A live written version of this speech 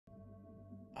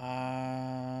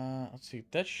Let's see.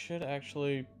 That should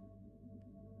actually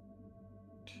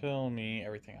tell me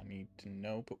everything I need to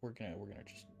know, but we're gonna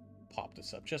just pop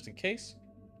this up just in case.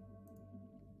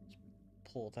 Let's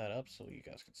pull that up so you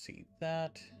guys can see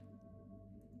that.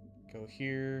 Go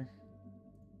here,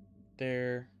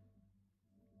 there.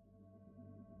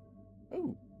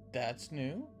 Oh, that's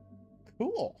new.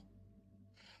 Cool.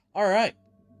 All right.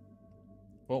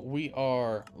 Well, we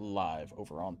are live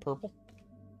over on Purple.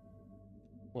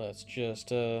 Let's just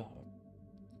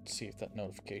see if that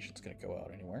notification's gonna go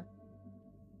out anywhere.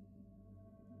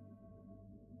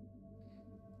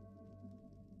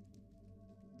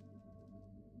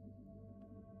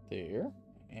 There.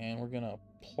 And we're gonna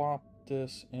plop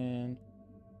this in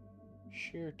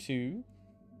share to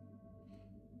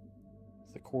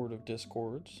the cord of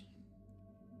discords.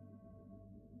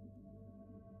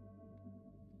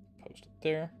 Post it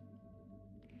there.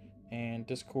 And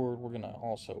Discord, we're gonna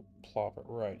also plop it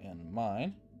right in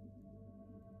mine.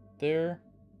 There.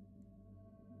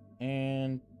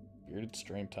 And bearded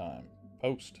stream time.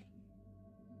 Post.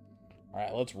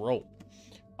 Alright, let's roll.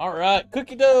 Alright,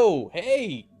 cookie dough!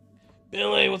 Hey!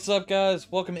 Billy, what's up,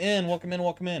 guys? Welcome in, welcome in,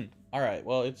 welcome in. Alright,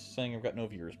 well, it's saying I've got no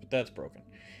viewers, but that's broken.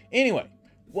 Anyway,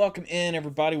 welcome in,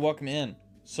 everybody, welcome in.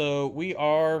 So, we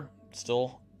are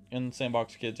still in the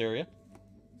Sandbox Kids area.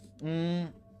 You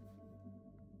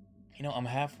know, I'm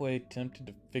halfway tempted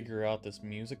to figure out this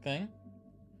music thing.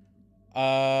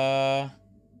 Why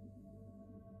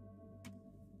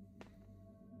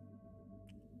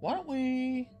don't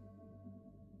we...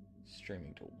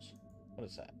 Streaming tools. What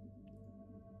is that?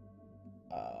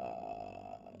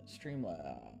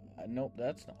 Streamlabs. Nope,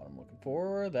 that's not what I'm looking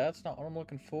for. That's not what I'm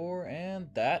looking for. And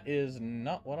that is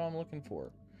not what I'm looking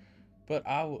for. But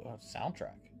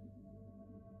soundtrack.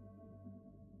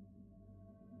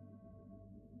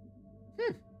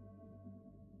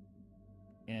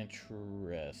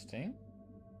 Interesting.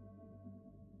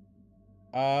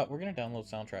 We're gonna download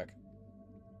soundtrack.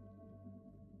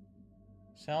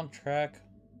 Soundtrack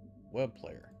web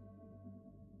player.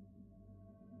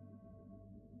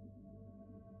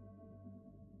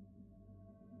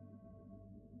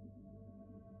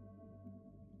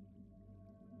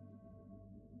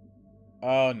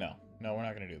 Oh, no. No, we're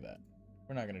not gonna do that.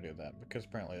 We're not gonna do that, because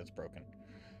apparently it's broken.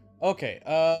 Okay,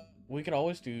 we could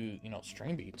always do, you know,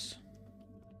 stream beats.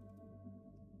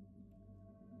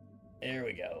 There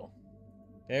we go.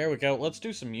 There we go. Let's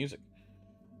do some music.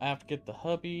 I have to get the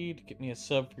hubby to get me a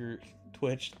sub for your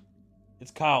Twitch. It's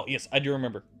Kyle. Yes, I do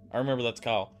remember. I remember that's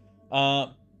Kyle.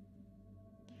 Now,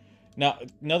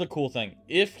 another cool thing.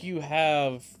 If you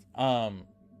have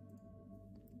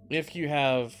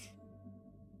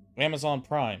Amazon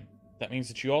Prime, that means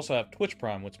that you also have Twitch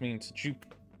Prime, which means that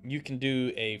you can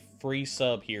do a free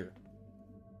sub here.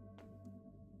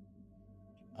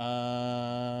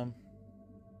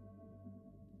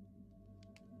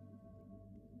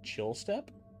 Chill step?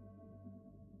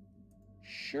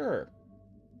 Sure.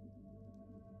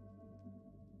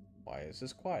 Why is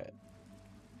this quiet?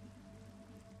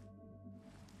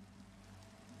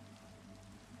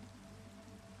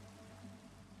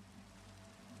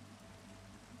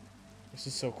 This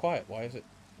is so quiet. Why is it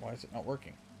not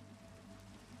working?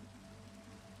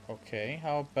 Okay,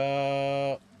 how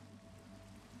about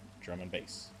drum and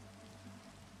bass?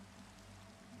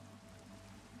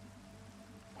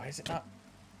 Why is it not?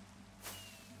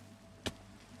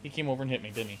 He came over and hit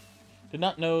me, didn't he? Did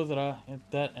not know that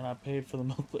I paid for the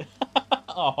monthly.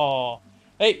 Oh,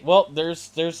 hey, well,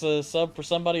 there's a sub for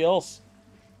somebody else.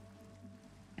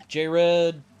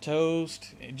 J-Red,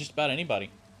 Toast, just about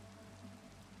anybody.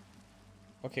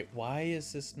 Okay, why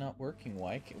is this not working?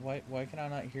 Why can I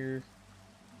not hear?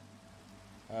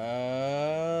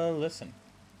 Listen.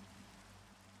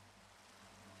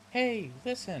 Hey,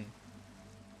 listen.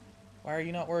 Why are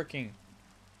you not working?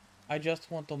 I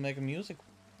just want to make a music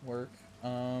work.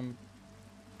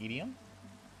 EDM?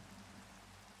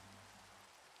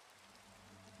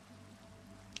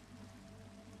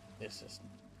 This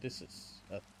is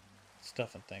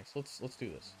stuff and things. Let's do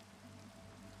this.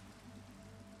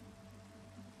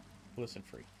 Listen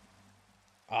free.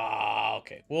 Ah,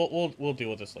 okay. We'll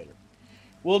deal with this later.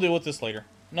 We'll deal with this later.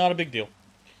 Not a big deal.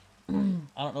 I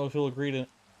don't know if he'll agree to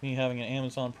me having an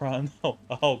Amazon Prime.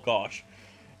 Oh gosh.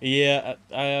 Yeah,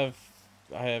 I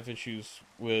have issues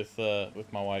with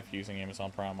my wife using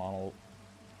Amazon Prime on a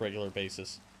regular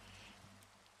basis.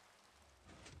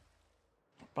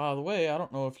 By the way, I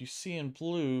don't know if you see in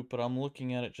blue, but I'm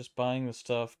looking at it just buying the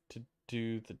stuff to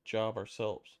do the job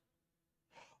ourselves.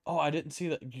 Oh, I didn't see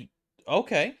that.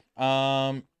 Okay.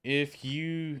 If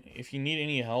you need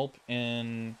any help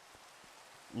in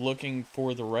looking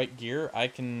for the right gear, I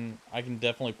can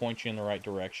definitely point you in the right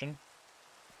direction.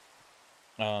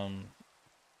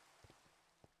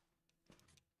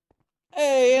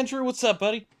 Hey Andrew, what's up,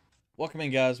 buddy? Welcome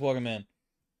in, guys. Welcome in.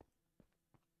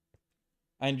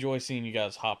 I enjoy seeing you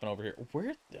guys hopping over here.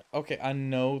 Okay, I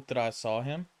know that I saw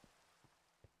him.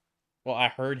 Well, I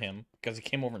heard him because he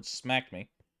came over and smacked me.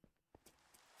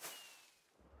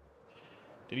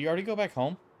 Did he already go back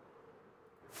home?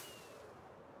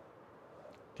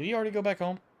 Did he already go back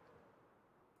home?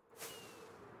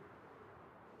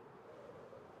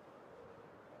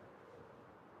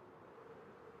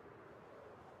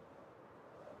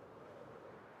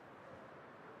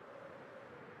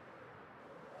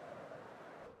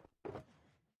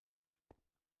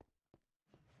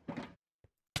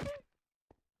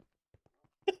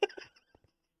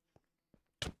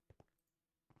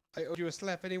 I owed you a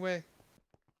slap anyway.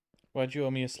 Why'd you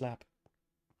owe me a slap?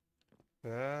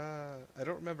 I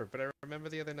don't remember, but I remember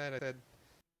the other night I said,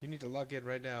 you need to log in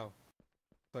right now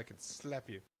so I can slap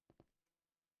you.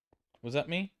 Was that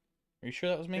me? Are you sure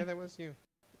that was me? Yeah, that was you.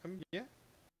 Yeah.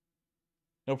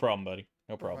 No problem, buddy.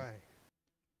 No problem. Why?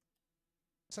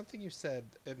 Something you said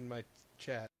in my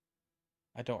chat.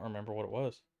 I don't remember what it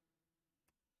was.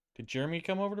 Did Jeremy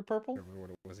come over to Purple? I don't remember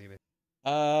what it was either.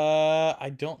 I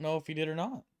don't know if he did or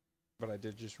not. But I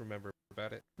did just remember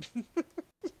about it.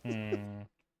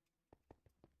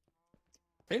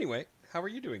 Anyway, how are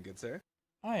you doing, good sir?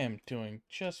 I am doing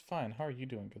just fine. How are you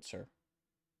doing, good sir?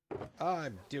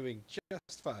 I'm doing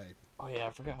just fine. Oh yeah, I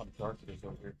forgot how dark it is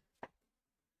over here.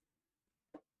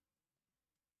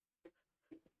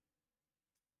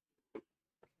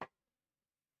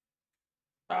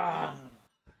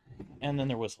 And then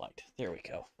there was light. There we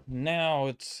go. Now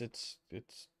it's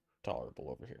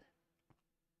tolerable over here.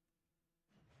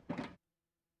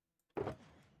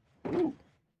 Ooh.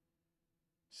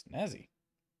 Snazzy.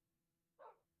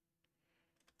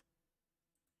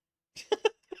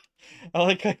 I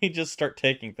like how you just start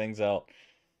taking things out.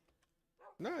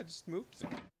 No, I just moved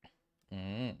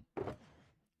it.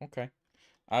 Okay.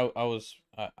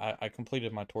 I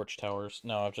completed my torch towers.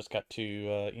 Now I've just got to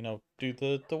you know, do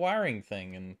the wiring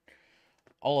thing and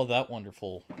all of that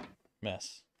wonderful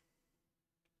mess.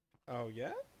 Oh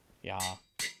yeah? Yeah.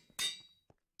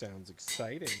 Sounds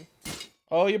exciting.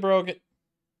 Oh, you broke it.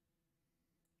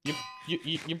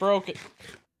 You broke it.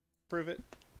 Prove it.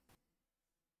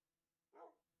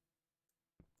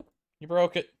 You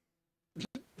broke it.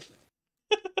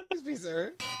 Excuse me,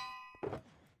 sir.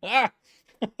 Ah!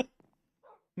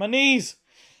 My knees!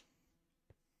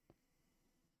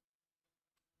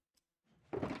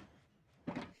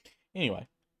 Anyway.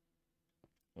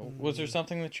 Was there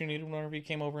something that you needed whenever you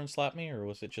came over and slapped me, or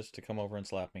was it just to come over and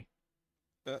slap me?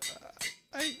 I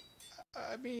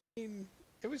mean,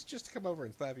 it was just to come over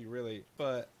and slap you, really.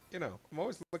 But, you know, I'm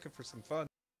always looking for some fun.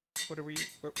 What are we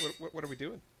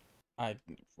doing?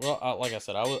 Well, like I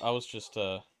said, I was just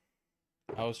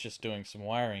doing some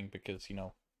wiring because, you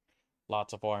know,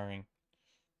 lots of wiring.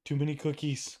 Too many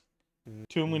cookies.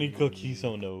 Too many cookies.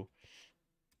 Oh no.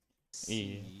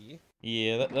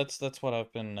 Yeah, that's what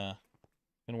I've been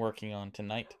working on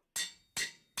tonight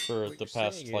for the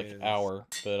past like hour.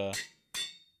 But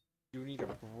you need a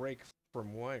break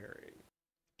from wiring.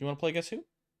 Do you want to play Guess Who?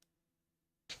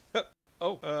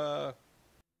 Oh,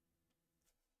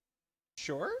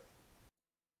 sure.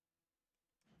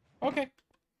 Okay.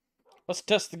 Let's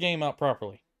test the game out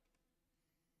properly.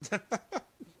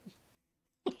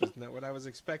 Isn't that what I was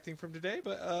expecting from today?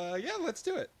 But yeah, let's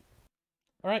do it.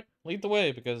 All right, lead the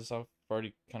way because I've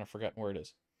already kind of forgotten where it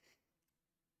is.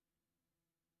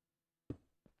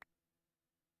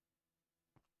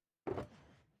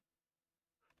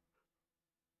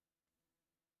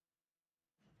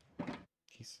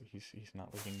 He's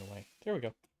not leading the way. There we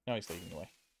go. Now he's leading the way.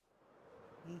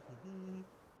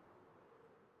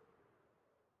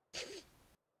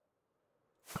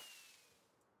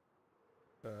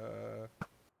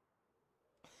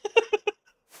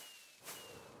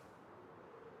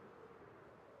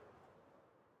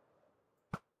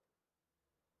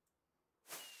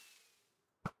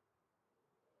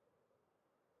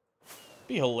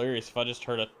 Be hilarious if I just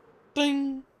heard a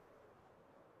ding.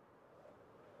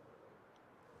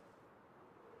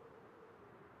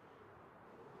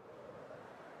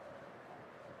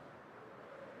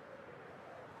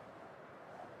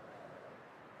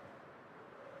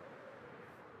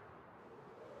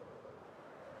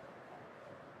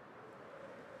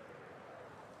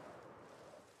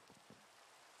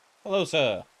 Hello,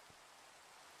 sir.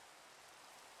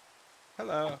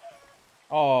 Hello.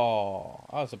 Oh,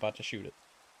 I was about to shoot it.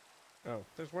 Oh,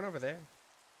 there's one over there.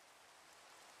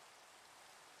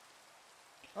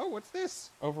 Oh, what's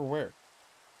this? Over where?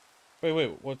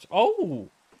 Wait, what's... Oh!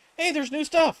 Hey, there's new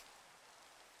stuff!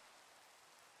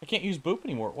 I can't use boop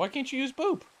anymore. Why can't you use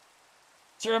boop?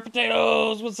 Syrup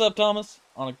potatoes! What's up, Thomas?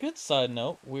 On a good side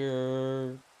note,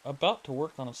 we're about to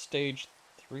work on a stage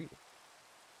 3.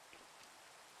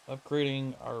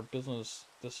 Upgrading our business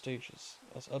this stage is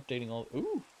us updating all...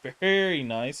 Ooh, very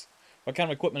nice. What kind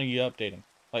of equipment are you updating?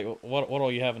 Like, what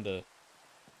all you having to...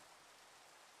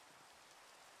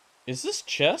 Is this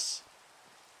chess?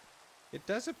 It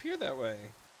does appear that way.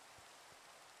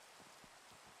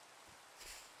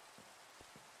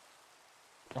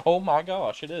 Oh my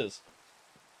gosh, it is.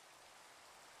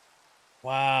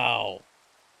 Wow.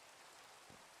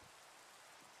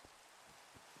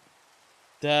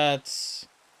 That's...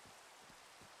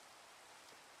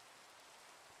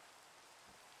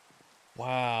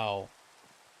 Wow.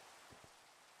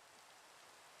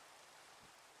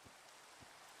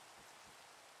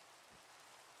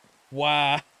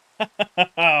 Wow.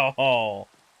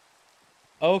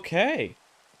 Okay.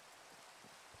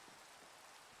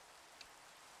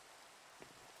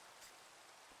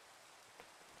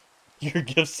 Your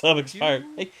gift sub expired.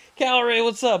 Hey, Calorie,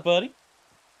 what's up, buddy?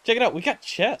 Check it out. We got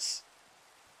chess.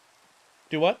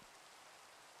 Do what?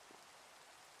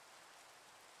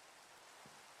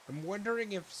 I'm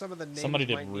wondering if some of the names Somebody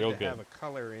did might real need to good. have a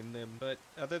color in them, but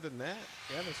other than that,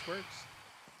 yeah, this works.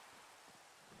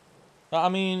 I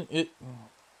mean,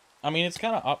 it's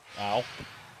kind of ow.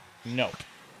 No.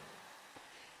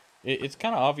 It's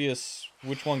kind of obvious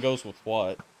which one goes with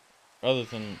what. Other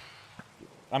than,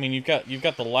 I mean, you've got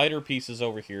the lighter pieces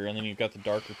over here, and then you've got the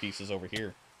darker pieces over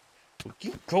here.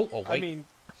 You go away. I mean,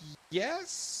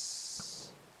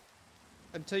 yes,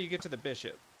 until you get to the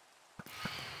bishop.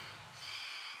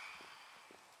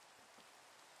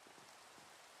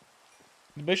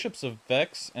 The bishops of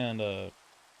Vex and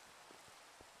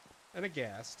And a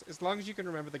ghast. As long as you can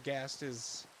remember the ghast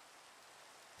is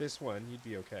this one, you'd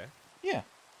be okay. yeah,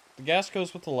 the gas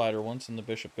goes with the lighter ones, and the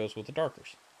bishop goes with the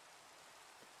darkers.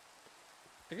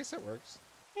 I guess that works.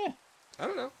 Yeah. I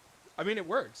don't know. I mean, it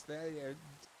works.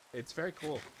 It's very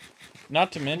cool.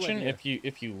 Not to mention, idea.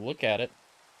 if you look at it,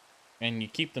 and you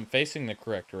keep them facing the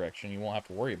correct direction, you won't have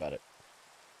to worry about it.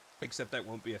 Except that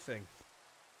won't be a thing.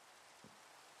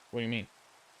 What do you mean?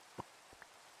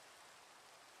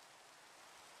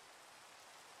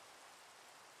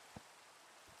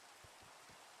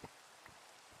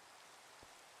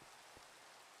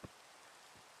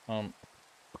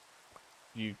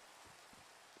 You...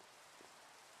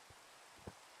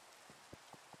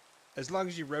 As long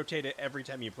as you rotate it every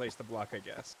time you place the block, I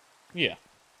guess. Yeah.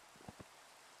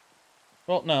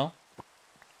 Well, no.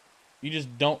 You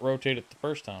just don't rotate it the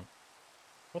first time.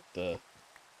 What the...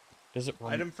 Does it...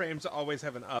 Item frames always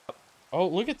have an up. Oh,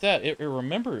 look at that. It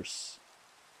remembers.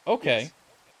 Okay. Yes.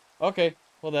 Okay.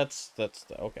 Well, that's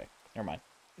okay. Never mind.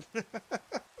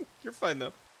 You're fine,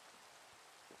 though.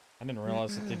 I didn't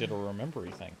realize that they did a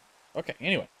remembery thing. Okay,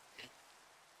 anyway.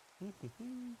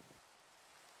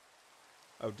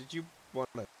 Oh, did you want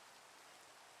to...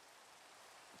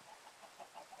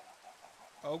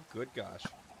 Oh, good gosh.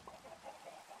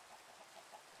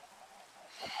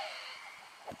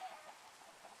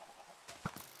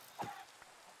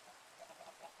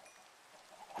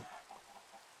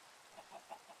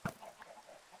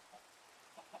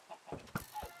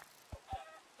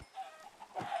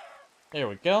 There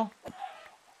we go.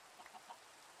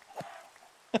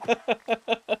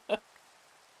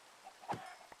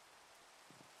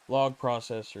 Log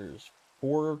processors.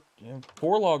 Four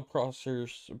log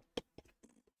processors.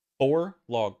 4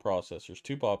 log processors.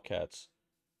 2 bobcats.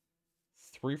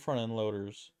 3 front end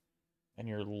loaders. And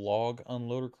your log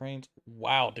unloader cranes.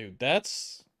 Wow, dude,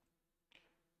 that's...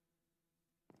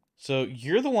 So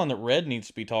you're the one that Red needs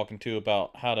to be talking to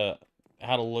about how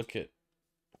to look at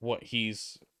what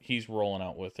he's rolling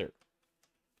out with it.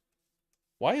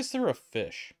 Why is there a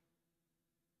fish?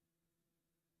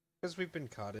 Because we've been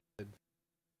caught.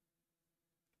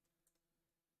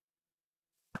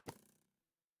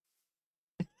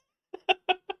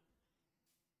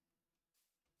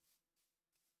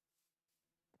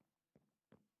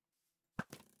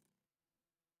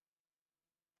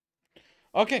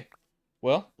 Okay.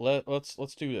 Well, let's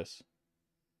do this.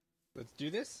 Let's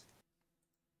do this.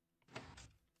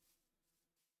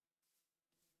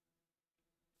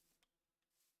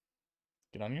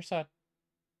 Get on your side.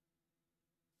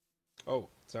 Oh,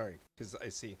 sorry. Because I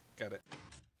see. Got it.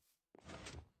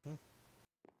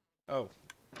 Oh.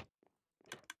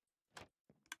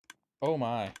 Oh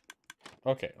my.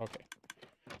 Okay.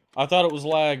 I thought it was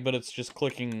lag, but it's just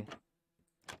clicking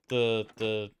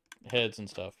the heads and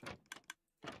stuff.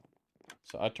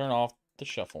 So I turn off the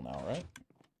shuffle now, right?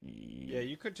 Yeah,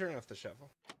 you could turn off the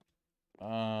shuffle.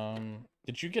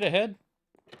 Did you get ahead?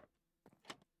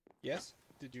 Yes?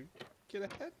 Did you get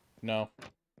ahead? No.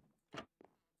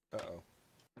 Uh-oh.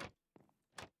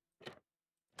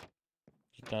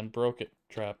 You done broke it,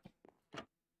 Trap.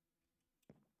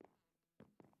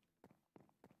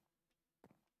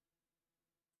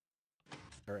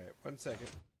 Alright, 1 second.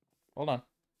 Hold on.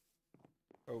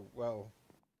 Oh, well.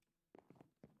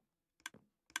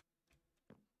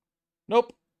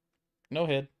 Nope. No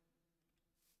head.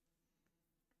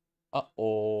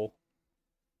 Uh-oh.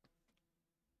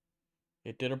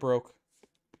 It did a broke.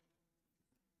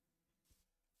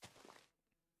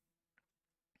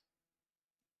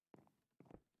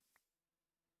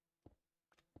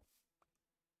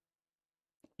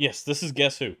 Yes, this is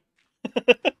Guess Who.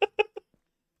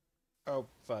 Oh,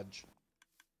 fudge.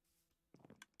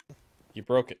 You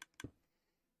broke it.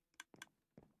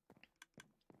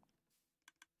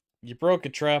 You broke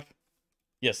it, Trap.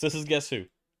 Yes, this is Guess Who.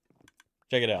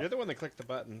 Check it out. You're the one that clicked the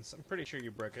buttons. I'm pretty sure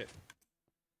you broke it.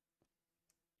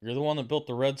 You're the one that built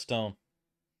the redstone.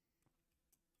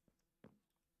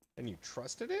 And you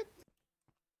trusted it?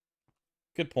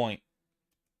 Good point.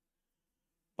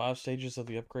 5 stages of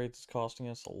the upgrades is costing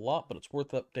us a lot, but it's worth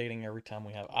updating every time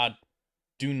we have. I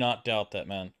do not doubt that,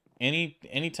 man.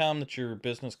 Any time that your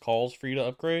business calls for you to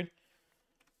upgrade,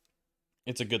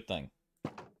 it's a good thing.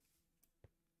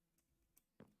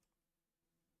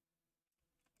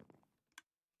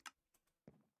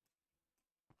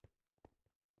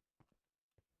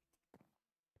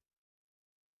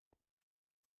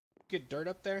 Get dirt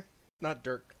up there? Not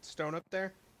dirt, stone up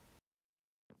there?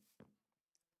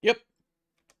 Yep.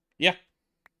 Yeah.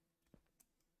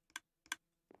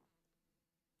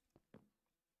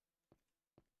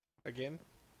 Again?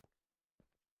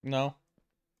 No.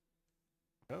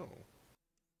 No.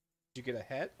 Did you get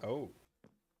ahead? Oh.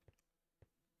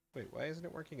 Wait, why isn't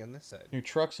it working on this side? New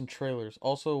trucks and trailers.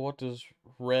 Also, what does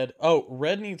Red... Oh,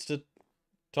 Red needs to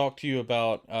talk to you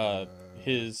about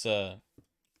his...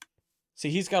 See,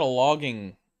 he's got a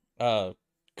logging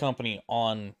company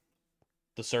on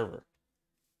the server.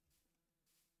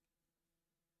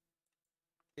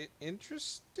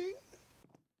 Interesting?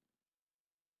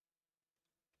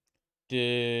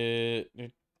 Do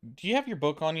you have your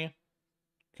book on you?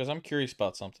 Because I'm curious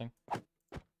about something.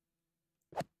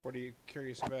 What are you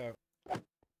curious about?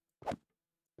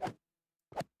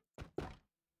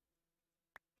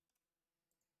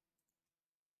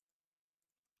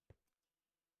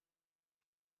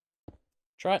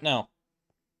 Try it now.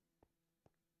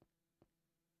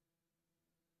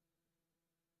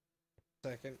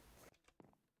 Second.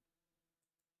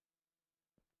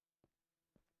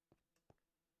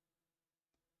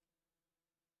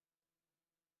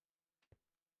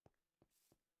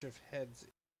 Of heads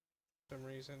for some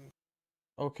reason.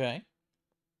 Okay.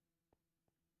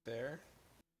 There.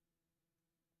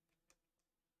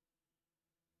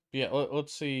 Yeah,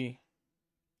 let's see.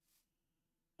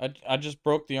 I just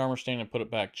broke the armor stand and put it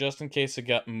back just in case it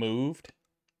got moved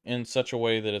in such a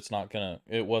way that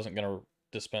it wasn't gonna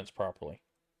dispense properly.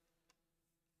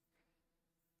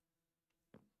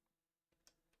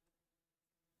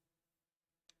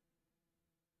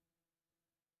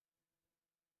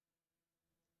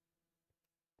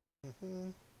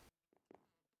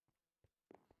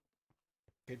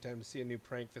 Good time to see a new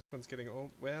prank. This one's getting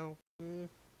old. Well,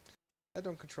 I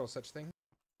don't control such things.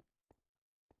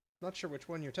 Not sure which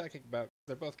one you're talking about.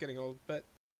 They're both getting old, but...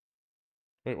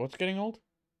 Wait, what's getting old?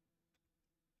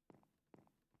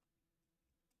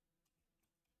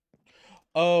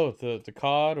 Oh, the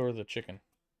cod or the chicken?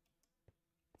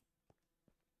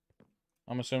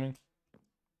 I'm assuming.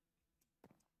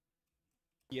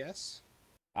 Yes?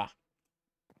 Ah.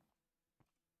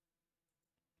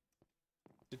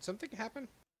 Did something happen?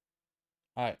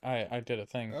 I did a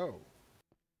thing. Oh.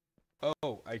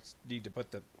 Oh, I need to put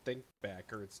the thing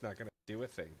back or it's not going to do a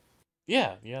thing.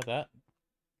 Yeah, that.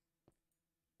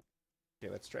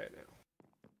 Okay, let's try it now.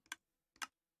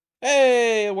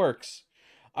 Hey, it works.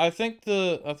 I think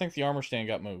the armor stand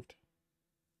got moved.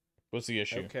 Was the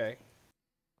issue. Okay.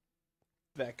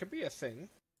 That could be a thing.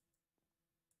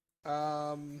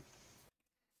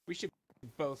 We should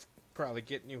both probably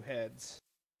get new heads.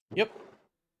 Yep.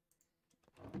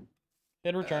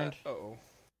 It returned. Uh-oh.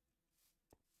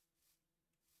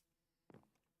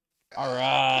 All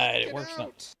right, Get it works now.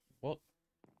 out. Well,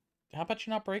 how about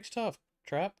you not break stuff,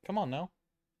 Trap? Come on now.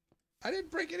 I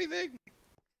didn't break anything.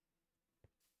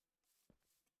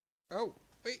 Oh,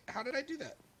 wait, how did I do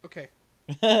that? Okay.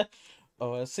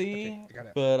 Oh, I see. Okay, I got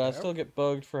it. But I Yep. still get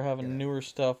bugged for having Get it. newer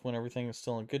stuff when everything is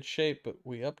still in good shape, but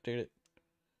we update it.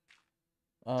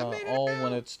 I made it all when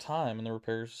out. it's time and the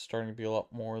repairs are starting to be a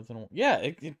lot more than...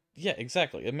 Yeah, yeah,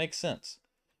 exactly. It makes sense.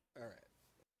 All right.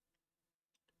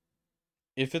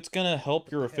 If it's gonna help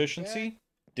Put your the head back. efficiency,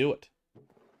 do it.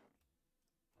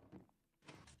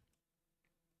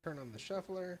 Turn on the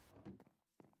shuffler.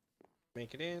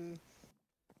 Make it in.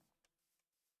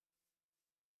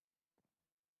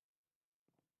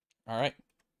 All right.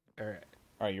 All right.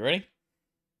 All right, you ready?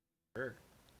 Sure.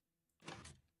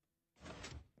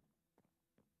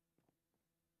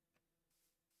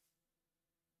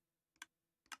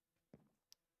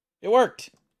 It worked.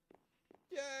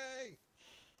 Yay!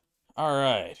 All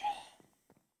right.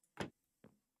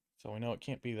 So we know it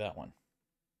can't be that one.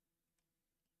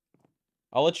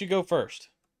 I'll let you go first.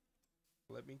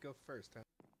 Let me go first, huh?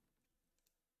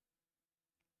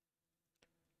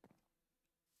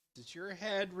 Does your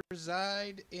head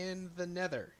reside in the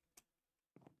nether?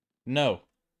 No.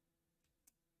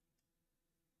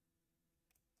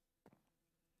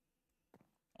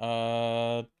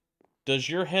 Uh, does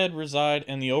your head reside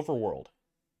in the overworld?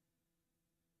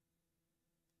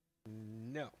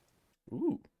 No.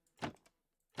 Ooh.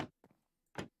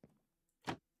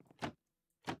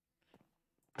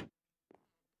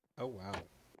 Oh, wow.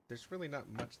 There's really not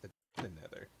much that in the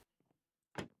nether.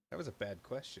 That was a bad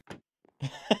question.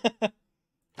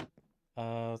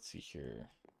 Let's see here.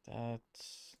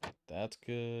 That's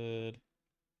good.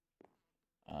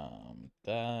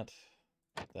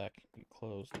 That can be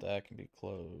closed. That can be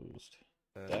closed.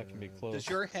 That can be Does closed.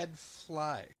 your head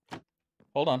fly?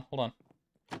 Hold on, hold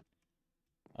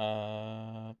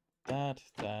on. That.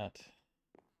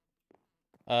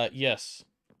 Yes.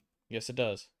 Yes, it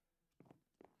does.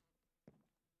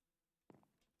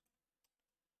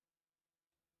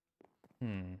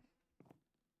 Hmm.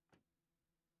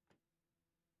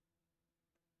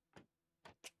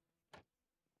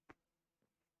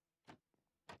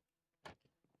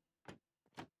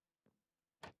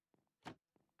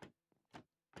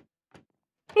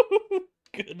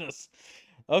 Goodness.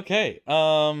 Okay.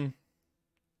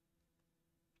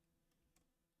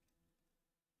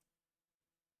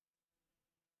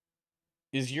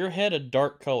 Is your head a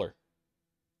dark color?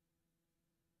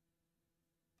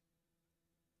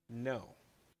 No.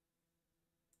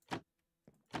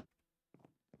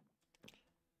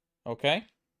 Okay.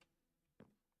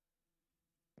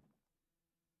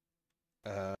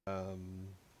 Um.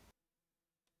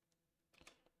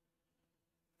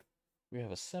 We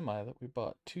have a semi that we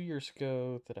bought 2 years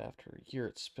ago that after a year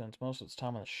it spends most of its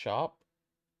time in the shop.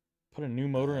 Put a new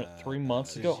motor in it 3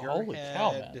 months ago. Does your Holy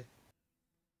cow, man. head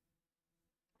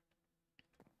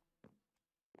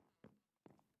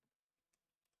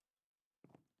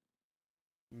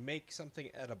make something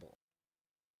edible?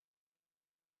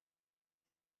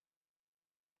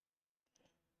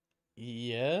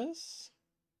 Yes.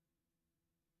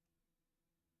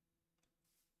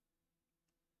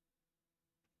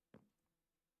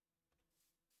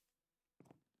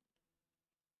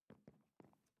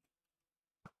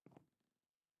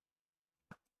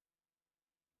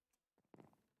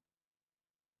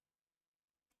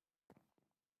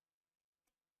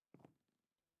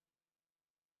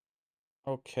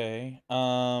 Okay.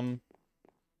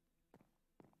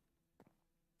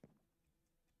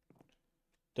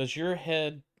 Does your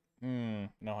head... no,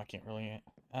 I can't really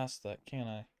ask that, can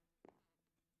I?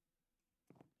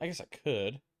 I guess I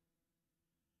could.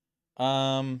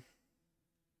 Um,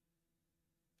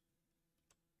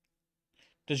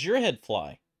 does your head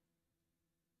fly?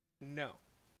 No.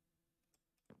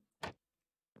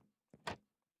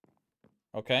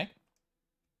 Okay.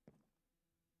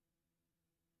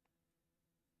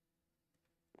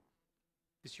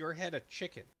 Is your head a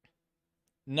chicken?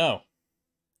 No.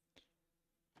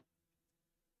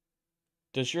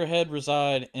 Does your head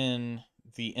reside in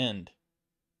the end?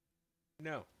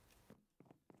 No.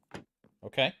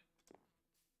 Okay.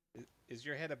 Is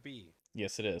your head a bee?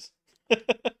 Yes, it is.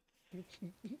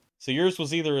 So yours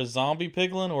was either a zombie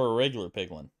piglin or a regular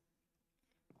piglin.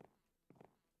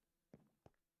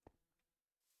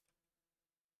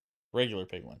 Regular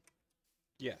piglin.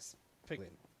 Yes.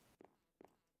 Piglin.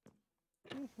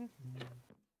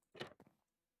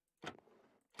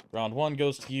 Round one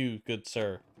goes to you, good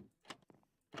sir.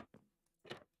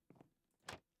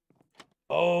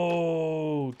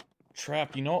 Oh,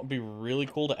 Trap. You know what would be really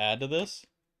cool to add to this?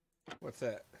 What's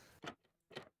that?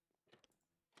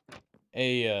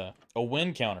 A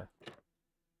win counter.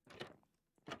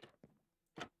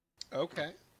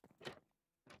 Okay.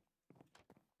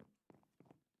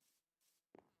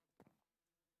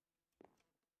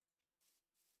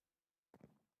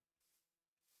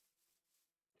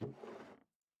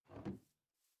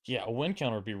 Yeah, a win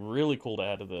counter would be really cool to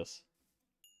add to this.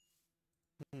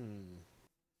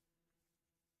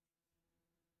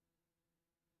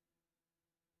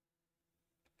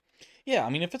 Yeah, I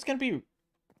mean, if it's going to be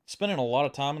spending a lot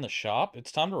of time in the shop,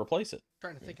 it's time to replace it.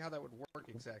 Trying to think how that would work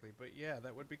exactly, but yeah,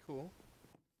 that would be cool.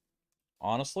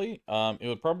 Honestly, it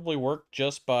would probably work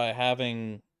just by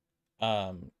having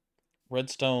um,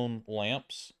 redstone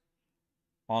lamps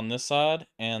on this side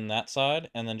and that side,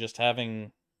 and then just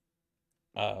having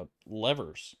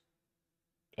levers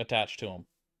attached to them.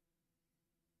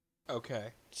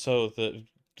 Okay. So the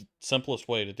simplest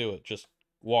way to do it, just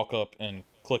walk up and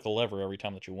click a lever every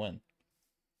time that you win.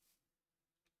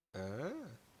 Ah.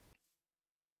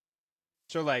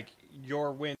 So like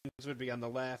your wins would be on the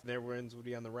left, their wins would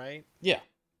be on the right. Yeah.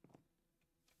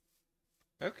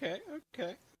 Okay,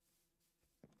 okay.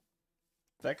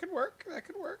 That could work. That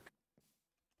could work.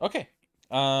 Okay.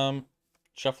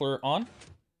 Shuffler on.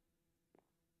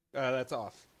 That's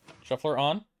off. Shuffler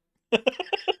on.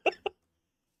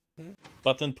 Hmm?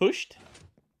 Button pushed.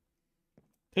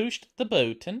 Pushed the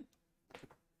button.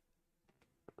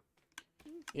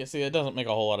 Yeah, see, it doesn't make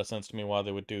a whole lot of sense to me why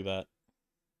they would do that.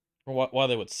 Or why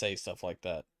they would say stuff like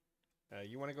that.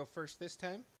 You want to go first this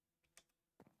time?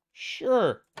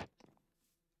 Sure.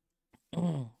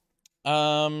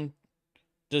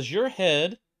 Does your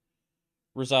head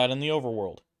reside in the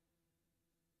overworld?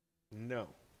 No.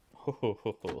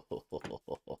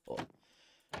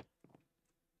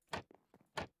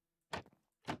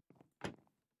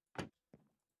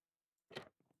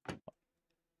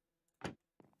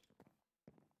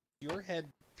 Your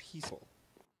head peaceful.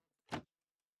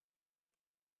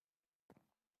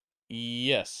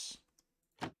 Yes.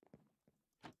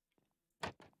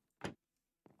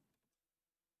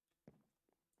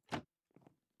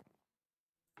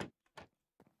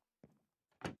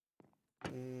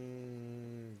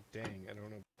 Dang, I don't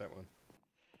know that one.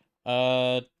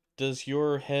 Does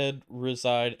your head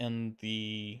reside in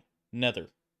the nether?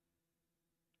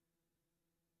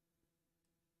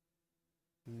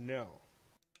 No.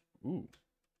 Ooh.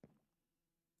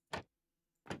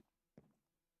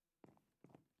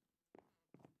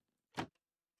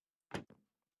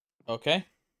 Okay.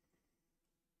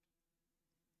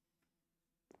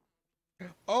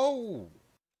 Oh!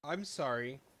 I'm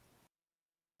sorry.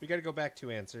 We gotta go back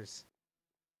 2 answers.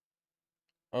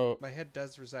 Oh, My head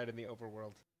does reside in the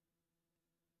overworld.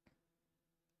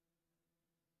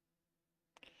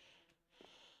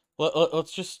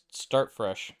 let's just start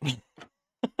fresh.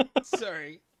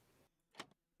 Sorry.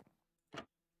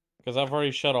 Because I've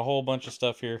already shut a whole bunch of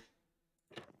stuff here.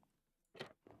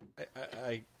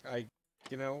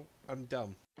 You know, I'm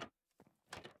dumb.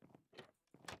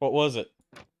 What was it?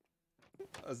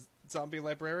 A zombie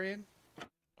librarian?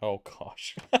 Oh,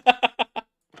 gosh.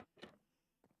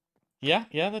 Yeah,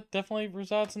 that definitely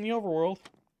resides in the overworld.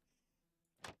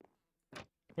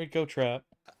 Way to go, Trap.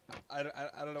 I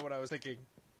don't know what I was thinking.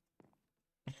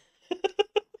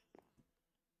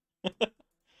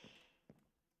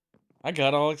 I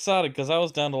got all excited because I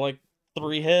was down to like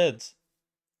 3 heads.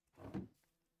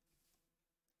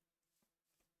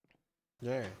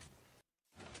 Yeah.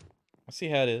 I see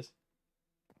how it is.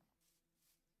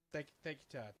 Thank you,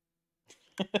 Todd.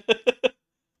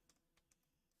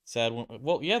 Sad one.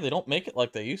 Well, yeah, they don't make it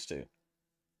like they used to.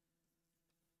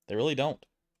 They really don't.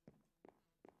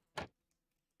 All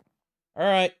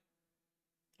right.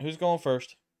 Who's going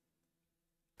first?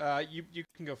 You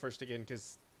can go first again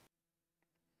because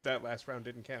that last round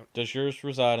didn't count. Does yours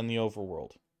reside in the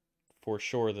overworld? For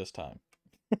sure this time.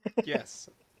 Yes.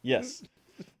 Yes.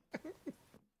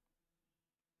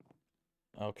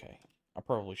 Okay. I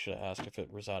probably should have asked if it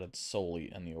resided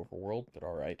solely in the overworld, but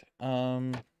all right.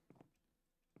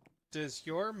 Does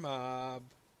your mob...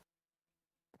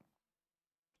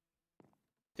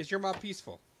 Is your mob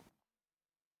peaceful?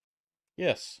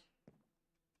 Yes.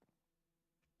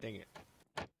 Dang it.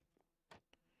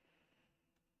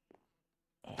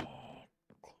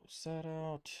 Close that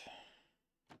out.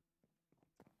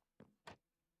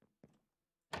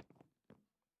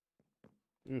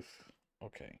 Oof.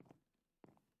 Okay.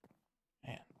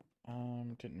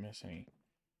 Man. Didn't miss any.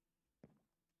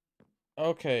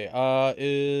 Okay,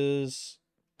 is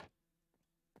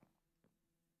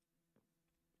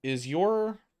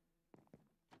your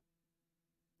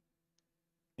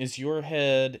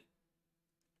head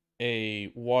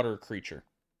a water creature?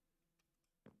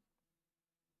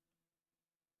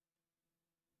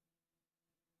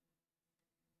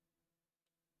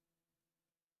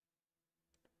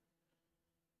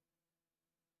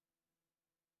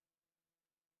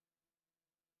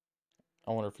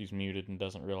 I wonder if he's muted and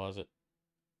doesn't realize it.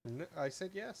 No, I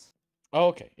said yes. Oh,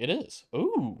 okay, it is.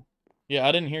 Ooh. Yeah,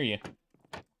 I didn't hear you.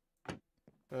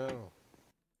 Oh.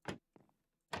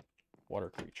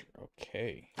 Water creature.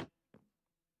 Okay.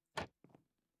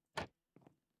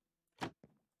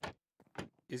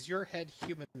 Is your head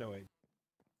humanoid?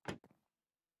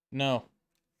 No.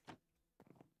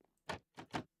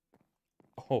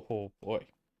 Oh boy.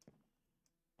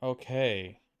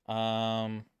 Okay.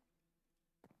 Can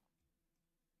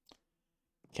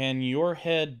your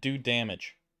head do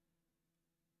damage?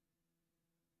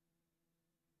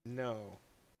 No.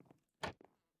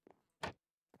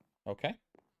 Okay.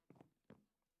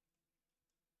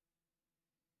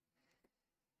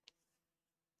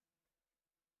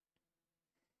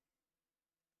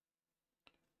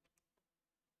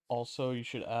 Also, you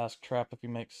should ask Trap if he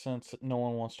makes sense that no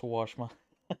one wants to wash my...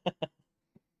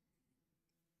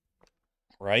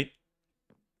 Right?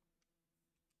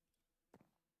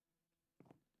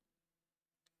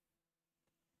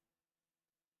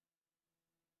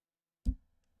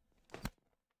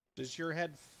 Does your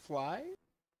head fly?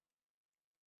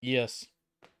 Yes.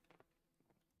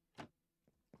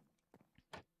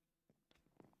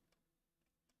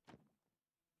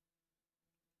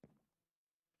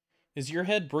 Is your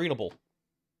head breedable?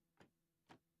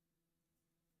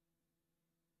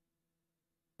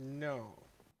 No.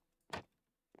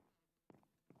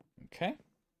 Okay.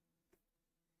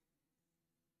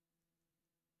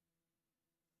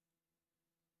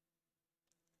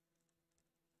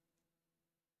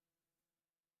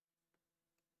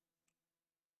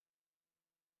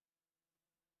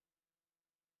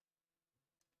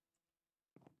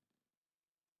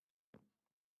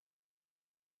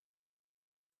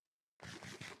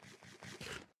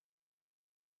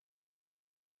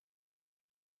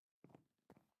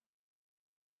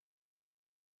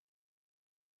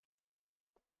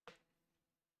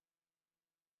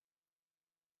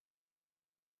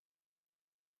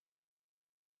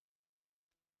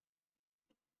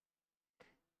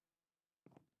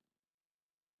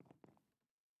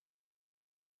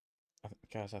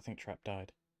 Guys, I think Trap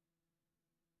died.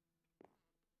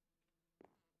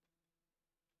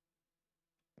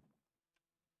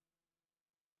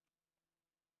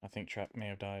 I think Trap may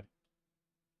have died.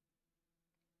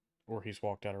 Or he's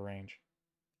walked out of range.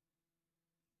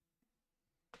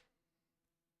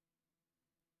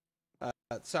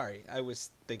 Sorry, I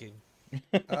was thinking.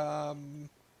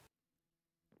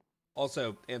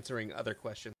 Also answering other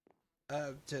questions.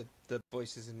 To the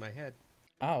voices in my head.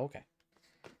 Oh, okay.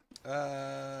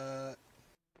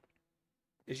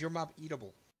 Is your mob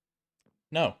eatable?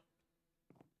 No.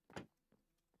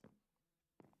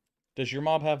 Does your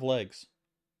mob have legs?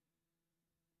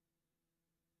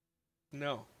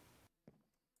 No.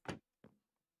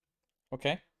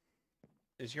 Okay.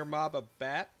 Is your mob a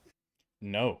bat?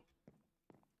 No.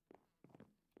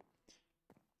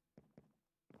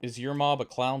 Is your mob a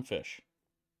clownfish?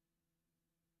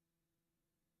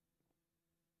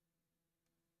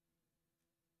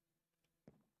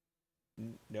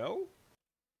 No.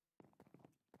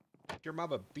 Is your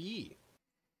mob a bee?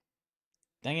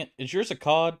 Dang it. Is yours a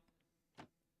cod?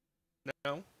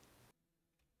 No.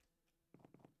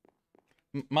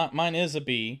 Mine is a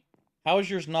bee. How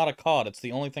is yours not a cod? It's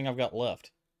the only thing I've got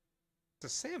left. It's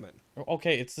a salmon.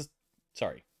 Okay, it's just...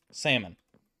 Sorry. Salmon.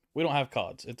 We don't have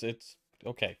cods. It's...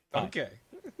 Okay, fine. Okay.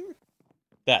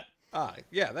 That.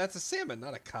 Yeah, that's a salmon,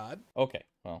 not a cod. Okay,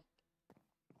 well.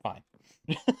 Fine.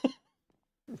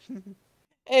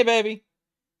 Hey, baby!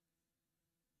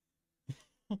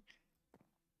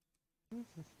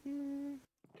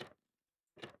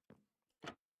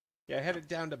 Yeah, I had it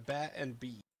down to bat and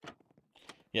bee.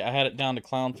 Yeah, I had it down to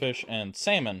clownfish and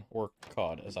salmon, or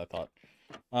cod, as I thought.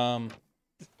 I'm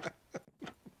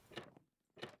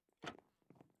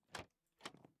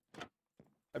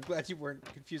glad you weren't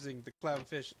confusing the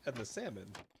clownfish and the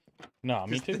salmon. No,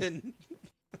 me 'Cause too. Then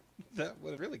that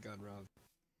would have really gone wrong.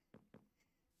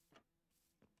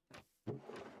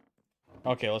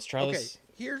 Okay, let's try this.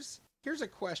 Here's a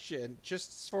question,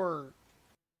 just for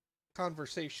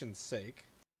conversation's sake.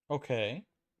 Okay.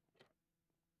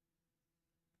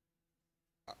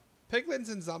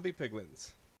 Piglins and zombie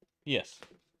piglins. Yes.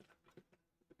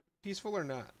 Peaceful or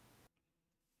not?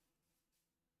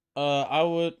 I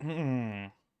would...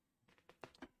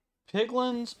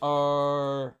 Piglins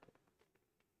are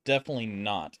definitely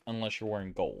not, unless you're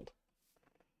wearing gold.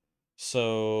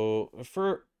 So,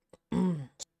 for...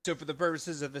 So for the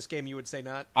purposes of this game, you would say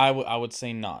not? I would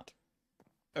say not.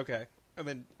 Okay.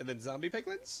 And then zombie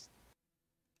piglins?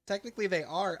 Technically they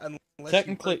are, unless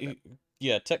Technically,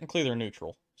 yeah, technically they're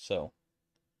neutral, so...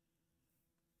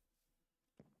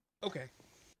 Okay.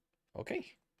 Okay.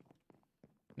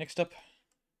 Next up.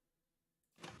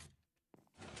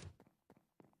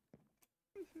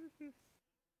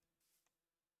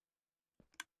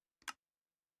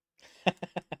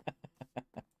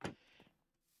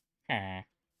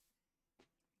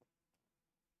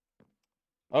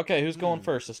 Okay, who's going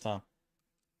first this time?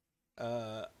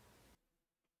 Uh,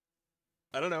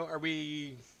 I don't know. Are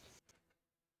we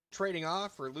trading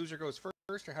off, or loser goes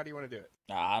first, or how do you want to do it?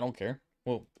 I don't care.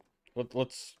 Well,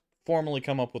 let's formally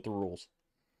come up with the rules.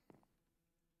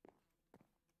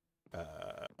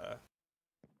 Uh,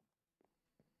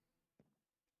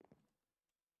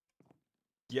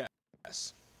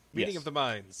 yes. Meeting of Yes. the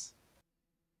minds.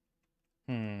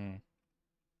 Hmm.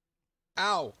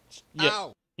 Ow! Yeah.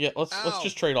 Ow! Yeah. Let's Ow!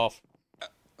 just trade off.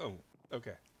 Oh,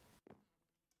 okay.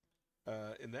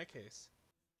 In that case,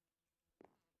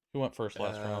 Who went first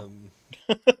last round?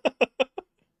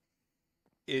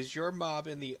 is your mob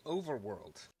in the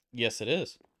overworld? Yes, it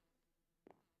is.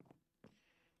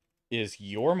 Is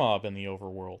your mob in the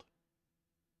overworld?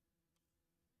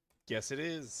 Yes, it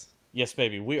is. Yes,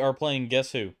 baby. We are playing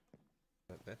Guess Who.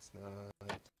 But that's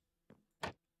not.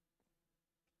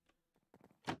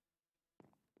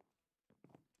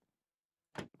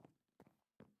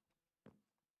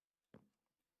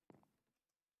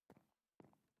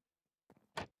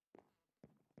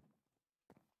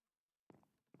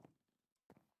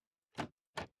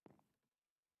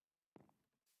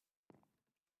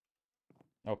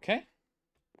 Okay.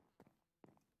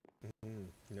 No,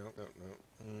 no, no.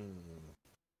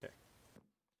 Okay.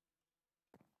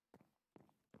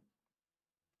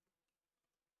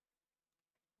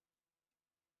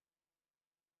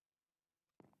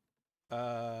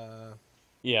 Uh,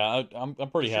 Yeah, I'm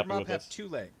pretty does your happy mob with have this. 2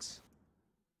 legs?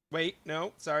 Wait,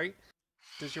 no, sorry.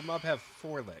 Does your mob have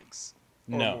 4 legs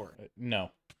or No. more?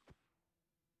 No.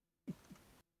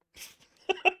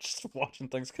 Just watching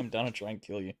things come down and try and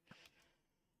kill you.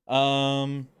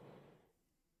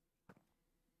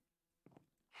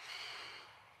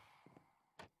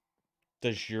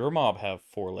 Does your mob have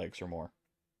 4 legs or more?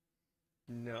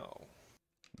 No.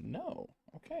 No.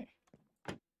 Okay.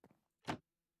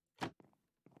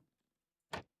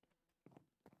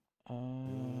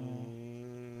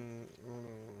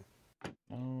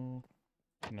 No.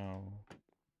 No.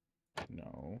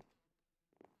 No.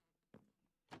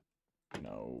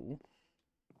 No.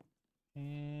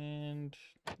 And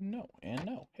no. And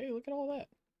no. Hey, look at all that.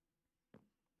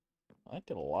 That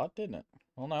did a lot, didn't it?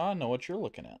 Well, now I know what you're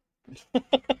looking at.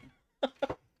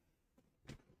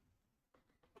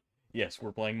 Yes,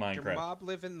 we're playing Does your Minecraft. mob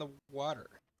live in the water?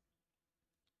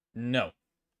 No.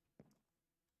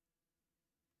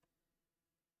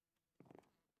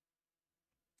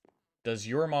 Does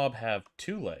your mob have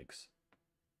 2 legs?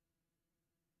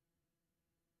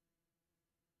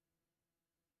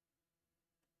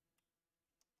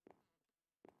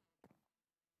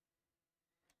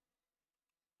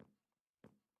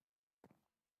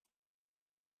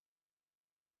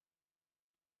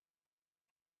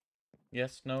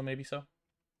 Yes, no, maybe so.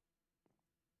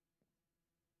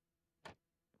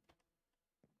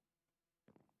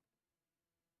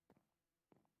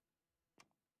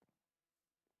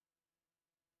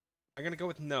 I'm gonna go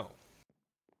with no.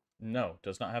 No,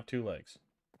 does not have 2 legs.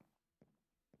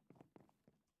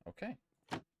 Okay.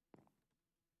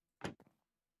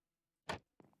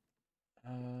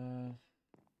 Uh.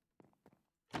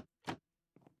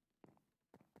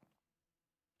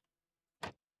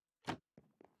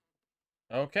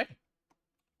 Okay.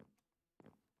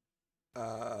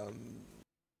 Um,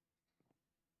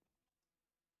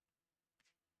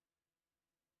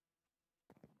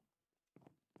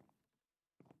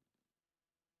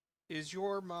 is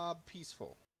your mob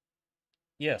peaceful?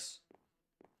 Yes.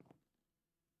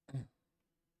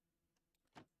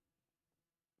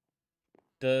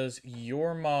 Does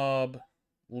your mob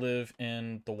live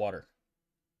in the water?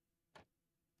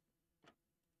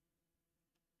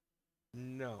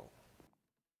 No.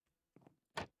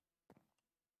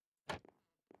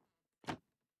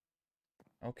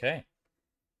 Okay.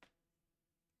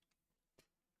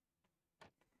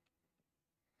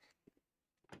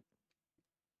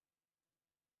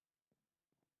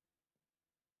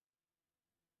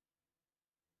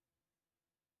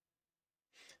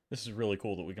 This is really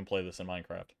cool that we can play this in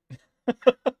Minecraft.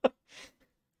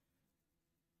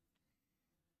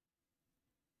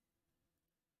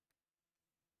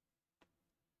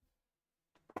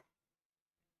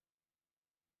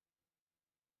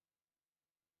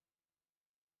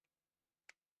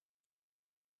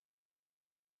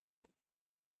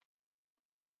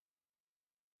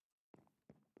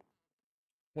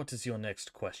 What is your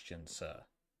next question, sir?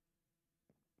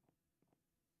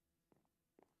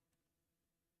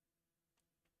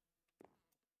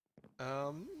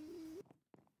 Um,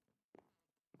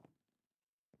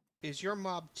 is your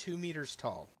mob 2 meters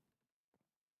tall?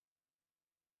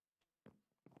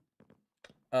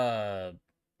 Uh,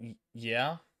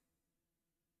 yeah.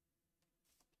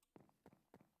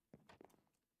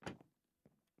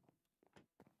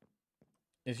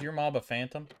 Is your mob a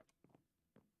phantom?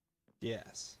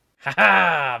 Yes.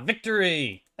 Ha-ha!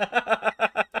 Victory!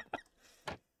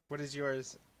 What is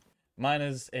yours? Mine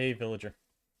is a villager.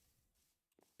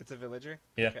 It's a villager?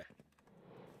 Yeah. Okay.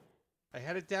 I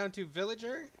had it down to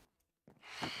villager,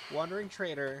 wandering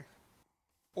trader,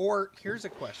 or here's a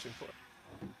question for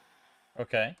you.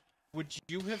 Okay. Would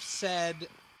you have said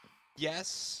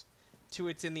yes to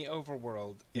it's in the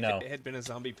overworld if No. it had been a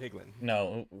zombie piglin?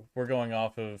 No, we're going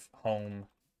off of home.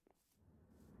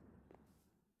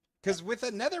 Because with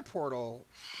a nether portal,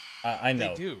 I know.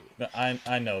 they do.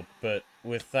 I know, but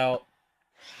without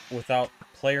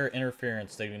player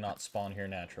interference, they do not spawn here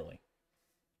naturally.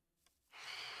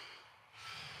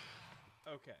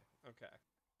 Okay, okay.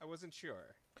 I wasn't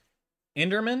sure.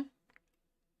 Endermen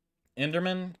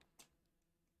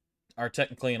are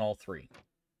technically in all three.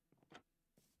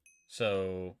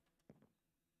 So,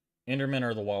 Endermen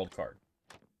are the wild card.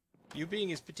 You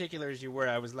being as particular as you were,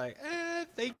 I was like,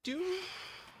 they do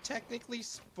technically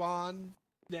spawn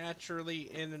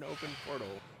naturally in an open portal.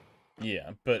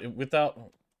 Yeah, but without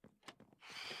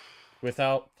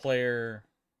player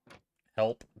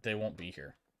help, they won't be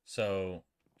here. So,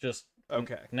 just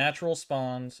Okay. natural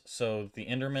spawns. So the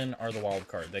Endermen are the wild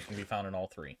card. They can be found in all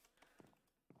three.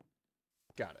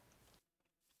 Got it.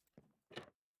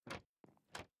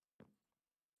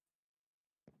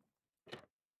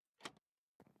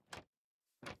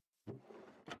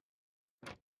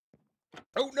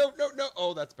 Oh, no, no, no.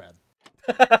 Oh, that's bad.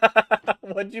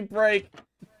 What'd you break?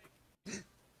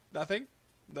 Nothing.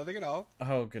 Nothing at all.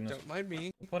 Oh goodness. Don't mind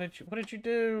me. What did you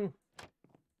do?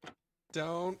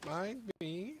 Don't mind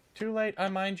me. Too late, I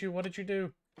mind you. What did you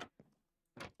do?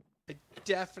 I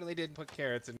definitely didn't put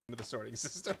carrots into the sorting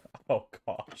system. Oh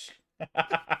gosh.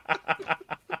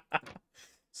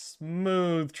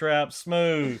 Smooth trap,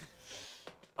 smooth.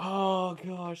 Oh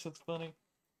gosh, that's funny.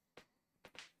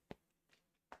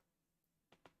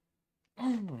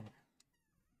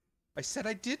 I said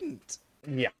I didn't.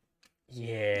 Yeah.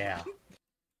 Yeah.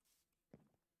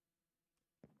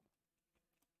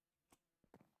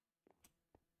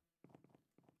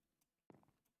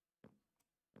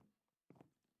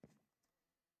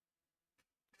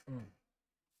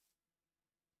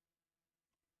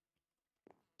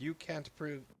 You can't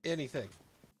prove anything.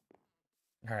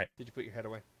 All right. Did you put your head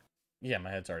away? Yeah,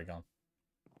 my head's already gone.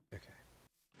 Okay.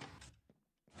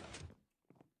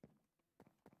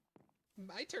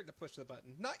 My turn to push the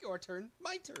button. Not your turn.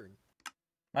 My turn.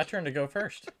 My turn to go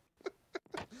first.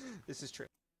 This is true.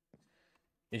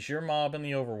 Is your mob in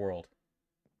the overworld?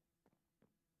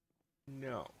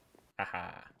 No.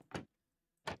 Haha.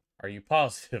 Are you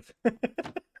positive?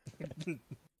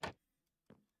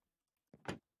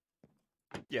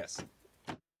 Yes.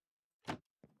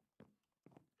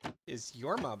 Is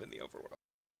your mob in the overworld?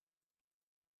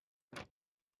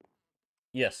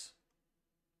 Yes.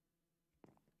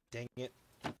 Dang it.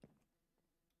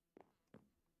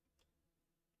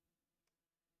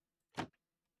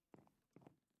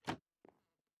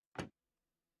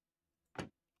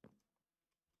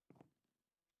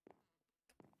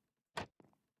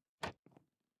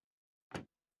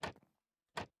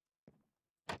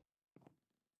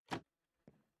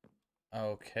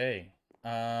 Okay.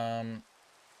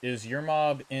 Is your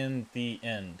mob in the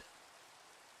end?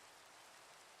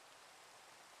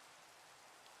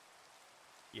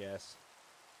 Yes.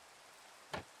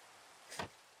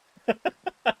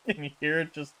 Can you hear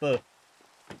it? Just the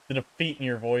defeat in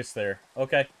your voice there.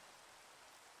 Okay.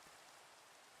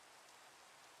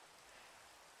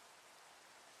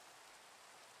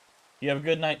 You have a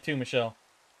good night too, Michelle.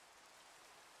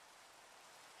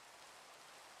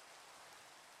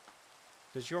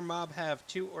 Does your mob have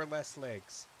 2 or less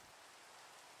legs?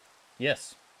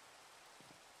 Yes.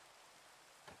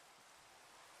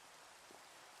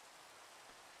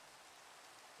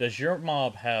 Does your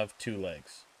mob have 2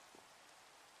 legs?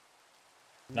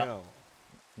 No.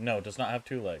 No, does not have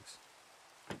 2 legs.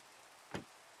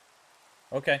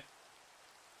 Okay.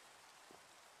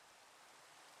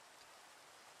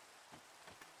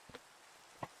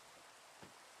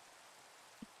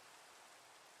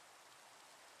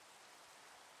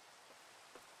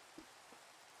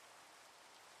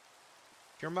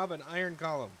 Is your mob an iron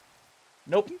golem?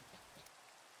 Nope.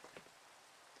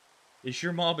 Is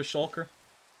your mob a shulker?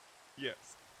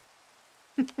 Yes.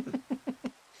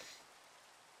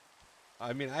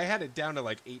 I mean, I had it down to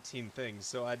like 18 things,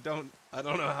 so I don't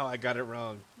know how I got it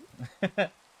wrong.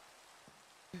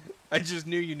 I just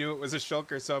knew you knew it was a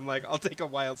shulker, so I'm like, I'll take a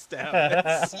wild stab.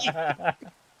 Let's see.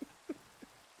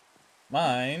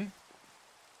 Mine.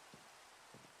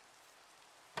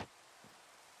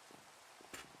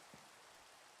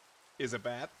 Is a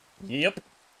bat? Yep.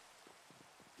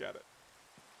 Got it.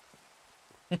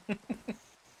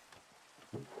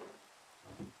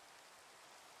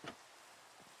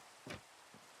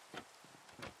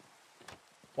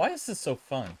 Why is this so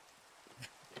fun?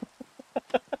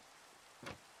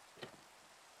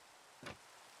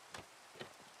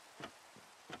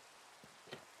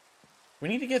 We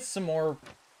need to get some more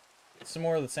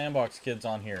of the Sandbox kids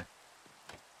on here.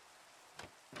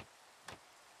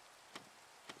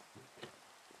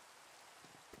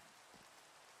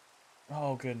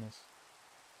 Oh, goodness.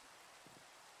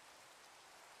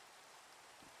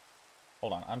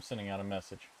 Hold on, I'm sending out a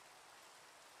message.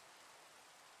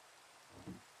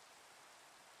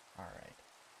 All right.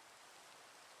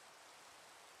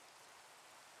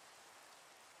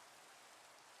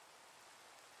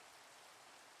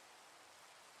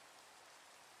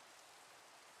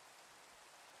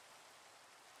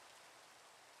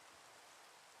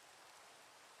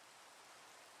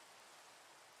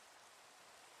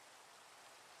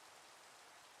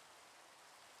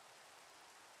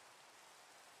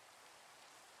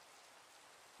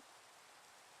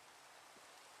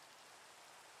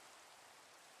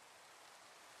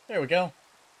 There we go.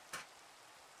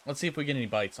 Let's see if we get any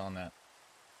bites on that.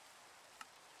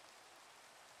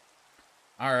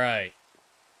 All right.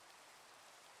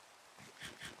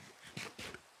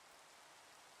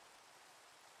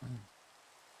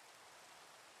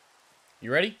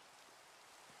 You ready?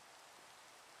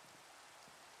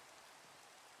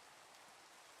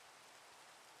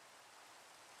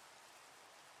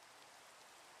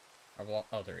 Oh,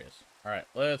 there he is. All right,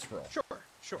 let's roll. Sure,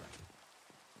 sure.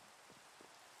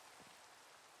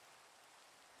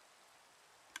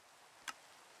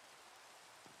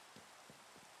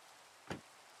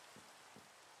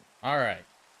 All right.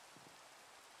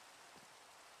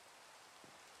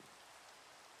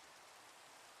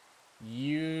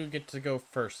 You get to go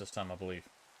first this time, I believe.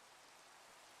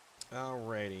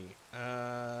 Alrighty.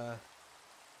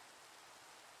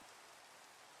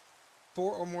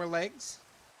 4 or more legs?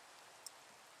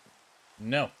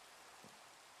 No.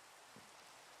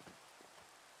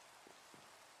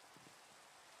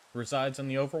 Resides in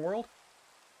the overworld?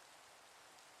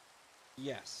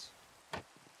 Yes.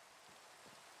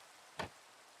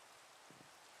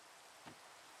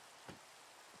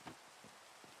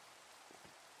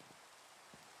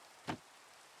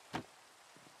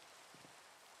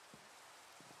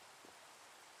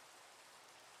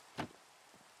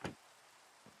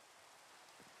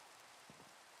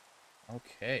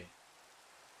 Okay.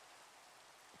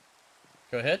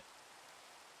 Go ahead.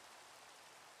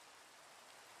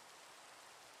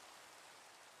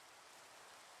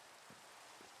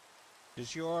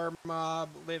 Does your mob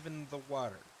live in the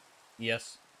water?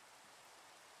 Yes.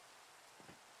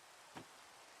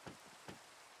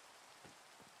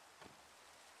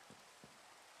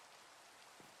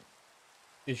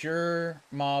 Is your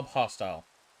mob hostile?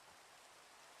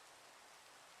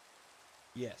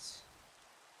 Yes.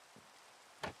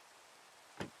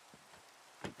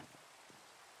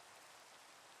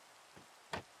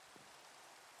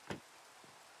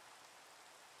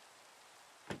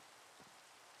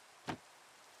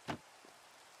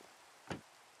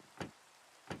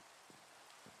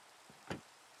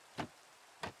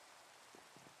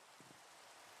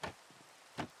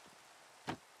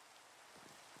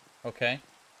 Okay.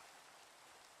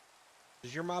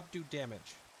 Does your mob do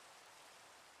damage?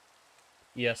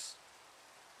 Yes.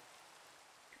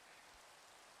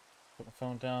 Put my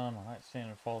phone down, my nightstand,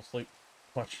 and fall asleep.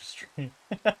 Watch the stream.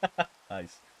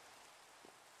 Nice.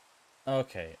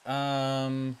 Okay.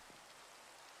 1,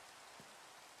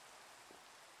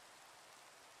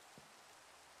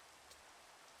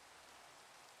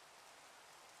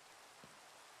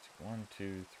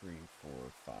 2, 3, 4,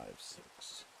 5,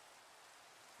 6.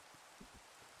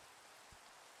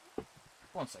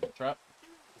 1 second, trap.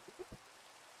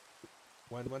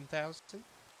 1,000?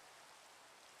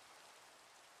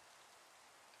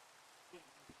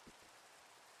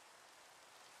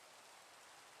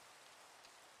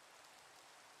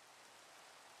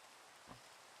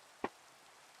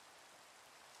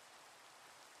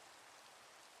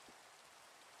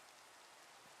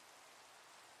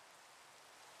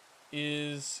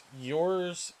 Is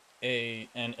yours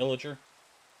an illager?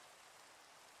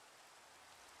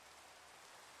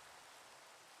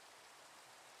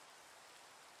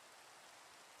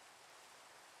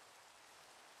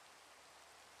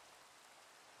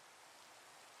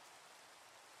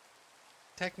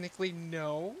 Technically,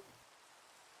 no.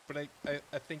 But I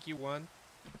think you won.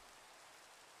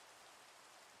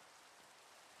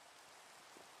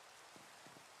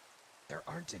 There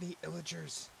aren't any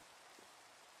illagers.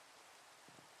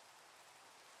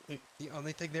 The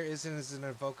only thing there isn't is an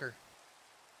evoker.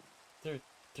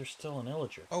 They're still an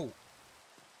illager. Oh.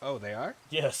 Oh, they are?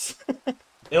 Yes.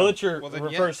 Illager well then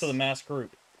refers yes. to the mass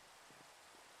group.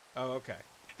 Oh, okay.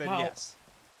 Then How? yes.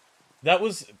 That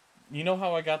was... You know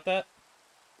how I got that?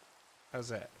 How's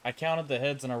that? I counted the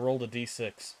heads and I rolled a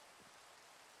d6.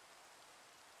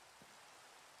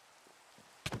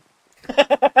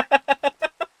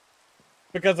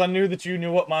 Because I knew that you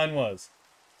knew what mine was.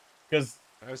 Because...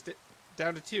 I was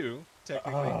down to 2,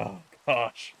 technically. Oh,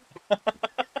 gosh.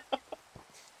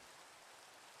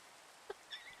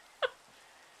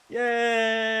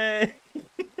 Yay!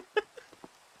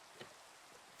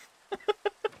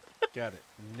 Got it.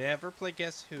 Never play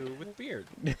Guess Who with beard.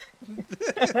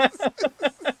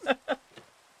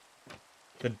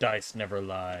 The dice never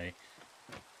lie.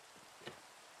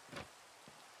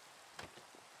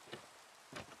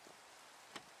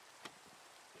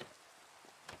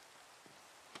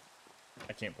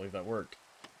 I can't believe that worked.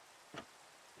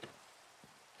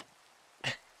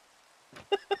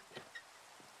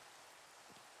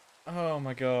 Oh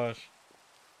my gosh.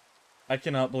 I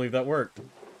cannot believe that worked.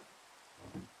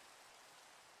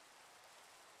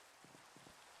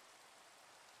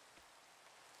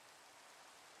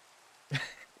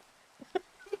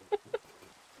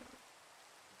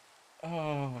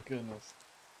 Oh my goodness.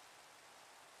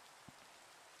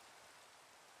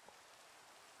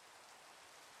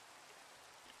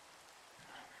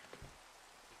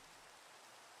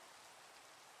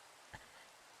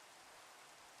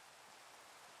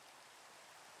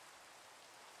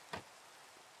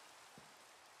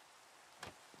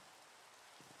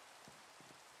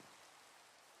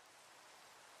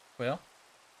 Well,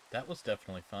 that was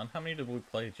definitely fun. How many did we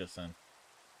play just then?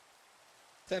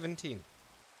 17.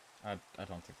 I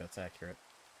don't think that's accurate.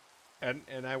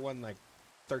 And I won like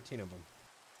 13 of them.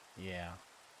 Yeah.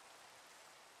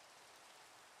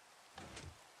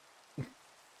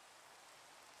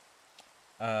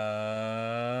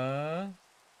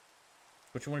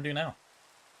 What you want to do now?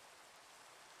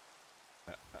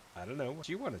 I don't know. What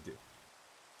do you want to do?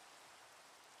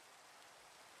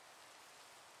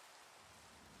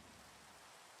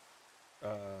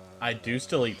 I do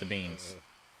still eat the beans.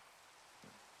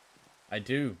 I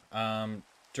do.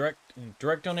 Direct I'm not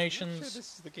sure donations this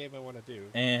is the game I want to do.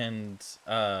 and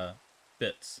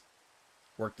bits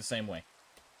work the same way.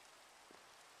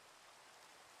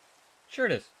 Sure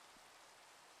it is.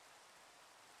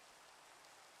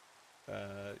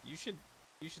 You should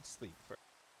sleep first.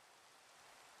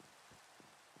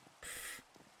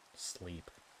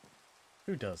 Sleep.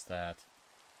 Who does that?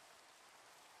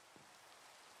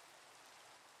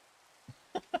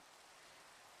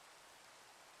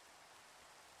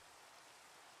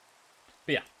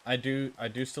 But yeah, I do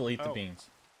still eat the beans.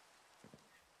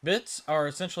 Bits are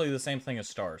essentially the same thing as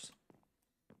stars.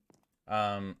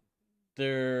 They're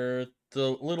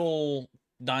the little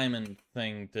diamond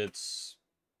thing that's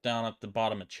down at the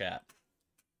bottom of chat.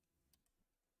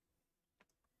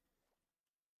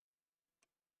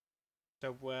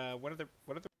 So, what are the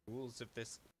rules of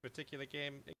this particular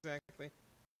game exactly?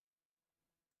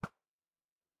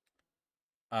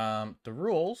 The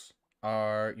rules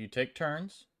are you take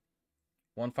turns.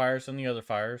 One fires and the other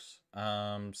fires.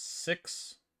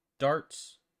 6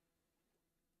 darts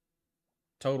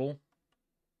total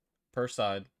per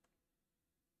side.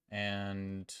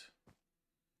 And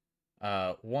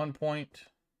 1 point,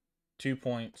 2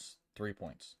 points, 3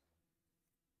 points.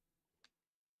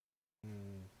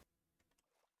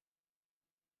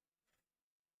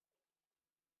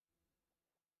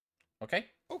 Okay?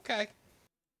 Okay.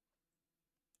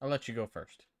 I'll let you go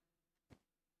first.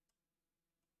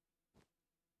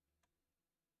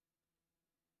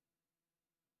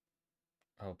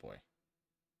 Oh boy.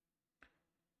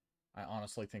 I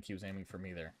honestly think he was aiming for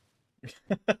me there.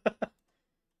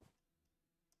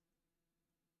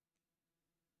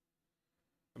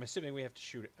 I'm assuming we have to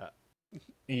shoot it up.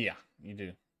 Yeah, you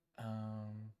do.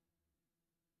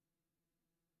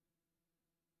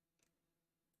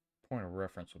 Point of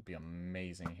reference would be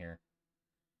amazing here.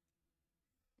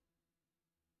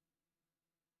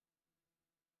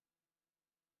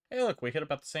 Hey, look, we hit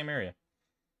about the same area.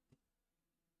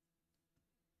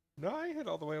 No, I hit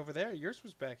all the way over there. Yours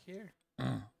was back here.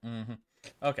 Mm-hmm.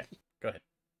 Okay, go ahead.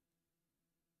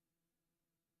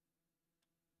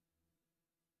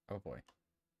 Oh boy.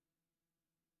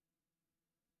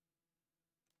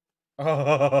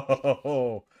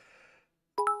 Oh,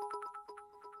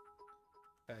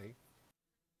 Hey.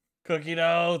 cookie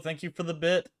dough, thank you for the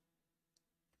bit.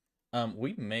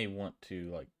 We may want to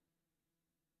like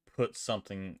put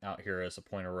something out here as a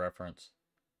point of reference.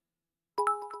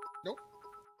 Nope.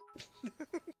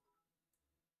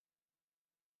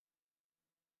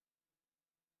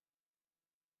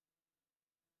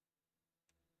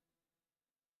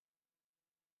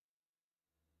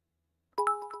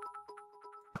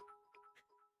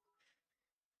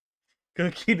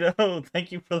 Cookie dough,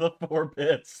 thank you for the 4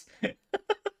 bits.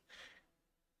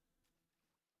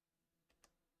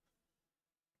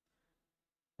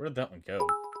 Where did that one go?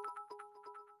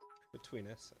 Between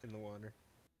us in the water.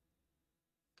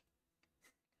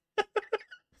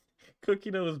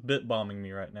 Cookie dough is bit bombing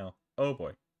me right now. Oh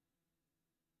boy.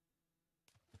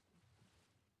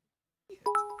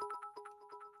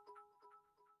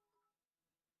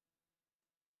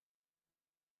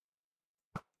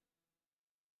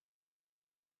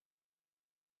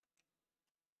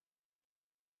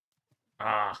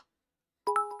 Ah.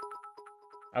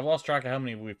 I've lost track of how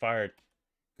many we fired.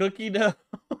 Cookie dough.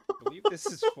 I believe this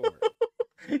is 4.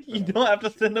 You don't have to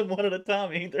send them one at a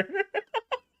time either.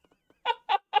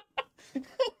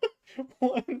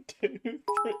 1, 2, 3.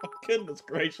 Oh, goodness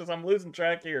gracious, I'm losing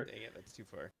track here. Dang it, that's too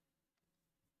far.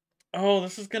 Oh,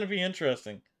 this is gonna be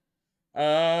interesting.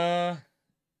 I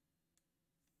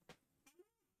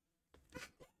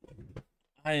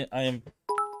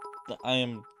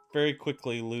am very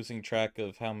quickly losing track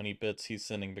of how many bits he's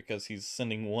sending because he's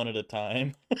sending one at a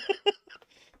time.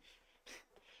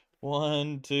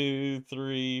 1, 2,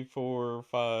 3, 4,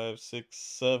 5, 6,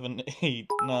 7, 8,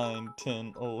 9,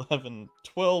 10, 11,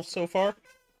 12 so far.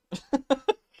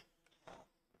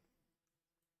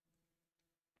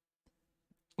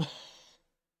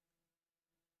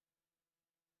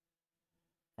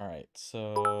 Alright,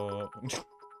 so let's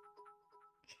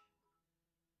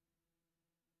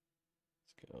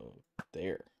go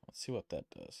there. Let's see what that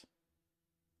does.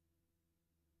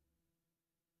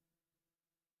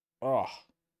 Oh,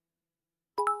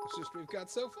 It's just we've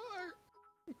got so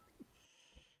far.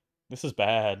 this is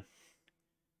bad.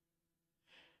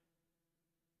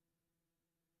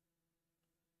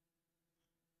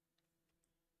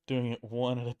 Doing it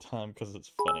one at a time because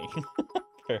it's funny.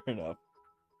 Fair enough.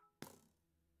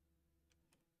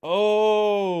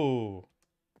 Oh!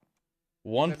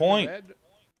 1 point. Red.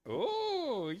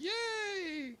 Oh,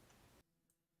 yay!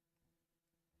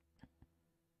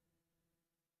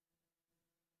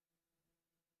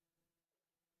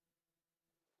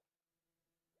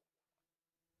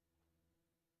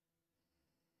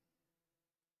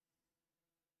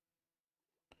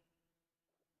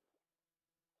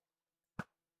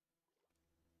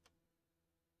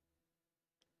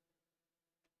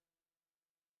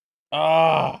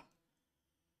 Ah!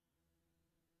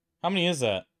 How many is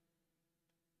that?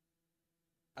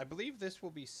 I believe this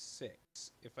will be 6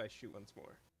 if I shoot once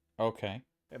more. Okay.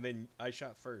 And then I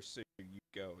shot first, so you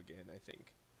go again, I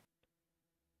think.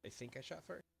 I think I shot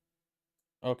first.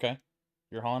 Okay.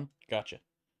 You're Han? Gotcha.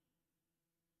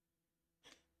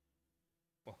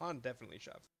 Well, Han definitely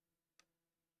shot first.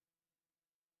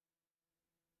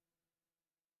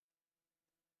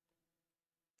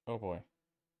 Oh boy.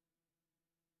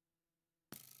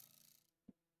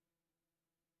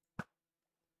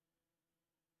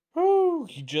 Whoo!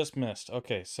 You just missed.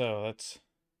 Okay, so that's.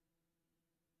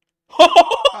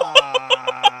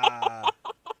 Ah!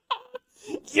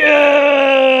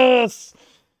 Yes!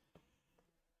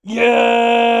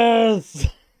 Yes!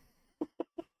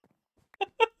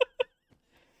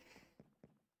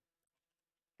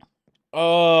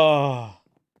 Oh.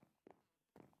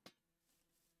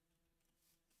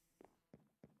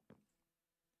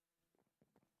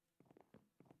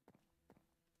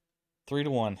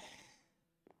 3-1.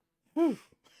 Whew.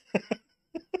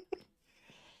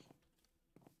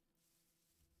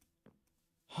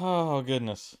 Oh,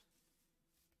 goodness.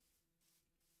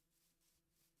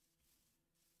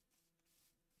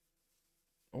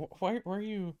 Why are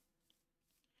you...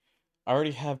 I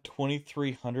already have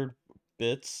 2,300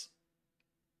 bits.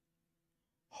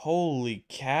 Holy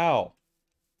cow.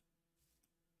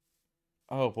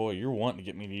 Oh boy, you're wanting to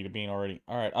get me to eat a bean already.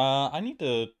 Alright, I need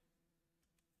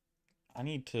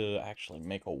to actually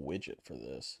make a widget for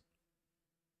this.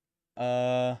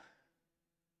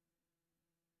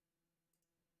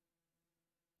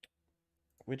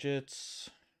 Widgets.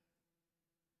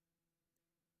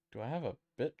 Do I have a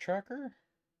bit tracker?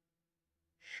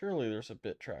 Surely there's a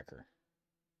bit tracker.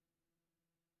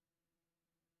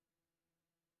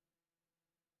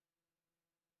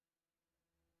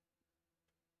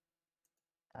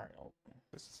 Alright,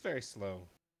 This is very slow.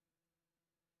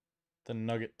 the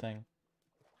nugget thing.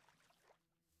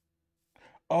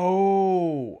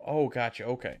 Oh, gotcha.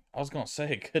 Okay. I was gonna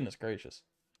say, goodness gracious.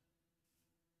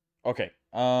 Okay.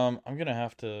 I'm gonna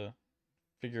have to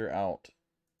figure out.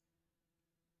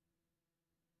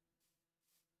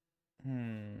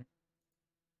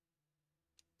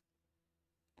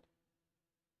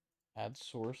 Add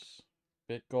source,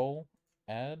 bit goal,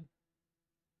 add.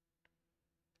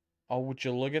 Oh, would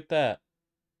you look at that?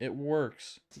 It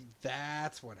works. See,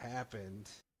 that's what happened.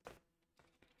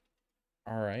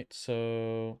 Alright,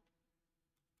 so...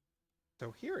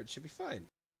 So here it should be fine.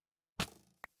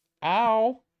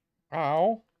 Ow!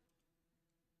 Ow!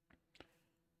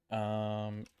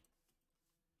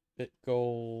 Bit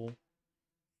goal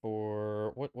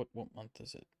for... What month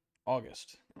is it?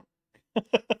 August.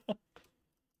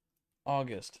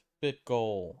 August. Bit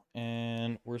goal.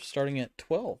 And we're starting at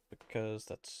 12 because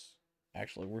that's...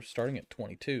 Actually, we're starting at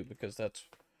 22 because that's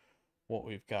what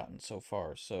we've gotten so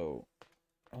far. So,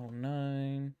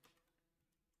 09,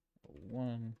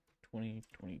 01, 20,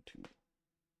 22.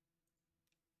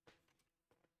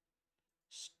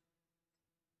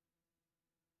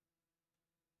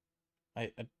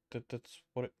 That's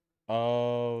what it...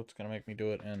 Oh, it's gonna make me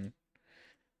do it in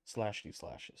slashy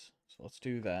slashes. So let's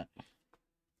do that.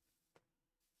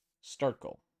 Start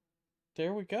goal.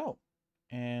 There we go.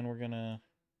 And we're gonna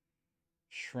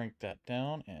shrink that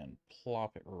down and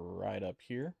plop it right up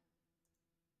here.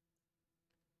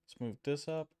 Let's move this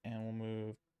up, and we'll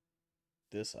move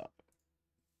this up.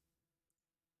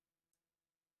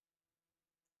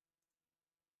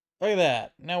 Look at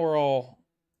that. Now we're all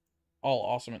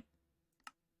awesome.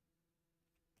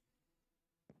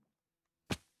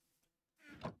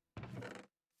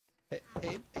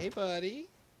 Hey, buddy.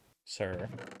 Sir.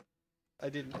 I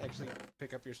didn't actually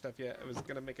pick up your stuff yet. I was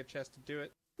gonna make a chest to do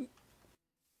it.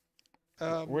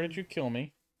 Where did you kill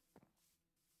me?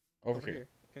 Over here.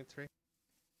 Okay, 3.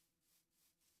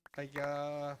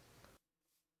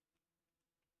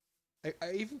 I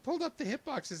even pulled up the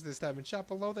hitboxes this time and shot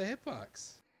below the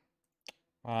hitbox.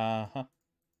 Uh-huh.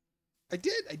 I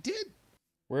did.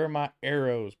 Where are my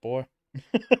arrows, boy?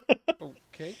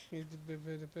 Okay. Yep,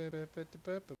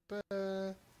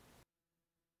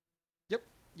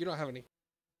 you don't have any.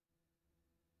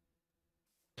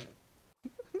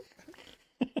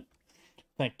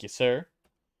 Thank you, sir.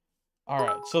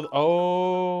 Alright, so...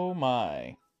 Oh,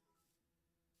 my.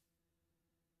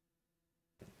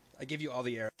 I give you all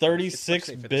the arrows.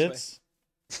 36 bits?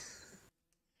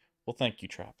 Well, thank you,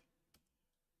 Trap.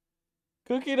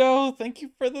 Cookie dough, thank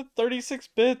you for the 36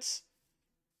 bits.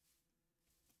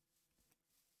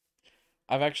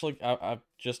 I've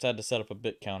just had to set up a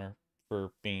bit counter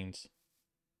for beans.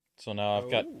 So now I've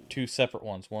got 2 separate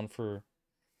ones, one for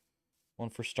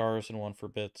stars and one for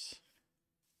bits.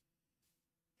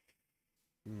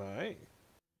 My.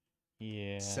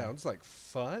 Yeah. Sounds like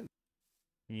fun.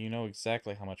 You know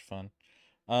exactly how much fun.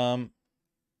 It's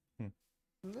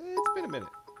been a minute.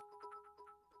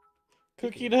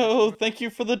 Cookie dough, thank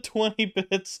you for the 20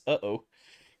 bits. Uh-oh.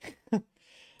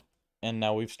 And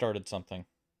now we've started something.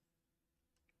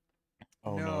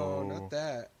 Oh no. No, not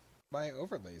that. My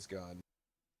overlay's gone.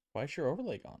 Why is your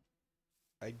overlay gone?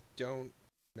 I don't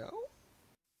know.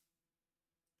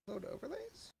 Load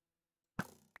overlays?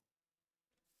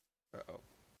 Uh-oh.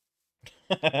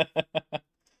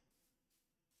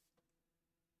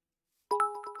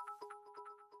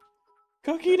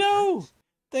 Cookie dough!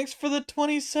 Thanks for the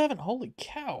 27. Holy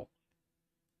cow.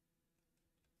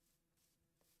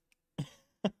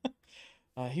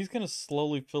 He's gonna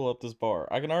slowly fill up this bar.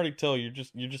 I can already tell you're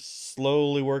just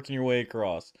slowly working your way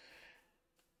across.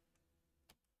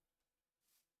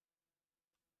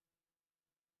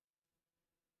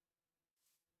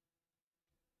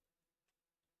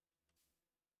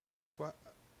 What?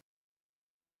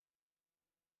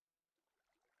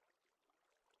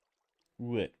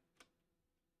 What?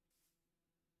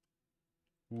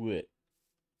 What?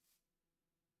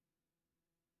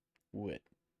 What?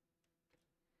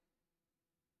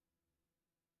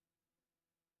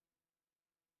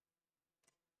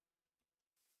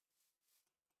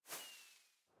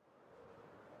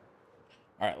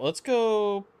 Alright, let's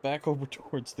go back over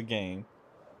towards the game.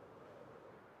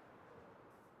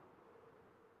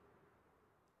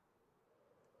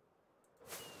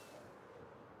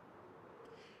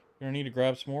 We're gonna need to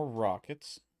grab some more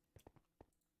rockets.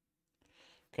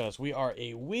 Because we are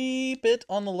a wee bit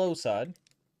on the low side.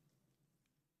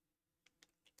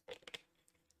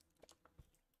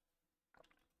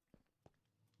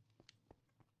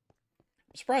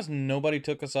 I'm surprised nobody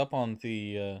took us up on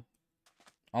the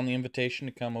invitation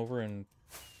to come over and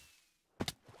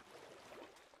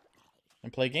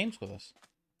play games with us.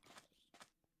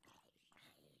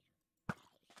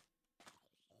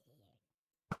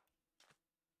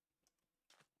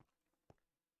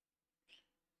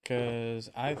 Because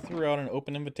I threw out an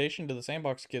open invitation to the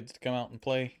Sandbox kids to come out and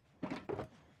play.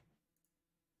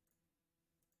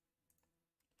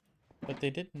 But they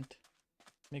didn't.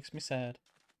 Makes me sad.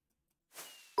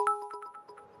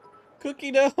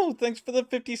 Cookie dough! Thanks for the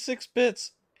 56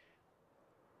 bits!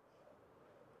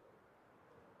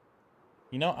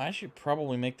 You know, I should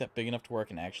probably make that big enough to where I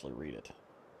can actually read it.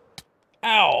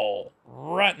 Ow!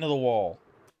 Right into the wall.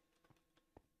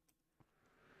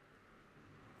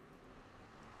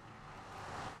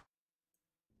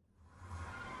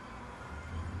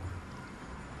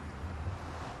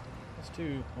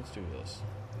 Let's do this.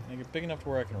 Make it big enough to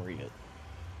where I can read it.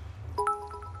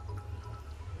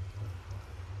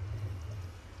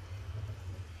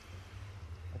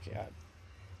 Okay,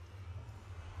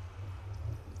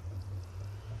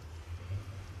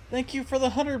 Thank you for the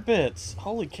 100 bits!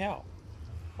 Holy cow.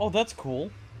 Oh, that's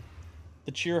cool.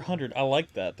 The cheer 100. I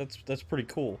like that. That's pretty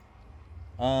cool.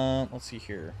 Let's see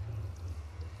here.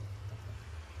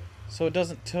 So it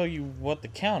doesn't tell you what the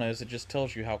count is, it just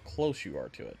tells you how close you are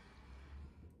to it.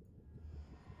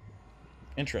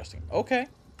 Interesting. Okay.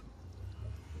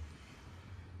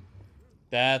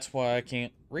 That's why I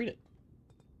can't read it.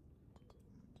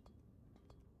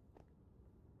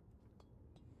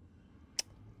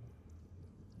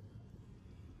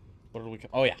 What did we come?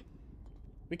 Oh, yeah.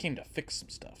 We came to fix some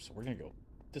stuff, so we're gonna go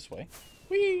this way.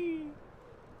 Whee!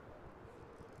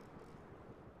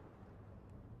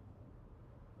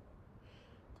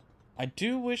 I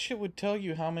do wish it would tell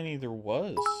you how many there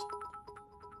was.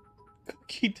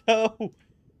 Cookie dough!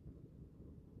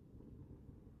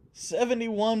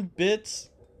 71 bits!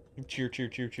 Cheer, cheer,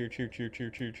 cheer, cheer, cheer, cheer, cheer,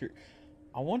 cheer, cheer.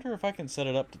 I wonder if I can set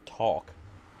it up to talk.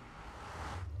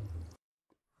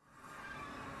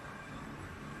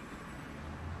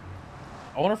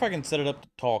 I wonder if I can set it up to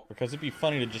talk, because it'd be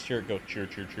funny to just hear it go cheer,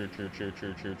 cheer, cheer, cheer, cheer, cheer,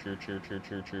 cheer, cheer, cheer, cheer,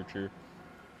 cheer, cheer, cheer.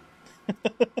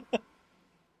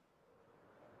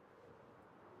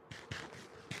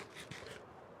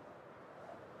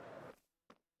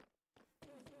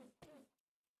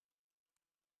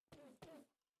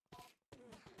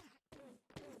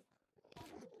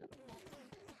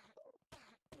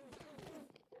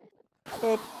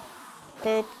 Boop,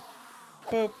 boop,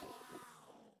 boop.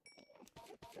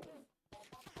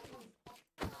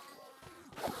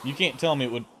 You can't tell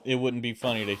me it wouldn't be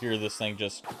funny to hear this thing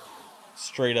just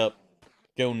straight up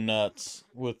go nuts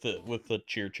with the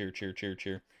cheer, cheer, cheer, cheer,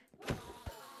 cheer.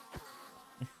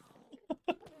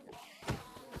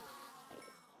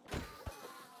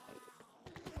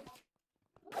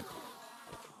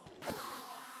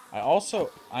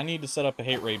 I need to set up a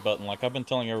hate raid button like I've been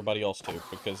telling everybody else to,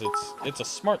 because it's a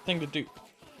smart thing to do.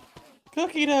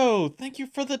 Cookie dough, thank you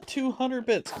for the 200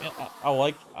 bits. Man, I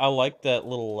like that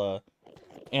little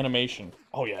animation.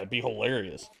 Oh yeah, it'd be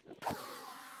hilarious.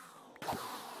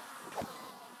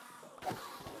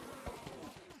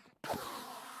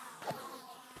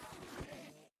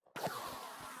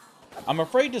 I'm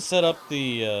afraid to set up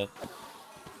the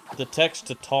text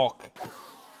to talk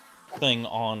thing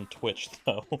on Twitch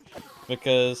though,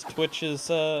 because Twitch is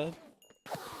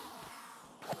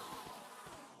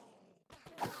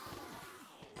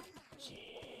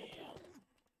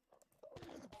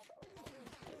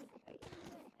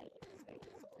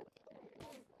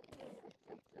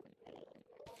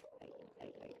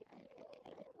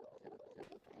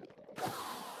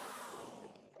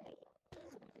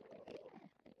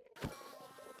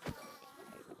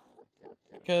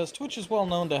because Twitch is well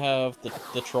known to have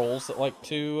the trolls that like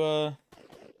to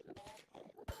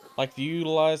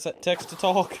utilize that text to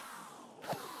talk.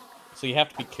 So you have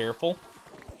to be careful,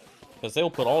 because they'll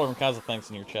put all different kinds of things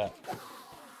in your chat.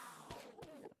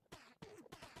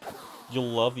 You'll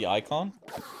love the icon.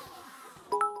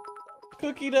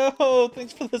 Cookie dough,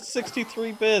 thanks for the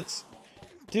 63 bits.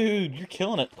 Dude, you're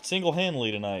killing it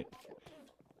single-handedly tonight.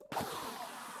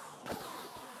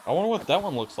 I wonder what that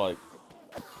one looks like.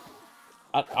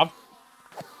 I've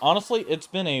honestly, it's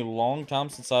been a long time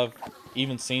since I've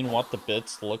even seen what the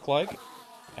bits look like.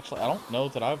 Actually, I don't know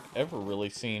that I've ever really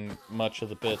seen much of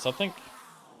the bits. I think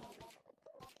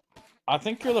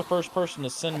you're the first person to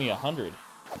send me 100.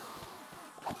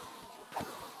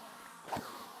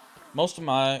 Most of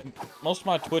my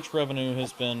Twitch revenue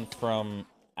has been from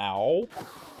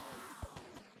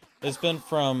It's been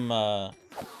from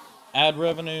ad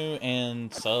revenue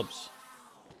and subs.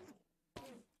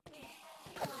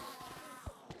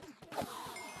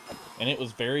 And it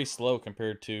was very slow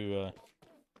compared to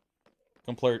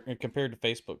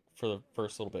Facebook for the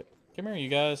first little bit. Come here, you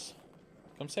guys.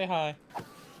 Come say hi.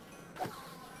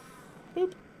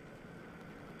 Boop.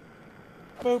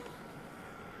 Boop.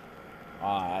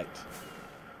 Alright.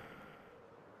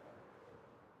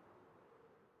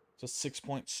 It's a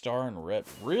 6-point star in red.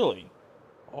 Really?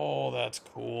 Oh, that's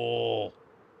cool.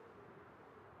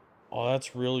 Oh,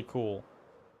 that's really cool.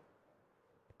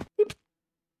 Boop.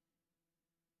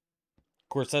 Of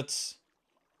course, that's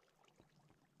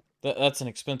an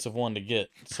expensive one to get,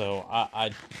 so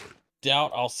I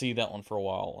doubt I'll see that one for a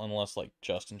while, unless, like,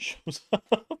 Justin shows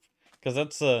up. Because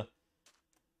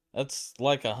That's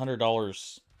like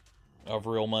 $100 of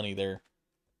real money there.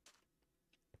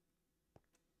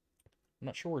 I'm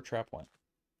not sure where Trap went.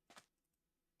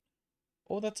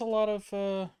 Oh, that's a lot of,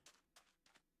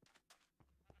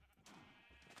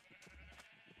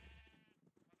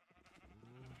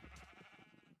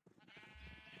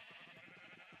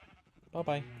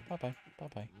 Bye-bye, bye-bye,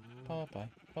 bye-bye, bye-bye,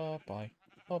 bye-bye,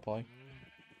 bye-bye.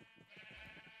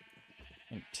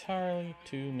 Entirely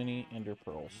too many ender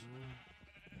pearls.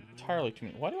 Entirely too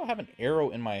many. Why do I have an arrow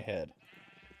in my head?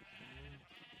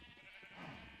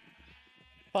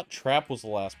 I thought Trap was the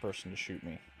last person to shoot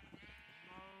me.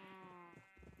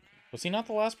 Was he not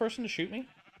the last person to shoot me?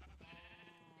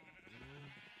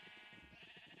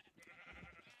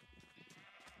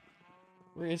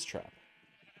 Where is Trap?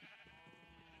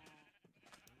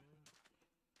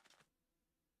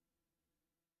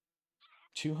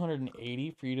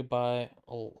 $280 for you to buy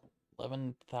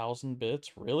 11,000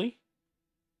 bits? Really?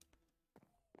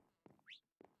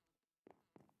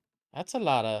 That's a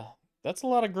lot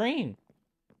of green.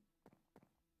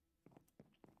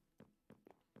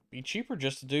 Be cheaper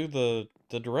just to do the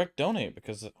direct donate,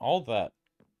 because all that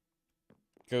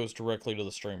goes directly to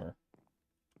the streamer.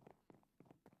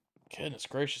 Goodness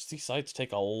gracious, these sites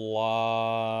take a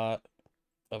lot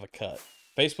of a cut.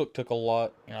 Facebook took a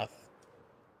lot, and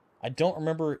I don't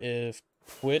remember if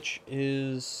Twitch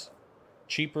is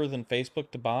cheaper than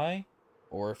Facebook to buy,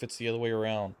 or if it's the other way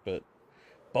around, but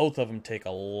both of them take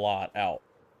a lot out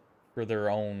for their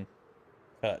own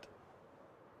cut.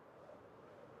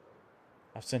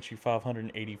 I've sent you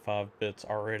 585 bits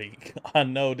already. I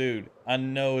know, dude. I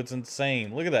know, it's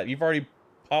insane. Look at that. You've already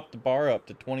popped the bar up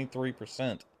to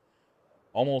 23%.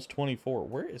 Almost 24.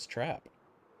 Where is Trap?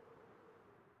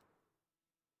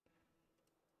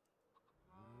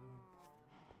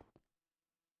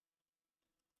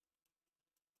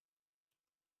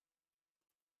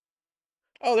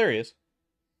 Oh, there he is.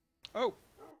 Oh.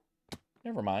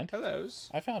 Never mind. Hellos.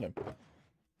 I found him.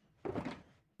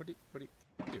 What are you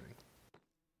doing?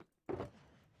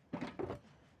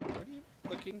 What are you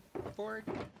looking for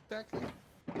exactly?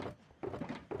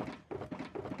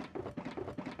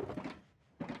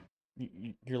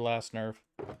 Your last nerve.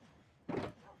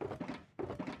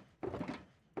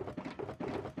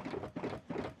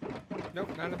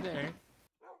 Nope, not in there.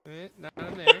 Not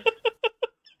in there.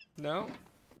 No.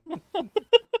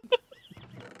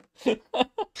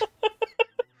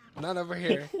 Not over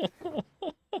here.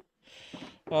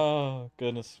 Oh,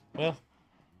 goodness. Well.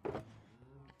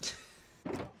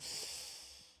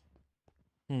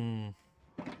 Hmm.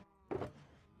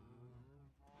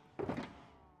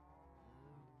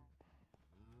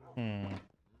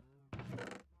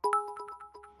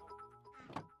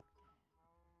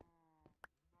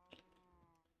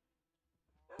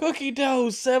 Cookie dough,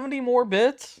 70 more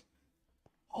bits?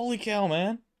 Holy cow,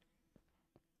 man.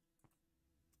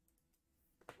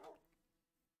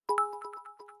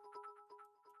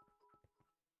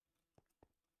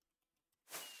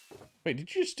 Wait,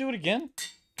 did you just do it again?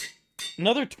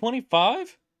 Another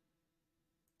 25?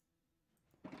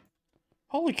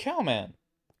 Holy cow, man.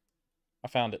 I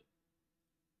found it.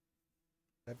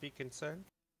 I'd be concerned.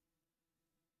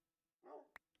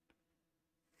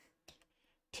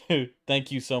 Dude,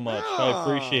 thank you so much. I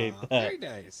appreciate that. Very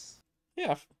nice.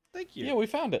 Yeah. Thank you. Yeah, we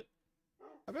found it.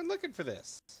 I've been looking for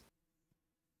this.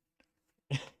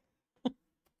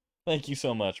 Thank you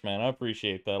so much, man. I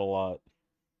appreciate that a lot.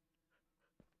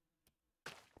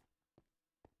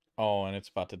 Oh, and it's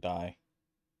about to die.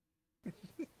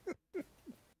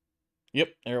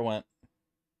 Yep, there it went.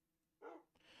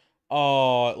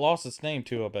 Oh, it lost its name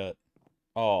too, I bet.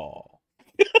 Oh.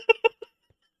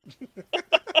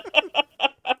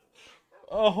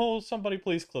 Oh, somebody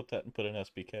please clip that and put an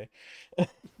SBK.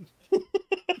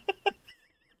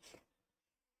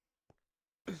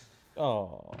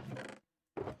 Oh.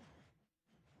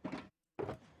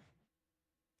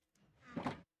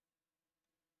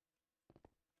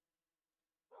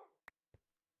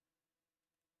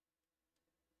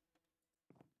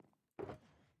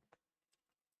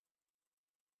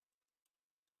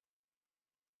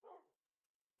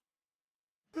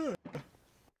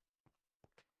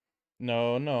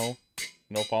 No, no.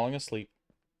 No falling asleep.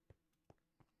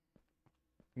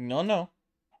 No, no.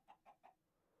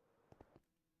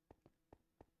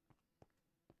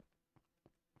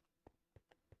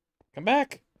 Come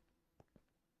back.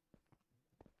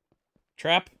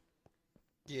 Trap.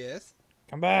 Yes.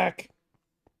 Come back.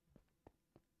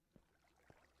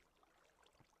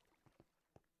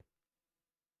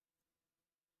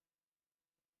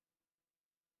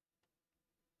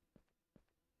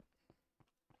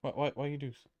 Why you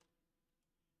do?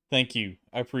 Thank you.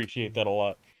 I appreciate that a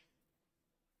lot.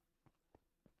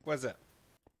 What's up?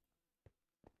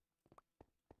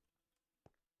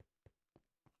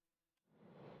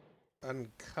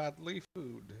 Ungodly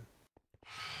food.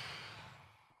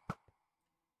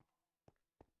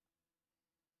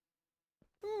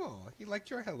 Oh, he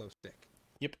liked your hello stick.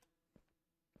 Yep.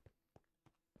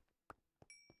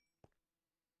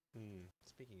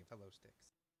 Speaking of hello sticks.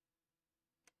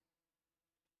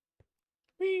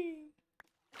 Whee!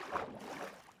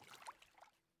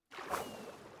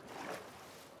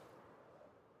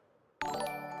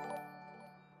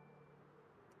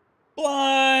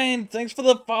 Blind! Thanks for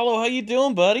the follow. How you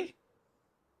doing, buddy?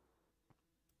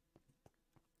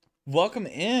 Welcome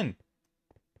in.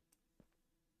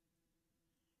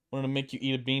 Wanted to make you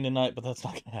eat a bean tonight, but that's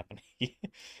not gonna happen.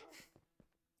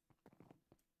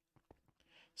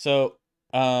 So,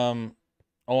 along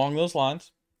those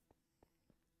lines,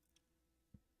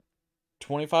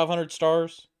 2,500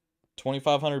 stars,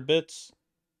 2,500 bits,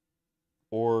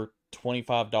 or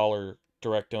 $25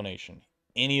 direct donation.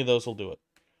 Any of those will do it.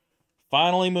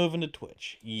 Finally moving to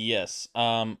Twitch. Yes.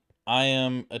 I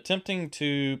am attempting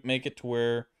to make it to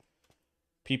where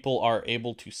people are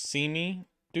able to see me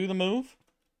do the move,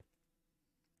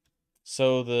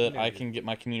 so that I can get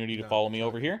my community to follow me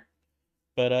over here.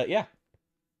 But yeah.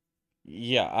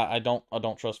 Yeah, I don't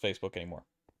trust Facebook anymore.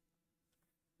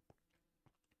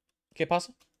 Okay,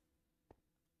 Pasa?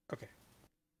 Okay.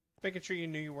 Making sure you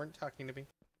knew you weren't talking to me.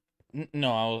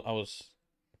 No,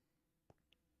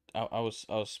 I was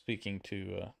speaking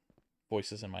to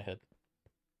voices in my head.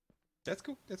 That's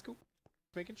cool. That's cool.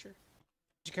 Making sure.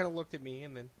 You kind of looked at me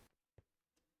and then.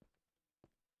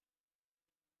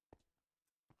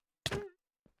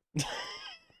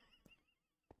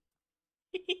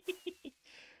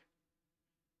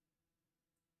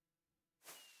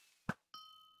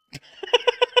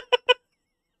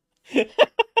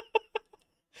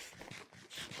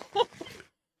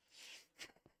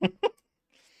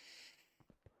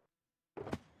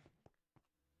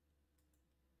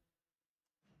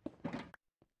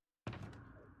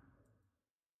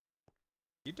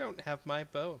 You don't have my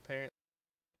bow, apparently.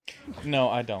 No,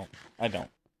 I don't.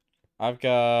 I've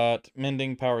got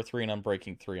Mending Power 3 and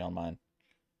Unbreaking 3 on mine.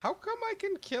 How come I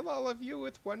can kill all of you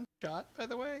with one shot, by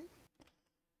the way?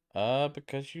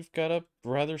 Because you've got a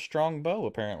rather strong bow,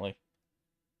 apparently.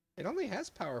 It only has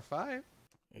power 5.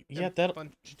 Yeah, and that'll...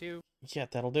 Punch 2. Yeah,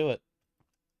 that'll do it.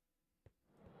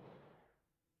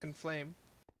 And flame.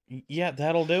 Yeah,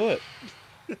 that'll do it.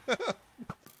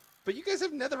 But you guys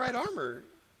have netherite armor.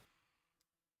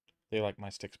 They like my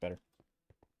sticks better.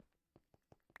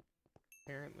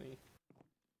 Apparently.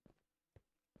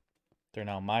 They're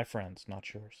now my friends,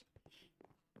 not yours.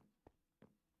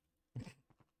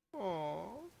 Aww.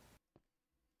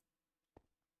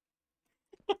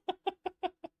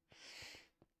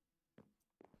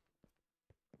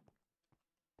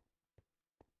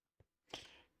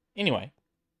 Anyway,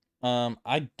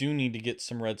 I do need to get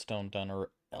some redstone done,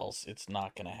 or else it's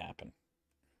not gonna happen.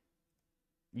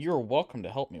 You're welcome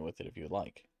to help me with it if you would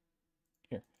like.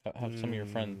 Here, have some of your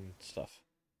friend stuff.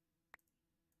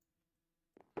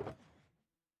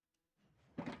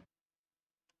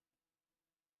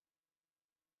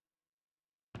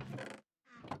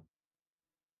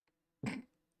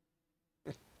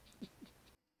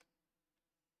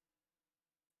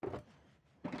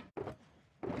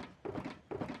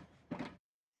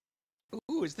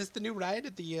 Ooh, is this the new ride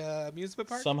at the amusement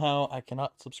park? Somehow I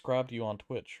cannot subscribe to you on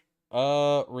Twitch.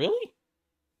 Really?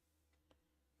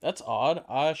 That's odd.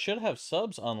 I should have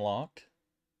subs unlocked.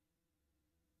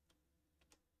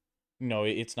 No,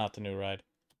 it's not the new ride.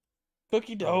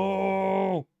 Cookie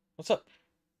dough. What's up?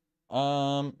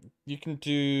 You can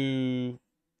do...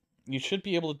 You should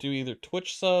be able to do either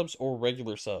Twitch subs or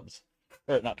regular subs.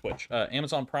 Or, not Twitch.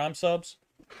 Amazon Prime subs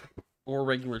or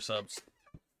regular subs.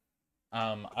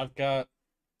 I've got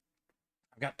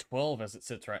 12 as it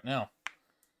sits right now.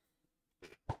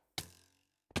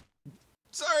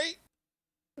 Sorry.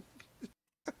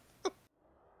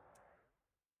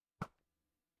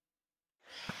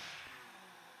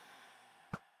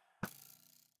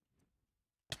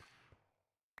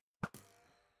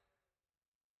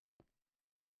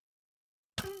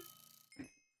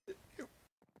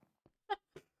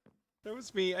 That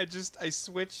was me. I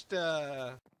switched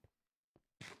from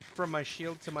my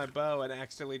shield to my bow and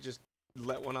accidentally just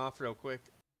let one off real quick.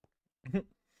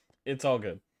 It's all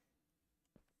good.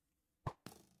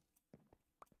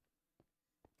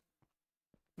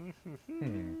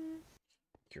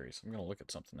 Curious. I'm gonna look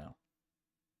at something now.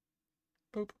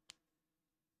 Boop.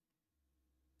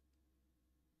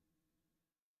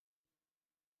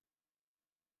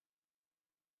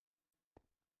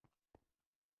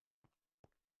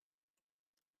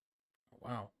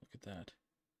 Wow, look at that.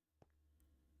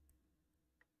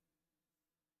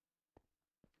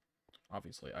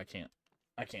 Obviously, I can't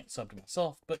sub to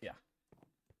myself, but yeah.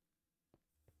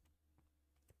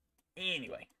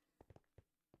 Anyway.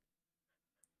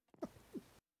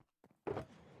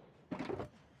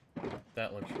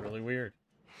 That looks really weird.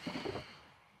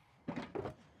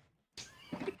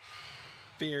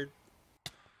 Beard.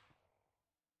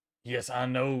 Yes, I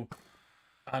know.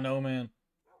 I know, man.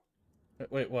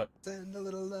 Wait, what? Send a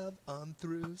little love on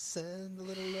through, send a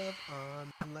little love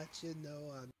on, and let you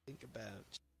know I'm thinking about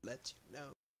you, let you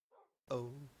know.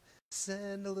 Oh,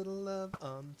 send a little love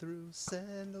on through,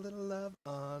 send a little love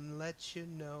on, let you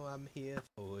know I'm here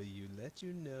for you, let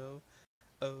you know.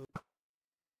 Oh.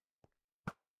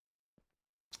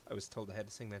 I was told I had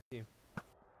to sing that to you.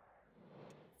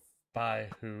 By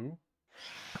who?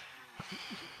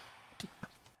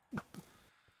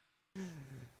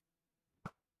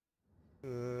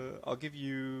 I'll give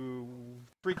you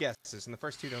 3 guesses, and the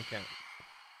first 2 don't count.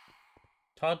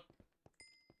 Todd?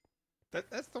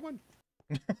 That's the one.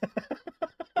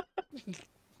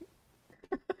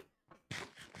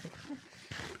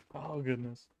 Oh,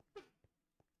 goodness.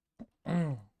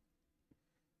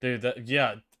 Dude,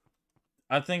 yeah.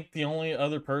 I think the only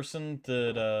other person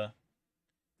that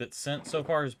sent so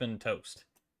far has been Toast.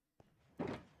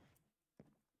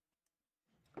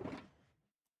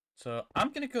 So I'm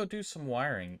going to go do some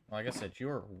wiring. Like I said,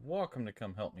 you're welcome to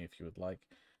come help me if you would like.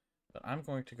 But I'm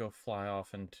going to go fly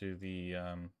off into the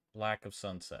lack of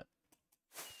sunset.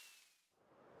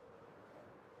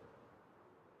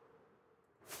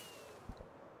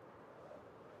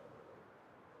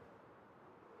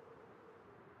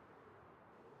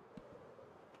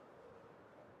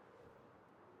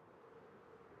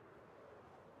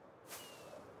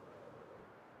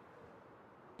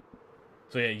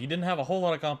 So yeah, you didn't have a whole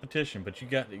lot of competition, but you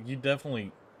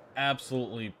definitely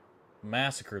absolutely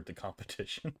massacred the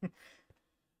competition.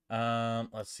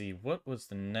 Let's see, what was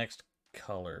the next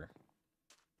color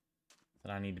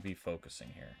that I need to be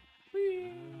focusing here?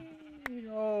 Whee!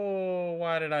 Oh,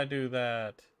 why did I do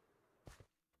that?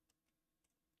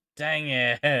 Dang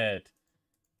it!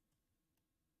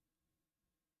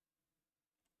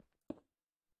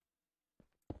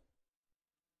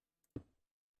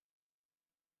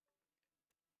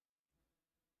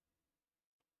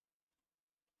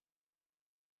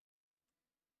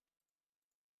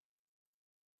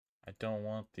 I don't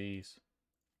want these.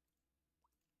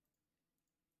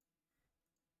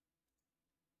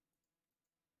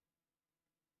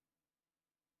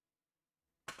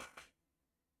 I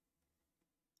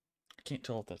can't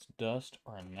tell if that's dust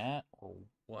or a gnat or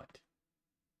what.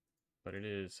 But it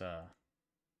is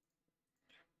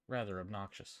rather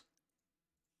obnoxious.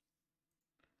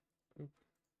 Boop,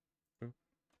 boop.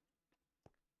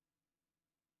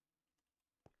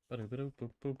 Ba-do-ba-do,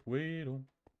 boop, boop, wait on.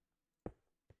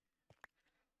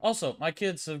 Also, my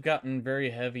kids have gotten very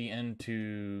heavy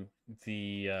into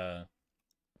the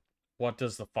What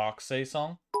Does the Fox Say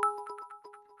song.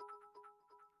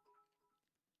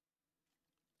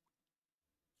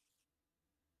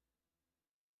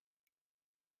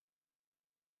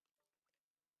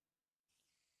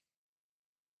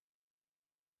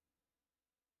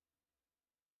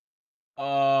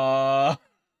 Uh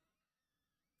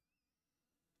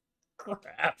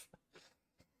Crap.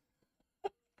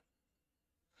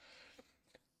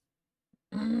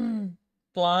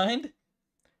 Blind?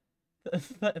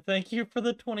 Thank you for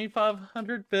the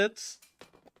 2,500 bits.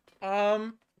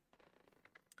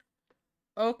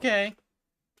 Okay.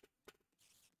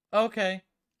 Okay.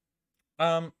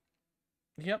 Yep,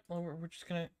 well, we're just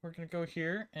we're gonna go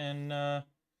here and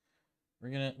we're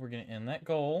gonna end that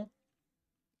goal.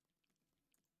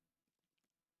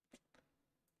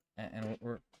 And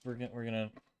we're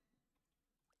gonna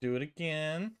do it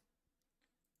again.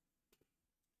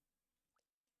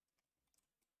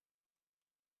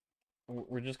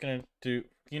 We're just gonna do,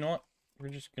 you know what? We're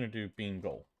just gonna do beam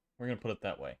goal. We're gonna put it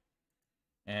that way.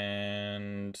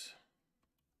 And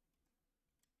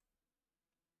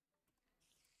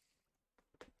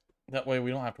that way we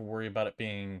don't have to worry about it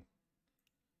being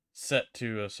set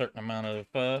to a certain amount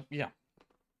of, yeah.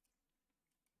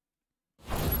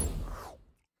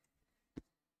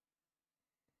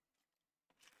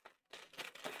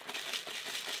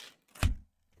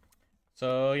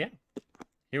 So, yeah.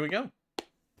 Here we go.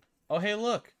 Oh, hey,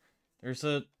 look. There's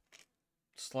a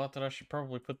slot that I should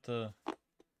probably put the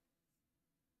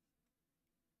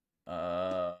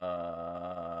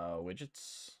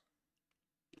widgets.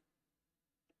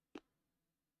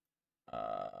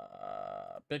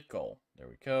 Bit goal. There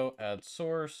we go. Add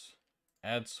source,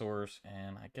 and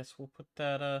I guess we'll put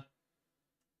that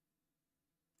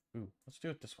Ooh, let's do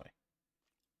it this way.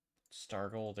 Star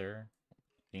gold there.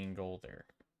 Bean gold there.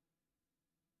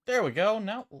 There we go.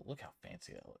 Now, look how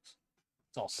fancy that looks.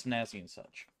 It's all snazzy and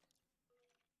such.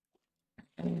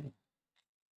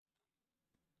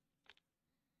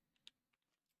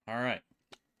 All right.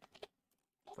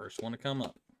 First one to come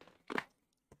up.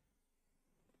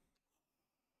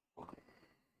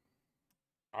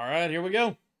 All right, here we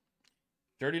go.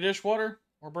 Dirty dishwater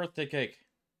or birthday cake?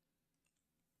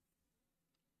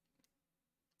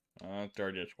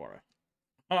 Dirty dishwater.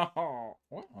 Oh,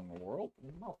 what in the world?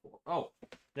 Oh,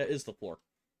 that is the floor.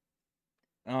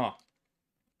 Oh.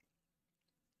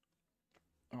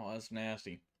 Oh, that's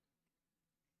nasty.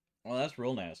 Oh, that's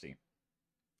real nasty.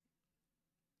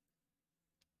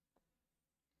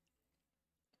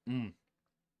 Mm.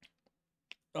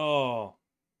 Oh.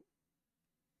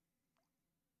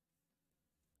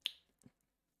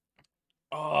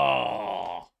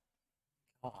 Oh.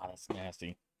 Oh, that's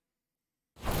nasty.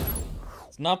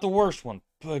 It's not the worst one,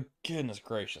 but goodness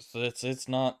gracious, it's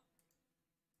not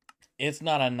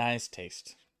a nice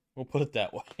taste. We'll put it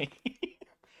that way.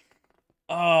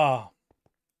 Oh.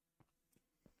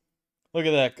 Look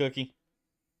at that cookie.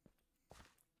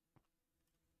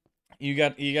 You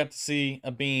got to see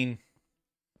a bean.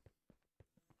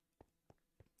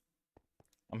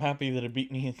 I'm happy that it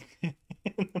beat me in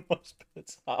the most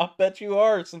bits. I bet you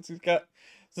are, since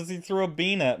he threw a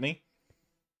bean at me.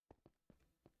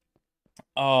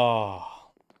 Oh,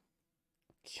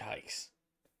 yikes.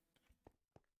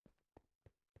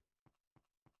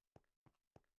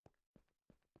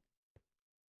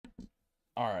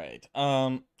 All right.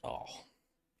 Oh. All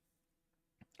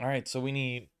right, so we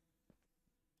need.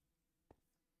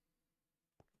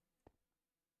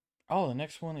 Oh, the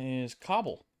next one is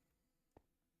cobble.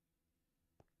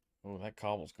 Oh, that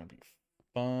cobble's gonna be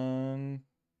fun.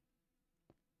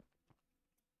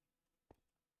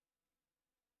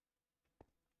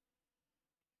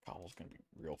 Cobble's gonna be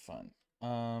real fun.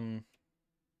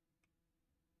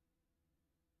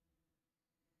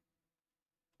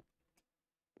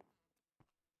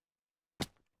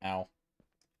 Ow.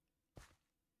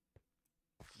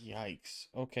 Yikes.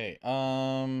 Okay.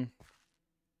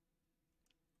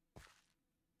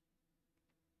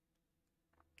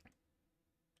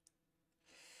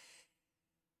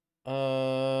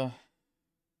 Uh.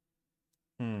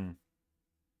 Hmm.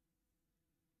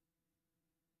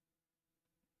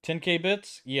 10K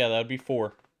bits? Yeah, that'd be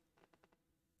 4.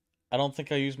 I don't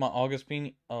think I used my August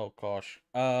beanie. Oh gosh.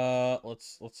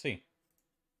 Let's see.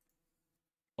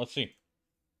 Let's see.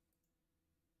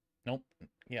 Nope.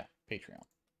 Yeah, Patreon.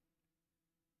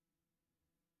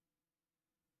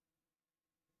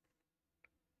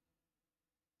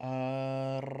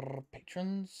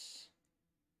 Patrons.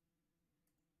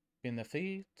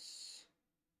 Benefits.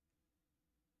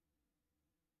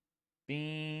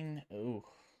 Bean. Ooh.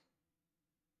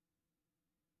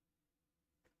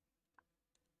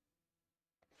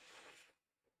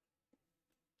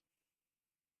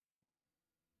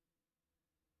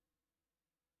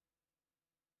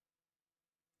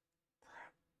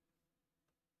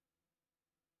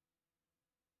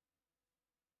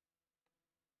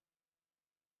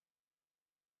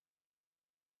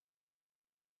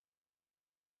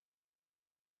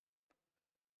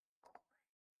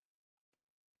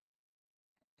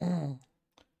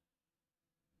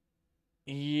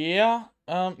 Yeah.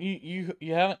 You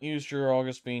haven't used your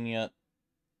August bean yet.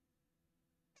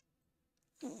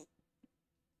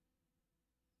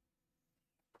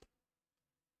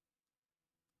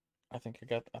 I think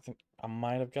I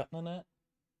might have gotten a net.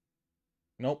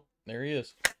 Nope. There he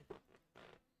is.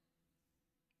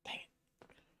 Dang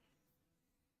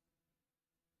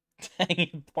it. Dang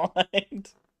it,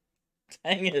 blind.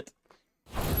 Dang it.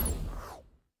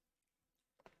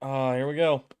 Here we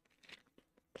go.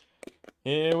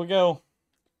 Here we go.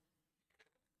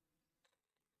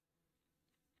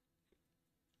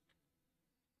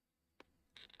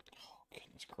 Oh,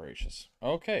 goodness gracious.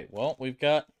 Okay, well, we've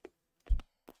got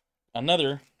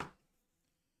another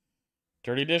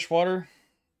dirty dishwater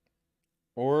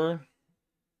or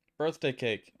birthday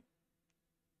cake.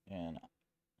 And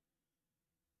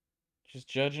just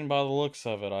judging by the looks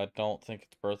of it, I don't think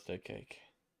it's birthday cake.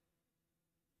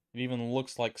 It even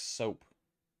looks like soap.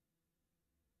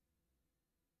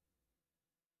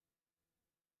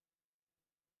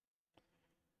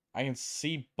 I can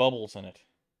see bubbles in it.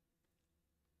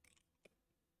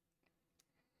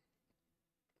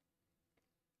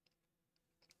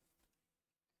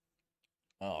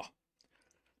 Oh.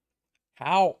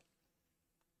 How?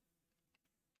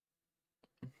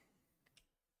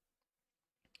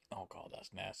 Oh, God,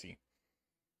 that's nasty.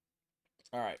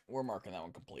 All right, we're marking that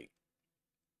one complete.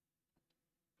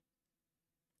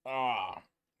 Ah,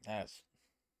 that's...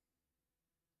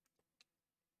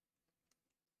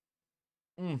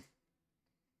 Mm.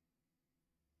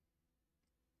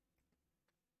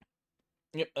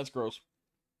 Yep, that's gross.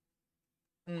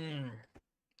 Mm.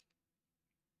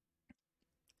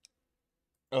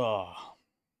 Ah.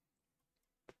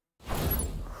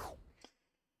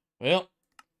 Well,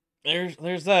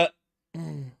 there's that.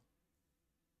 Mm.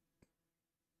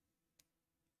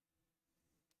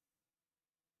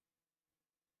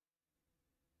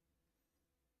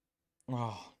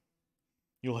 Oh,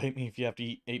 you'll hate me if you have to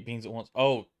eat 8 beans at once.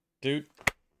 Oh, dude,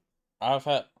 I've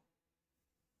had...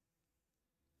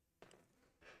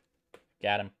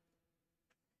 Got him.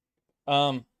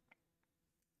 Um,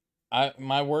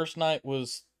 my worst night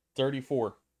was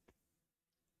 34.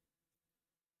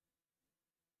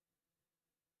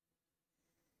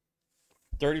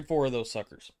 34 of those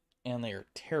suckers, and they are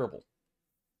terrible.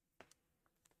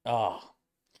 Ah,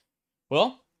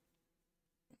 well,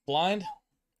 blind,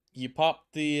 you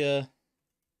popped the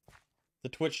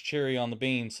Twitch cherry on the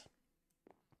beans.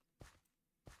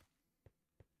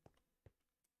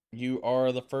 You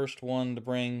are the first one to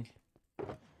bring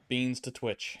beans to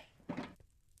Twitch.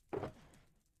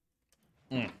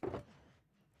 Mm.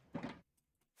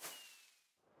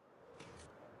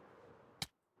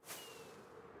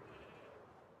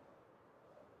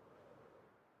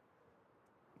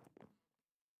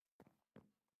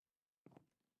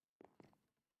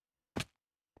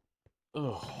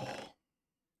 Ugh.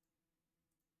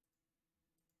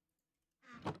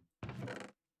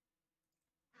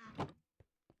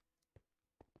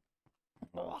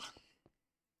 Ugh.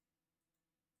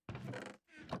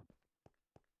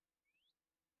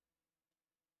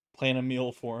 Plan a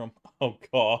meal for him. Oh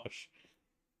gosh.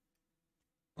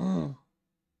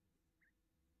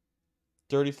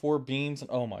 34 beans.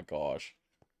 Oh my gosh.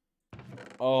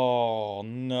 Oh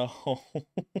no.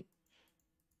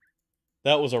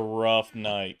 That was a rough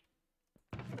night.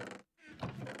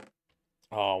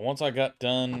 Oh, once I got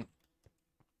done.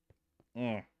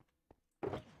 Mm.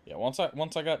 Yeah, once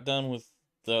I got done with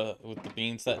the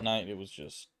beans that night, it was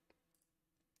just,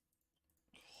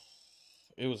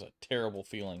 it was a terrible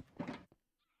feeling.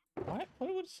 What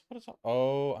is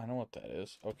oh, I know what that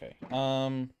is. Okay.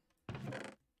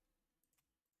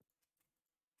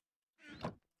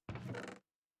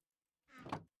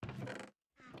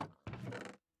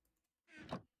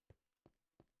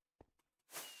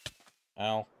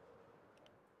 Ow.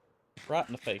 Right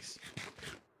in the face.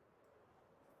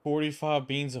 45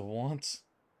 beans at once?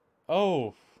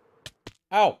 Oh.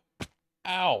 Ow.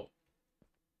 Ow.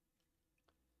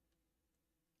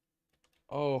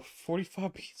 Oh,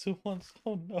 45 beans at once.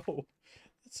 Oh no.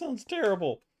 That sounds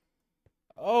terrible.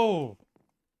 Oh.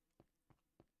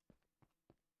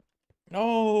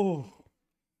 No.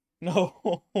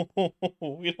 No.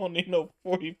 We don't need no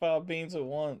 45 beans at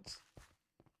once.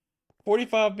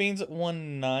 45 beans at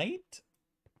one night?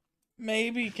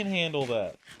 Maybe can handle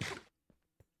that.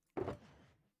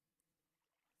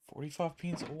 45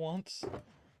 beans at once?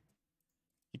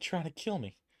 You trying to kill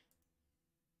me?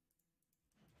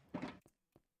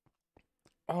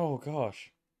 Oh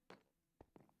gosh.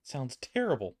 Sounds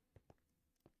terrible.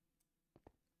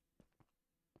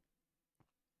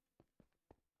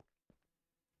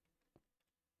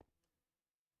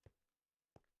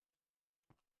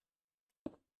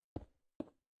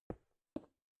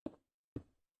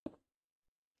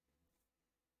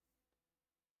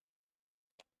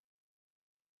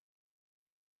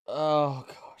 Oh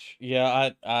gosh.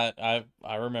 Yeah,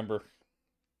 I remember.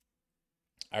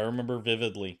 I remember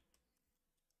vividly.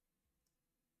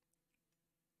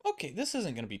 Okay, this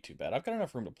isn't gonna be too bad. I've got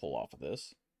enough room to pull off of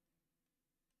this.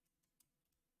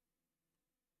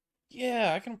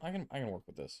 Yeah, I can work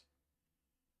with this.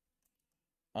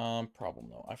 Problem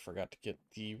though. I forgot to get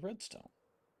the redstone.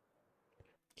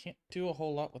 Can't do a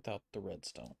whole lot without the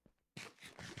redstone.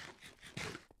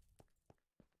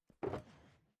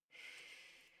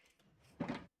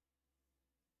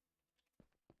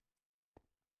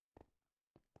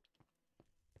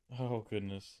 Oh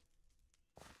goodness.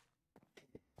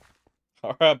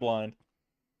 Alright, blind.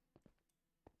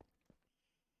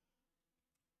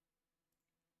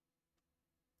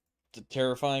 It's a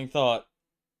terrifying thought.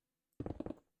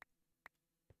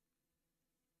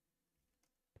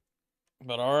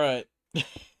 But alright.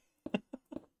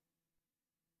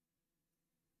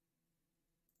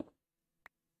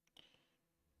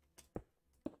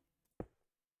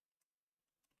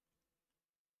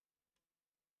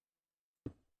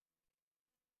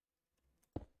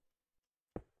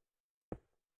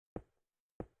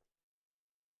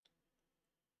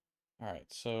 Alright,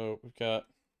 so we've got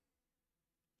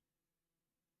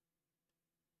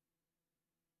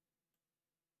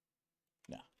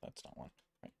that's not one.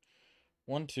 Right.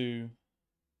 1, 2,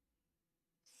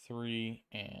 3,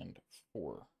 and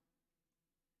 4.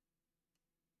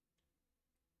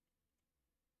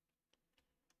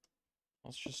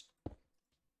 Let's just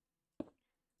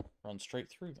run straight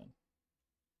through then.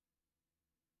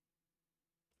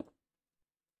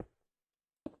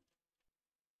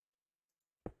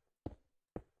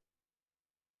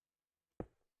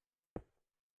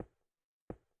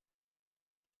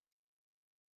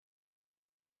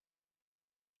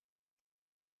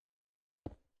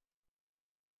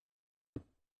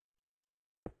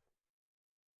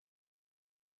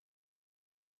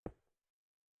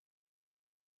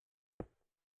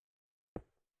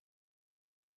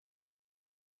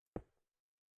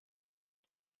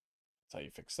 That's how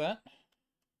you fix that.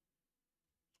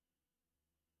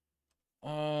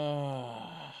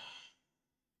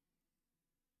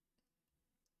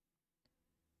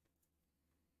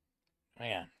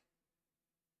 Man.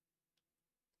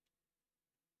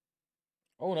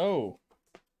 Oh no.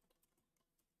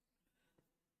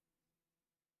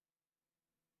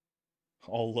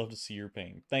 I'll love to see your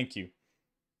pain. Thank you.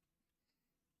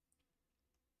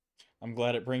 I'm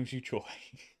glad it brings you joy.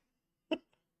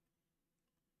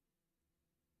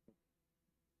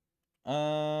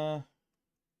 uh...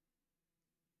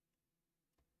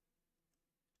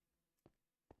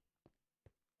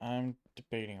 I'm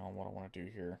debating on what I want to do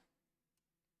here.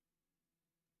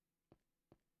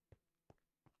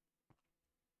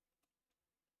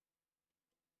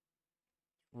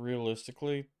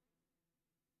 Realistically,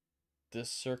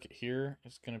 this circuit here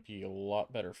is going to be a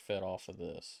lot better fed off of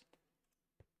this.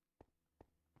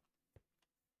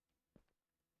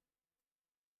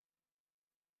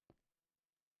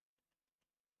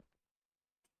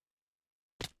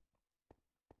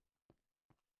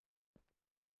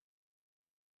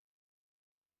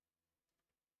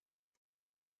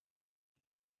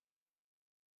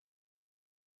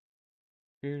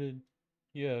 Bearded,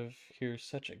 you have here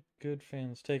such a good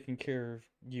fans taking care of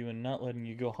you and not letting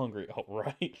you go hungry. Oh,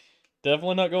 right.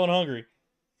 Definitely not going hungry.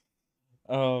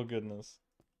 Oh, goodness.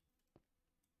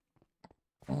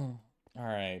 All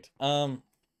right. Hmm.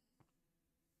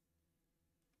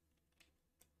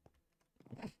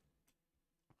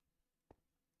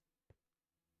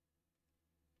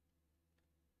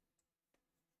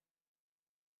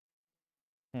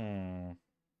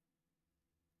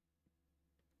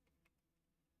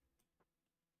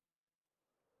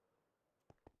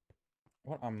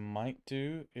 What I might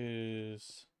do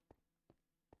is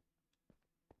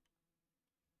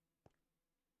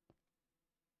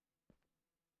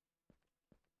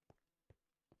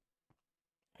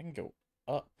I can go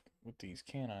up with these,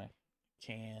 can I?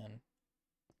 Can.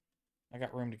 I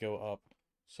got room to go up.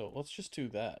 So let's just do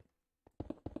that.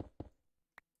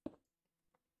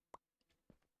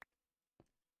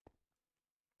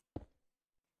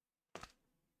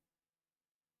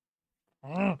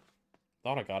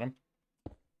 Thought I got him.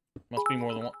 Must be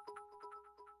more than one.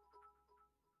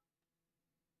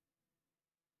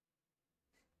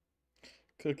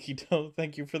 Cookie dough,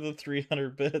 thank you for the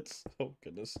 300 bits. Oh,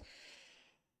 goodness.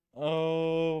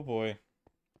 Oh, boy.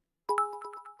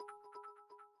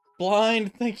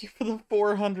 Blind, thank you for the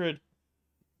 400.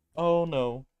 Oh,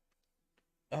 no.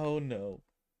 Oh, no.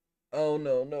 Oh,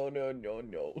 no, no, no, no,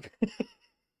 no.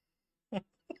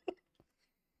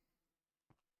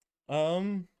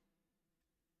 um...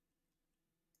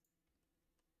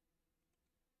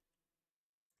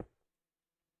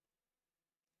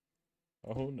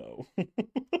 Oh, no.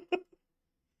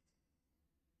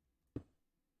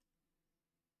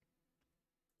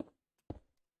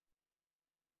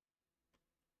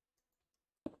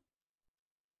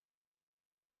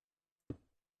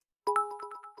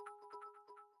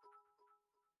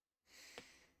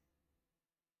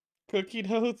 Cookie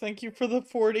dough, thank you for the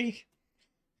 40.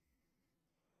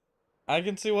 I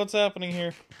can see what's happening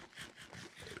here.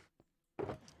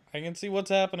 I can see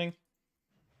what's happening.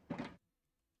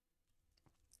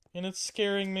 And it's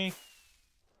scaring me.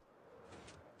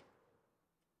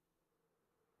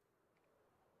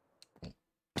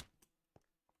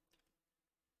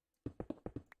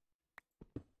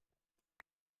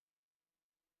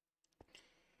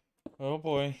 Oh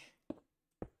boy.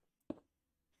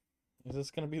 Is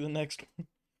this gonna be the next one?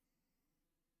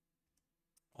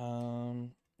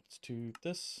 Let's do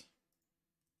this.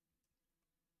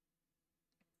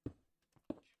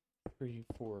 3,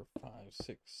 4, 5,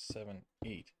 6, 7,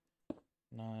 8,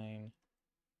 9.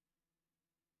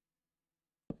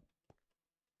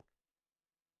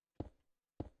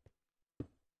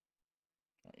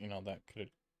 You know, that could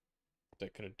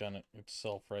have done it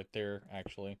itself right there,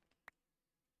 actually.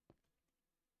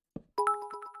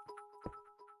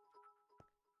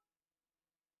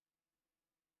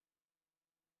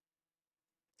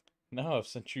 Now I've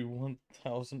sent you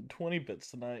 1,020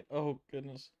 bits tonight. Oh,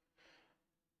 goodness.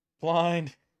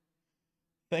 Blind.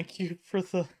 Thank you for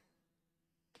the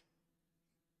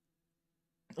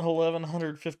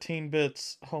 1,115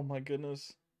 bits. Oh my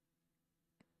goodness.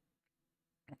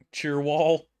 Cheer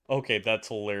wall. Okay, that's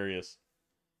hilarious.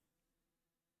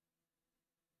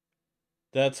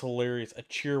 That's hilarious. A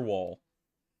cheer wall.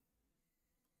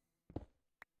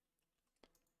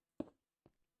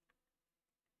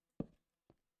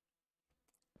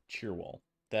 Cheer wall.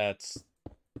 That's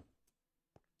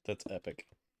epic.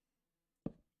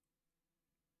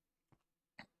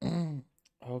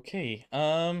 Okay.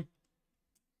 Oh,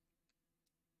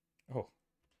 got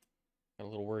a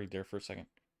little worried there for a second.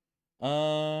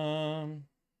 Let's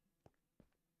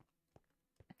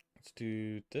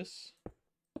do this.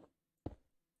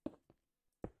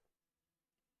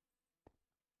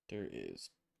 There is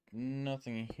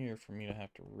nothing here for me to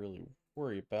have to really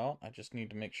worry about. I just need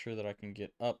to make sure that I can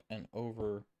get up and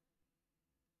over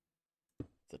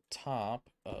the top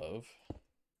of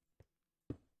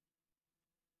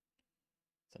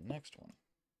the next one.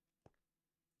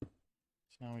 So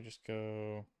now we just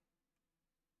go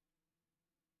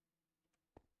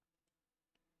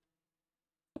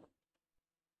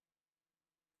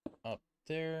up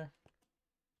there.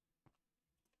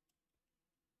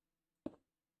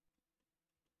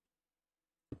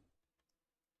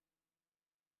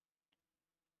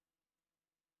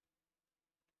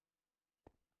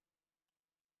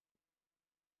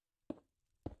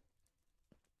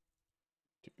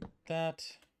 Do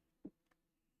that.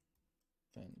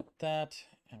 Then that.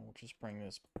 And we'll just bring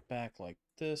this back like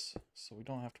this so we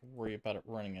don't have to worry about it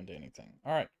running into anything.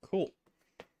 All right, cool.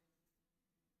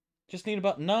 Just need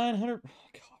about 900. Oh,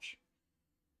 gosh.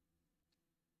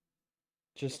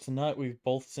 Just tonight we've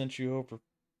both sent you over.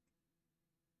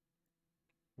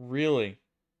 Really?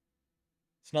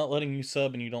 It's not letting you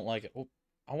sub and you don't like it. Well,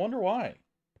 I wonder why.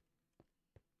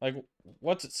 Like,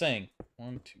 what's it saying?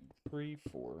 1, 2, 3,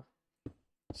 4,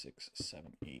 6,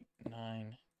 7, 8,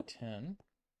 9, 10.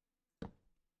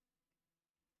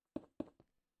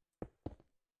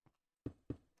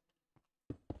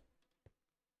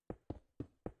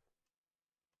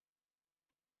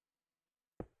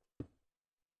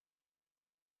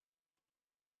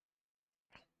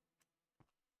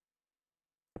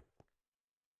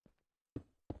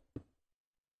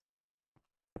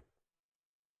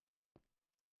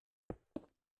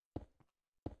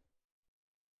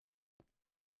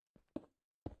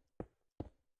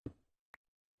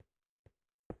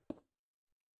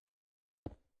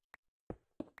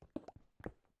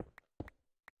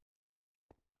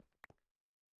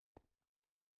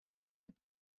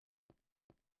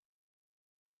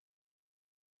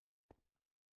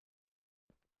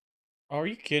 Are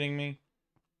you kidding me?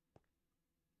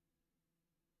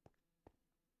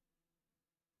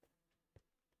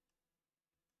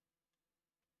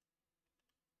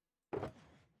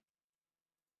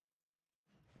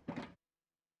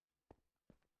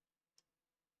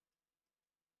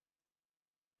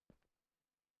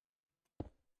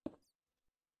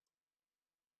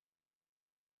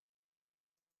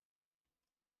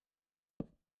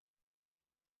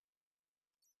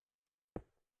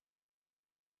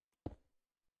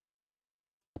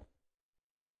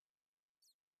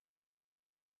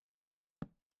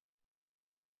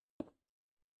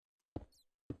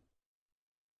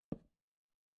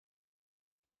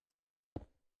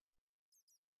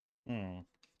 Hmm.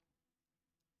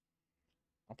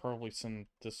 I'll probably send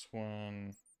this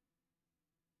one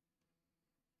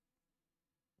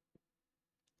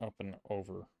up and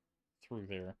over through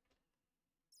there.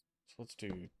 So let's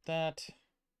do that.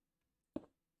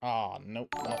 Ah,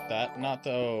 nope, not that. Not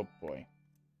the... Oh, boy.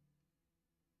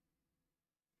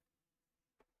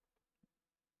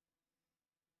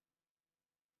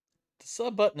 The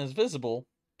sub button is visible,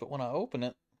 but when I open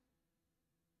it...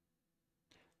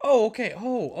 Oh, okay.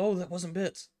 Oh, that wasn't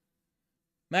bits.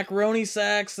 Macaroni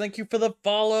Sacks, thank you for the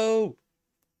follow.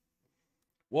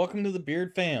 Welcome to the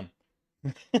Beard Fam.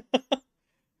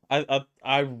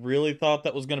 I really thought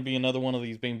that was going to be another one of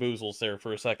these Bean Boozles there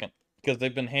for a second. Because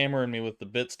they've been hammering me with the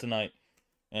bits tonight.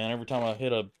 And every time I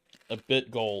hit a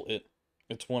bit goal,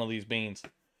 it's one of these beans.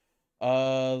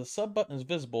 The sub button is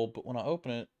visible, but when I open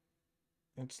it,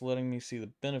 it's letting me see the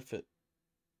benefit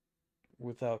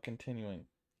without continuing.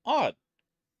 Odd.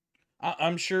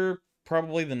 I'm sure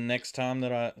probably the next time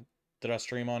that I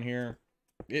stream on here,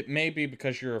 it may be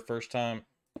because you're a first time.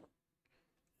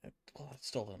 Well, it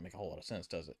still doesn't make a whole lot of sense,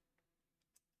 does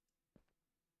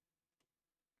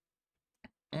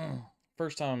it?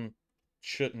 First time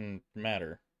shouldn't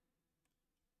matter.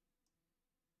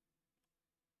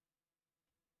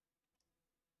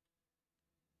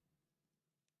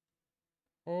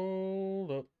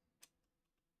 Hold up.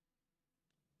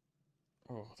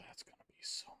 Oh, that's gonna be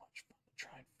so much fun to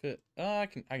try and fit. I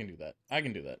can do that. I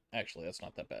can do that. Actually, that's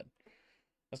not that bad.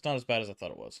 That's not as bad as I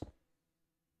thought it was.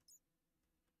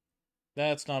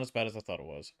 That's not as bad as I thought it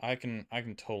was. I can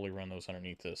totally run those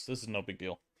underneath this. This is no big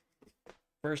deal.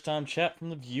 First time chat from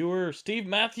the viewer, Steve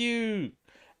Matthews.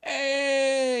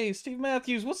 Hey, Steve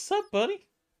Matthews, what's up, buddy?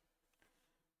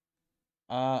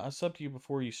 I subbed to you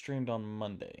before you streamed on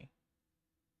Monday.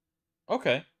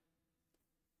 Okay.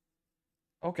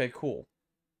 Okay, cool.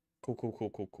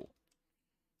 Cool.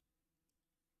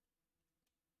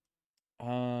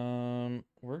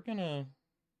 We're gonna.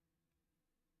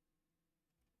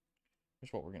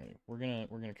 Here's what we're gonna do. We're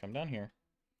gonna come down here.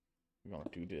 We're gonna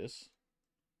do this.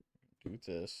 Do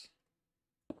this.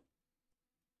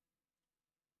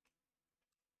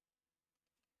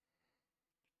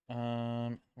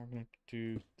 We're gonna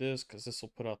do this because this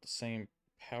will put out the same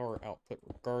power output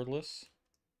regardless.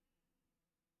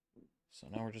 So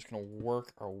now we're just gonna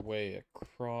work our way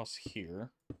across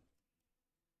here.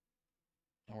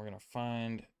 And we're gonna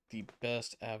find the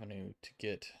best avenue to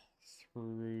get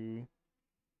through,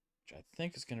 which I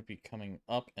think is gonna be coming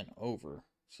up and over.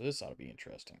 So this ought to be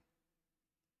interesting.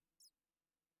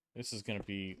 This is gonna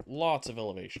be lots of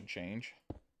elevation change.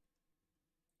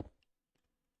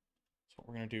 So what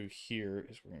we're gonna do here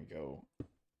is we're gonna go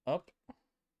up.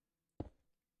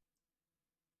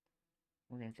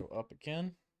 We're gonna go up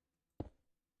again.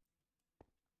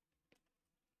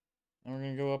 And we're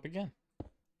gonna go up again.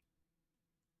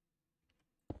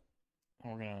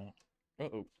 And we're gonna,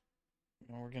 and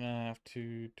we're gonna have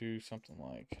to do something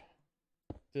like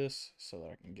this so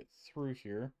that I can get through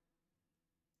here.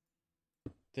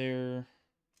 There.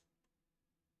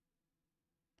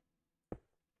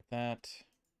 That.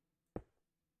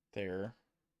 There.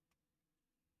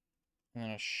 And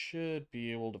then I should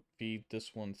be able to feed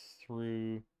this one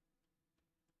through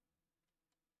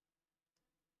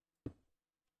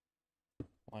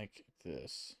like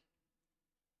this.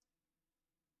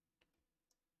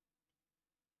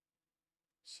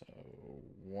 So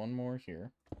one more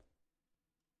here.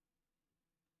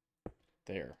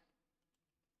 There.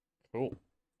 Cool.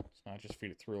 So now I just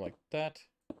feed it through like that.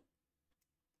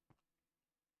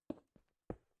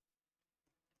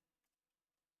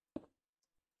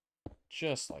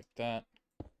 Just like that.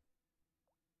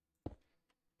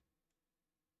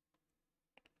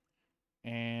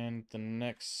 And the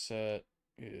next set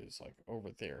is like over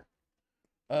there.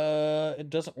 It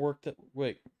doesn't work that,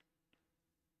 wait.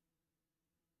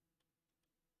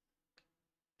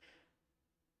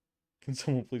 Can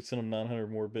someone please send him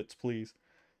 900 more bits, please?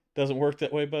 Doesn't work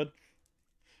that way, bud?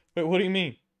 Wait, what do you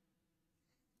mean?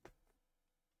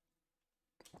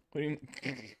 What do you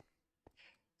mean?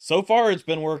 So far, it's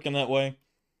been working that way.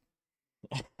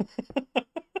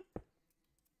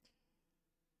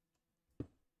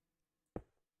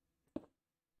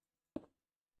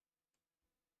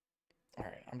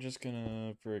 Alright, I'm just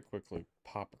gonna very quickly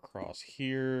pop across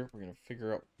here. We're gonna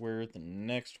figure out where the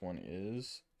next one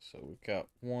is. So we've got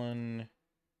one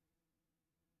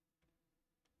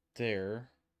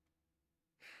there.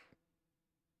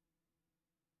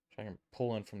 Which I can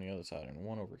pull in from the other side, and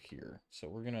one over here. So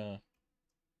we're gonna...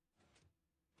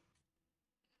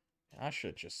 I should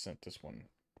have just sent this one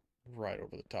right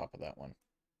over the top of that one.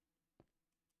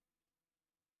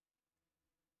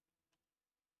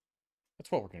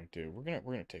 That's what we're gonna do. We're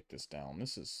gonna take this down.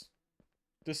 This is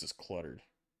cluttered.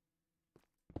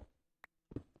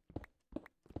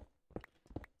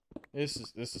 This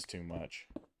is too much.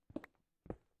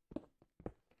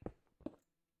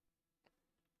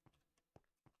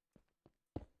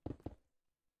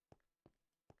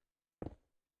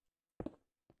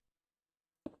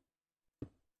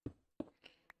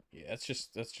 Yeah, that's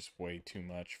just way too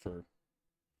much for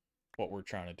what we're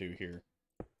trying to do here.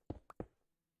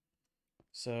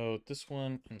 So this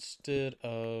one, instead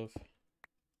of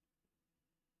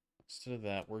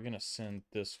that, we're gonna send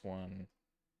this one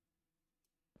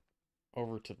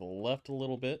over to the left a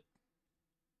little bit.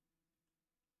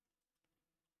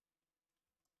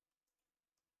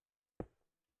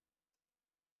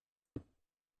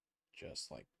 Just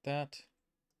like that.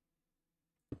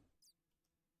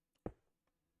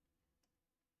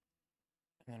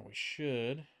 And then we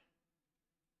should,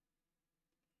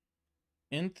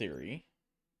 in theory,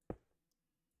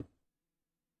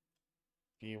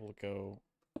 be able to go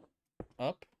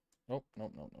up. Nope,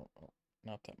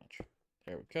 not that much.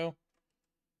 There we go.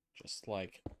 Just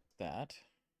like that.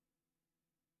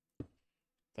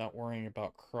 Without worrying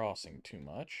about crossing too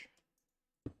much.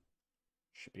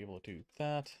 Should be able to do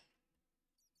that.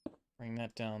 Bring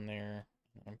that down there.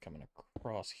 I'm coming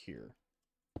across here.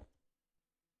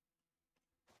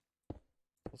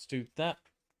 Let's do that.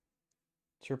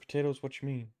 Sir Potatoes, what you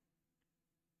mean?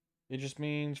 It just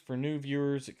means for new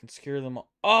viewers, it can scare them.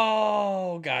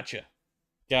 Oh, gotcha.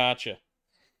 Gotcha.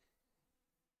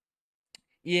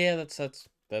 Yeah, that's a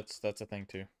thing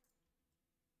too.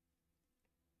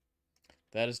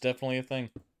 That is definitely a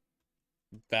thing.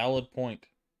 Valid point.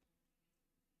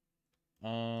 I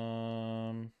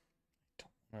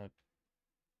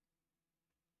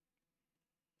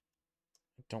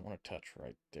don't want to touch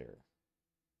right there.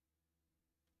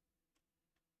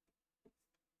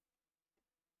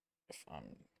 If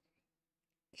I'm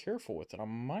careful with it, I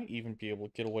might even be able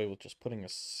to get away with just putting a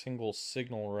single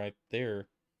signal right there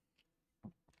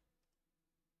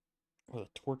with a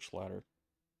torch ladder.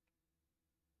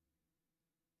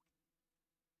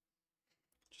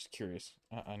 Just curious.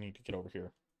 I need to get over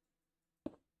here.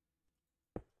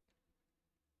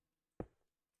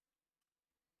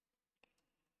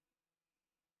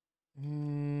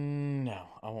 No,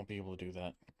 I won't be able to do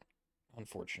that,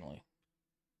 unfortunately.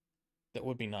 That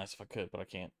would be nice if I could, but I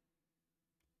can't.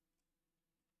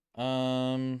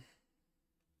 Can't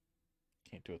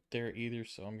do it there either,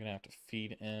 so I'm gonna have to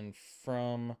feed in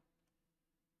from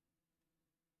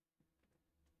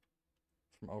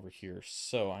over here.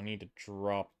 So I need to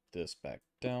drop this back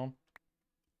down.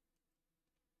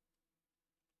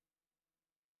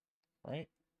 Right?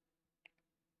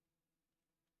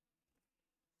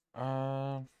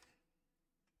 Uh,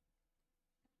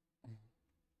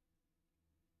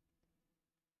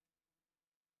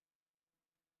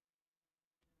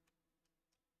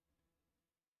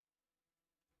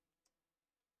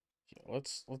 yeah,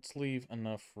 let's leave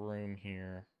enough room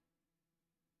here.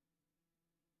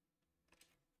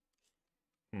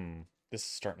 This is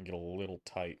starting to get a little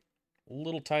tight. A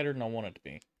little tighter than I want it to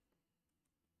be.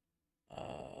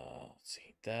 Let's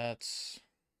see. That's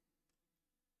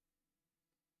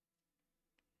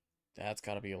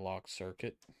got to be a locked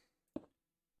circuit.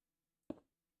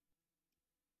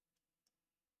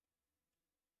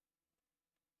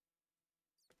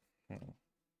 Hmm.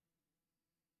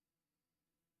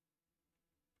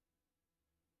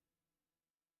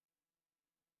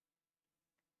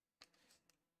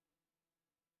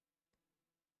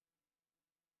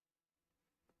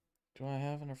 Do I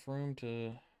have enough room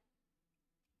to...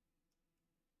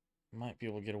 Might be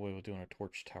able to get away with doing a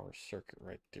torch tower circuit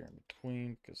right there in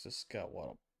between, because this has got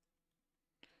what?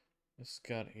 This has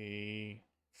got a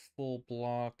full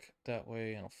block that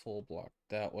way and a full block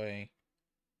that way.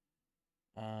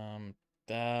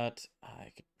 That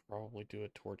I could probably do a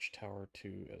torch tower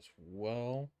to as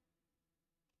well.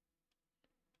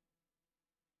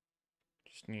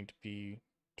 Just need to be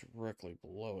directly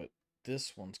below it.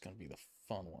 This one's gonna be the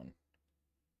fun one.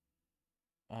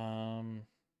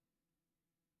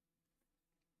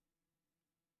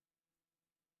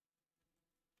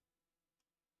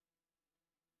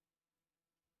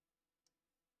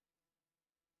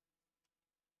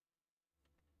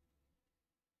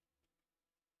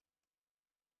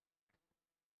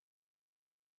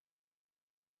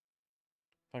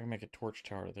 If I can make a torch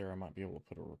tower there, I might be able to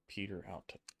put a repeater out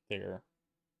to there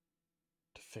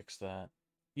to fix that.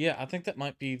 Yeah, I think that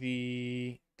might be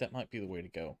the way to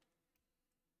go.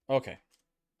 Okay.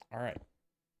 All right.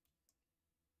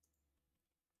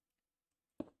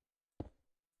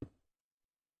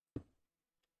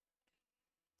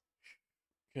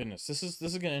 Goodness, this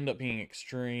is gonna end up being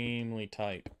extremely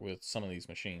tight with some of these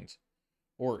machines.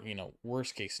 Or,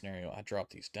 worst case scenario, I drop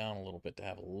these down a little bit to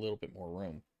have a little bit more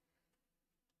room.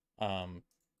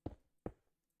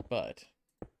 But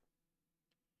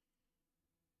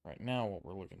right now what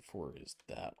we're looking for is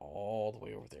that all the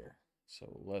way over there.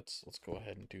 So let's go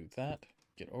ahead and do that.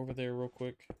 Get over there real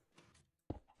quick.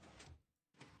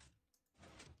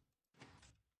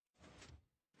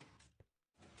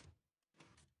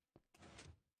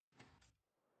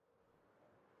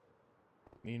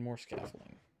 Need more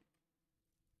scaffolding.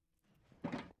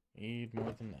 Need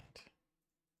more than that.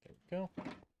 There we go.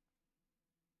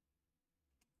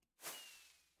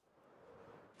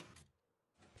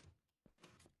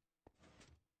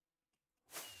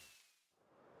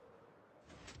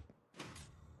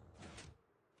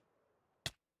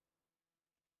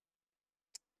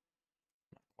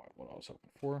 Not quite what I was hoping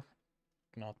for.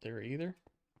 Not there either.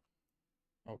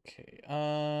 Okay,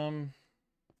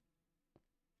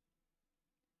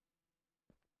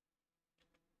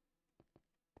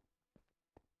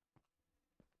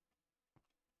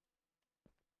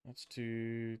 let's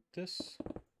do this.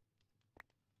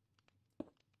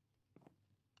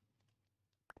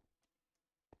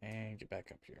 And get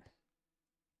back up here.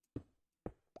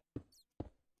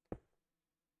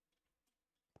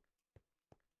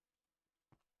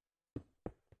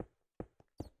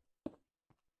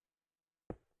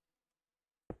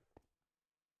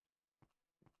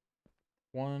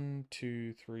 1,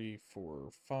 2, 3, 4,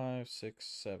 5, 6,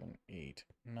 7, 8,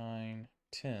 9,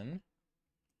 10.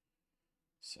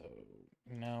 So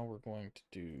now we're going to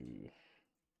do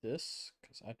this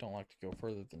because I don't like to go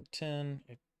further than 10.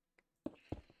 It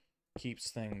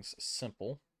keeps things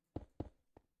simple.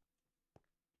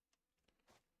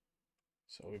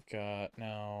 So we've got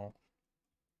now,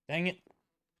 dang it.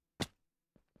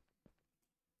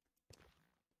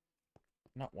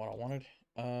 Not what I wanted.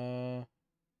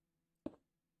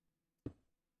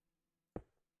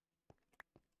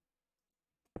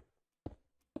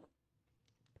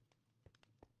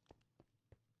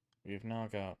 We've now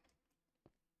got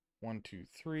 1, 2,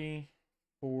 3,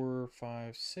 4,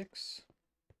 5, 6.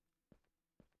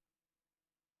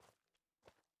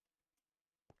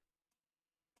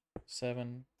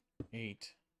 7,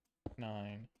 8,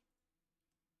 9,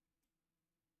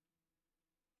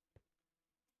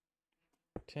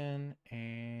 10,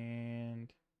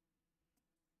 and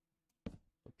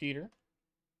repeater.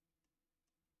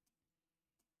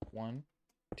 1,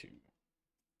 2,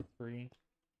 3,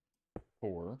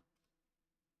 4,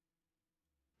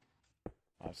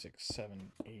 5, 6,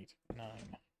 7, 8, 9,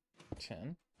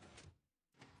 10.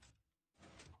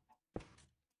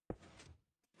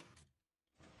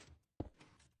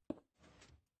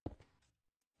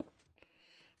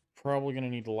 Probably going to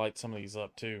need to light some of these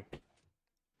up too,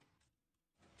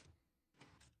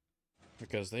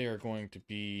 because they are going to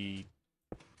be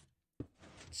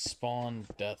spawn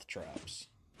death traps.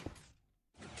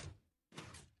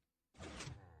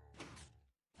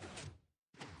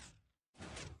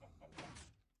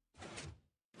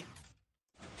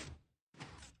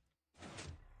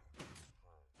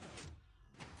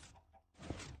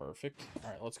 Perfect.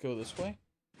 Alright, let's go this way.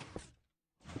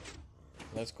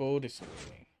 Let's go this way.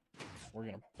 We're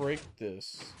going to break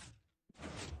this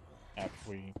after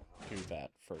we do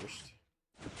that first.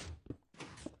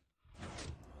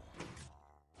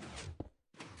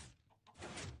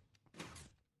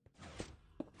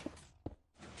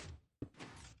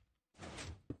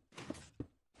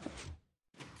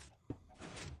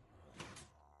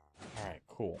 Alright,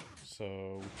 cool.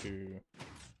 So we do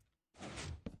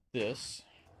this.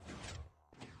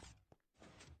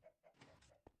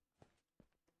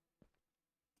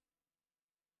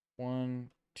 One,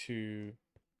 two.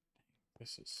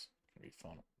 This is gonna be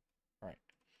fun. All right.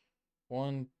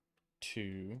 1,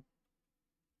 2,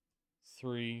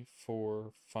 3,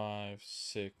 4, 5,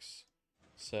 6,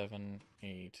 7,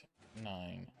 8,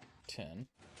 9, 10.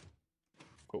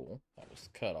 Cool. That was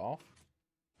the cutoff.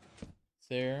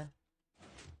 There.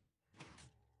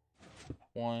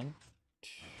 1,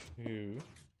 2,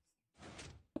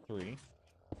 3,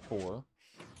 4,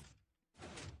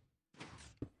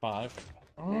 5.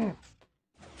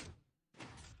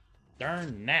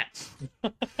 Darn gnats.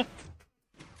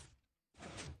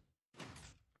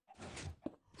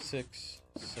 6,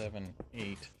 7,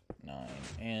 8, 9,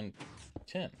 and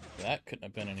 10. That couldn't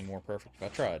have been any more perfect if I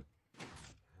tried.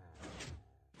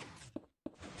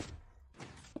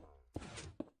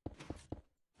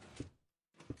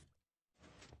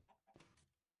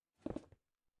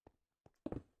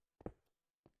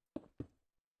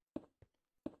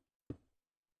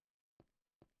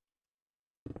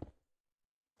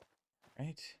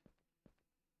 Right.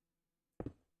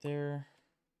 There.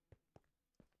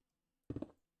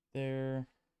 There.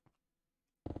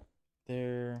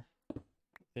 There.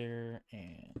 There.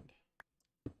 And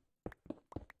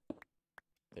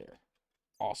there.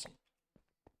 Awesome.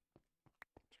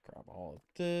 Let's grab all of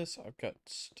this. I've got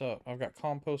stuff. I've got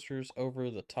composters over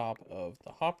the top of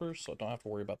the hoppers, so I don't have to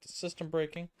worry about the system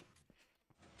breaking.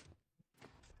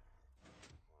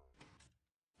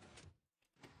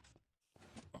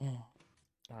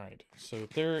 Alright, so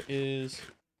there is...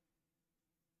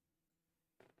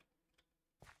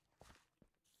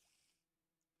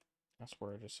 That's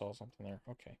where I just saw something there.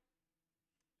 Okay.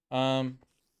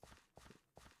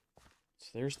 So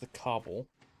there's the cobble.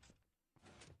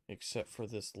 Except for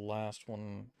this last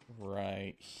one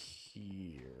right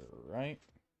here, right?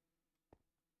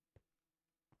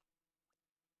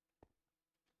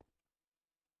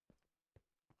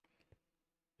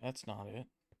 That's not it.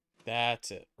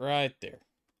 That's it, right there.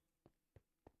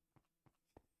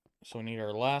 So we need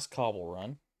our last cobble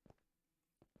run,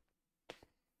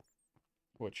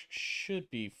 which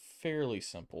should be fairly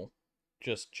simple,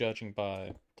 just judging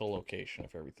by the location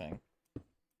of everything.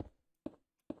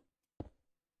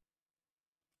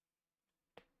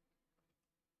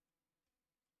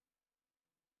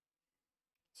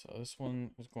 So this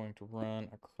one is going to run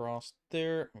across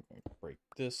there. I'm going to break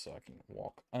this so I can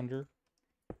walk under.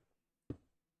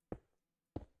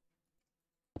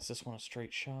 Is this one a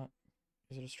straight shot?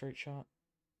 Is it a straight shot?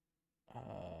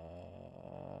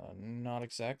 Not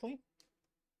exactly,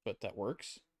 but that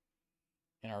works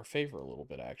in our favor a little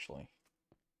bit, actually.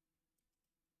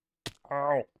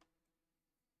 Ow!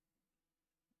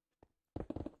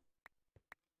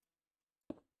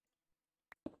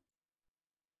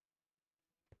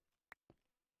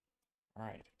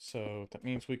 Alright, so that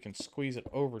means we can squeeze it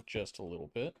over just a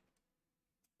little bit.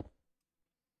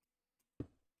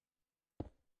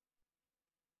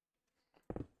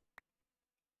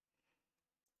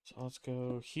 So let's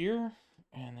go here,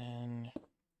 and then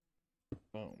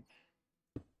boom.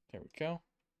 There we go.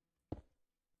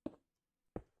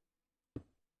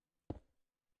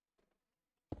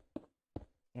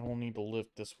 And we'll need to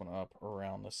lift this one up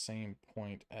around the same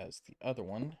point as the other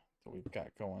one that we've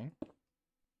got going.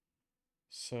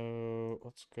 So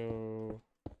let's go.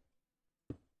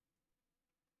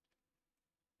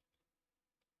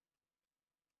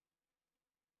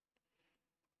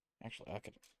 Actually, I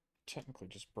could technically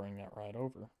just bring that right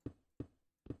over.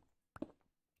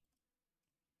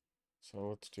 So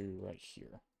let's do right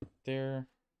here. There.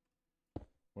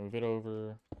 Move it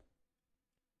over.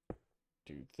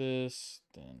 Do this,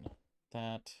 then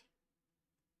that.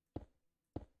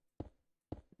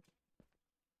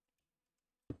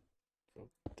 Go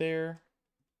there.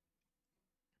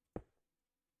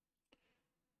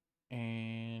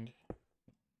 And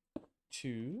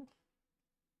 2.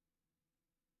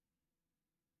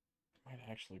 Might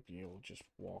actually be able to just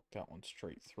walk that one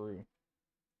straight through.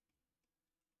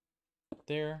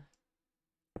 There.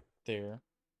 There.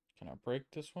 Can I break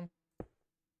this one?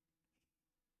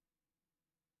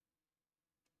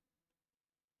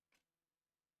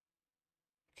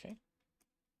 Okay.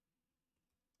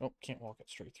 Nope, can't walk it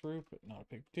straight through, but not a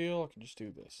big deal. I can just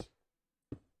do this.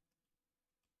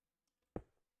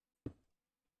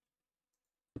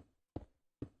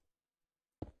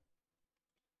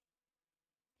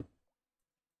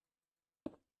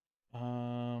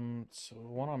 So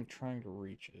what I'm trying to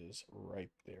reach is right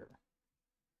there.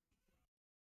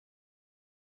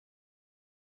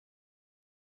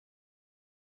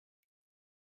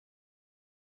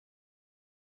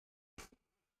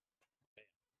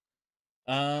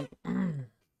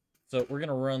 So we're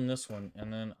gonna run this one,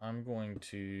 and then I'm going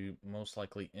to most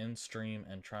likely end stream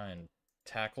and try and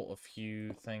tackle a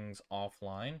few things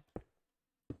offline,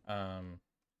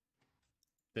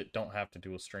 that don't have to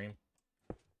do a stream.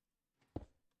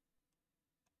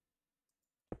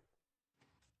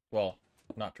 Well,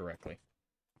 not directly.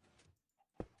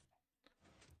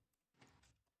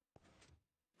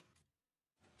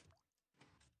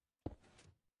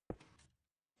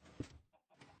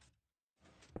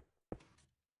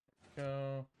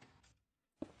 Go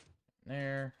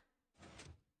there.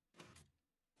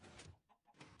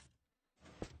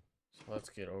 So let's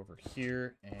get over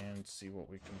here and see what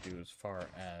we can do as far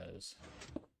as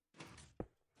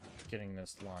getting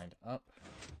this lined up.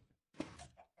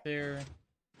 There.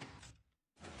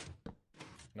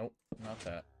 Nope, not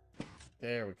that.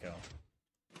 There we go.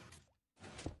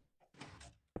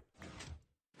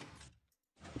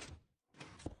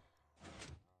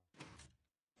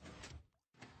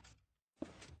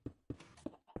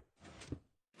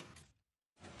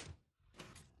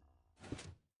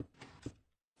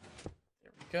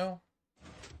 There we go.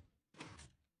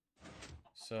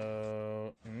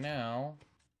 So now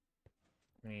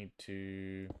we need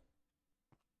to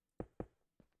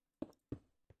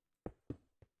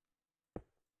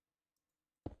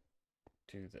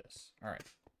do this. All right.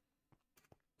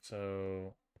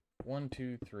 So 1,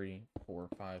 2, 3, 4,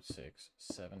 5, 6,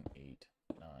 7, 8,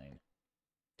 9,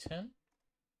 10.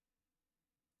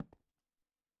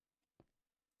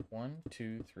 1,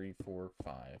 2, 3, 4,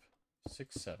 5,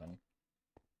 6, 7,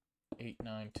 8,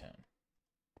 9, 10.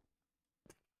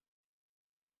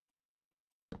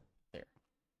 There.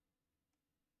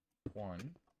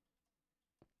 1,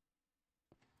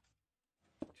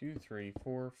 2, 3,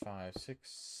 4, 5,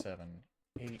 6, 7,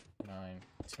 8, 9,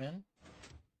 10.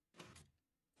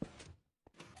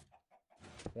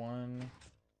 1,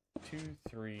 2,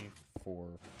 3,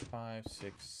 4, 5,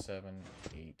 6, 7,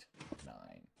 8, 9.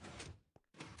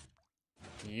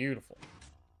 Beautiful.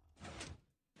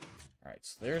 Alright,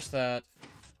 so there's that.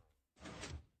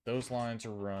 Those lines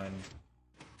are run.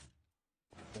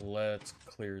 Let's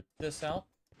clear this out.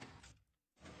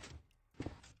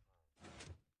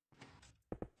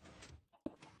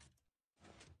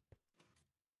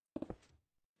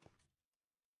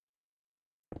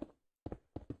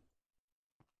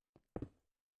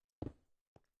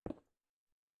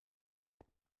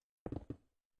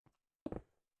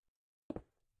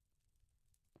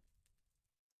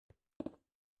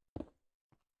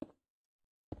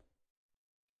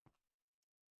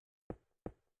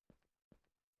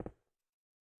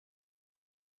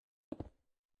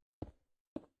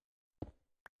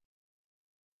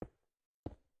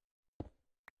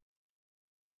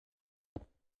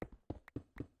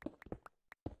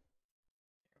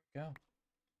 go.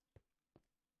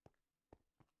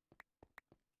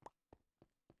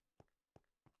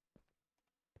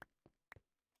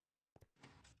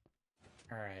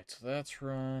 Alright, so that's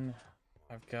run.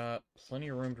 I've got plenty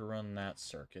of room to run that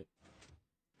circuit.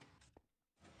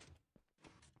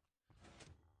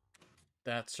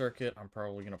 That circuit, I'm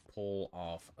probably going to pull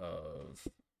off of...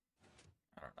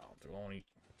 I don't know. Do I want to...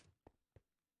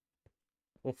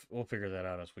 We'll figure that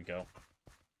out as we go.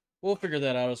 We'll figure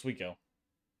that out as we go.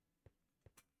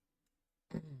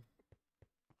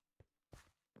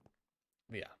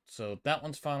 Yeah, so that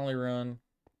one's finally run.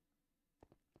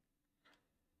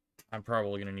 I'm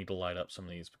probably going to need to light up some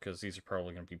of these because these are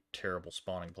probably going to be terrible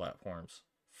spawning platforms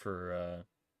for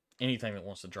anything that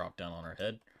wants to drop down on our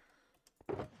head.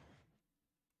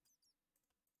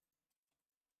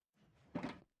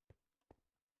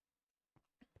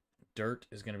 Dirt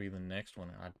is going to be the next one.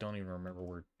 I don't even remember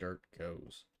where dirt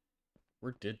goes.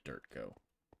 Where did dirt go?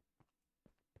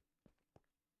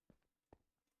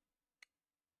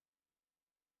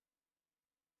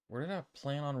 Where did I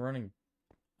plan on running?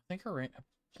 I think I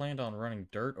planned on running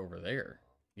dirt over there.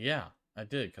 Yeah, I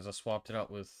did, because I swapped it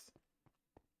out with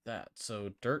that.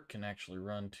 So dirt can actually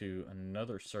run to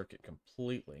another circuit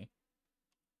completely.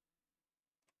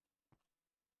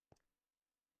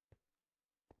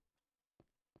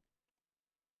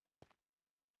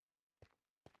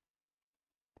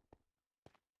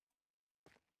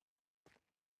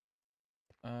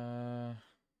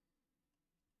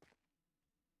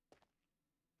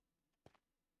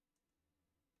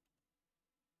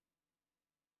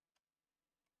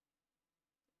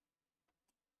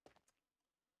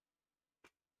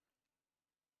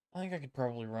 I think I could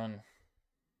probably run...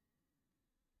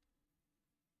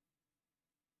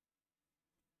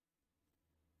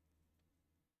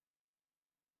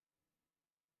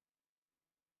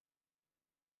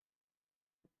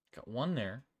 Got one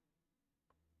there.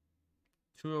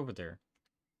 Two over there.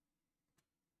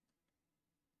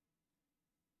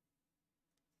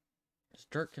 Is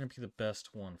dirt going to be the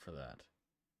best one for that?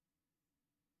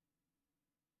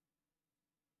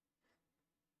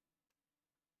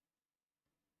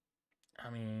 I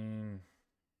mean...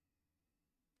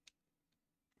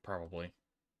 Probably.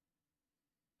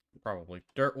 Probably.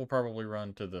 Dirt will probably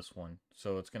run to this one.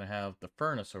 So it's going to have the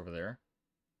furnace over there.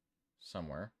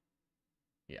 Somewhere.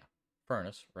 Yeah.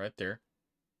 Furnace right there.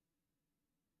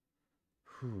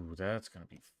 Whew, that's going to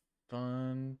be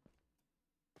fun.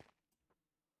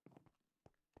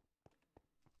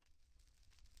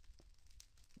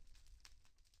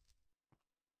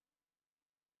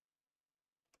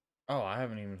 Oh, I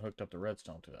haven't even hooked up the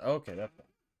redstone to that. Okay,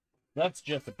 that's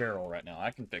just a barrel right now.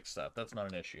 I can fix that. That's not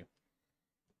an issue.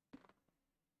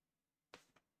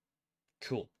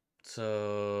 Cool.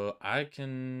 So I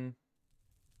can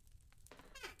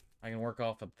work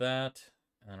off of that,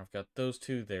 and I've got those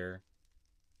two there,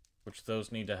 which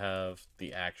those need to have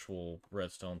the actual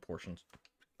redstone portions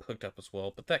hooked up as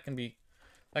well. But that can be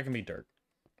dirt.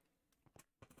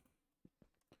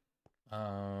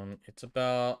 It's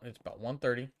about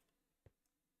 1:30.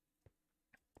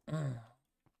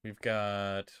 We've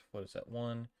got, what is that?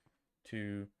 1,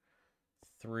 2,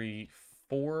 3,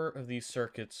 4 of these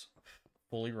circuits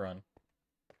fully run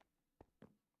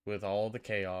with all the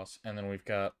chaos, and then we've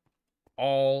got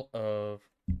all of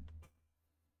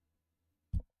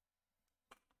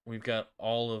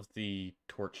the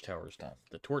torch towers done.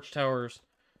 The torch towers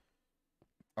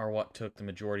are what took the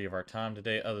majority of our time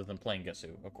today, other than playing Guess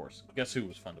Who, of course. Guess Who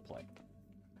was fun to play.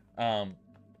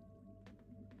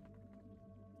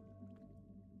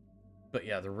 But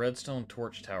yeah, the redstone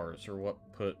torch towers are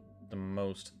what put the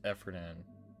most effort in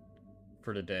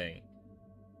for today.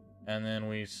 And then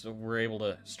we were able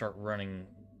to start running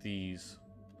these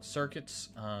circuits.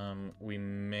 We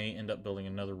may end up building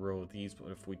another row of these, but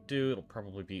if we do, it'll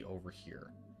probably be over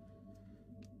here.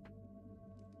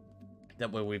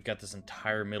 That way we've got this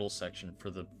entire middle section for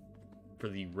the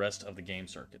rest of the game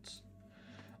circuits.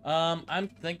 I'm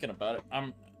thinking about it.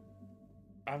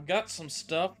 I've got some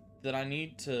stuff that I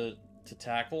need to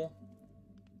tackle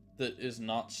that is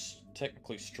not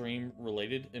technically stream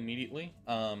related immediately.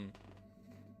 Some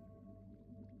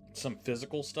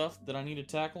physical stuff that I need to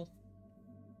tackle.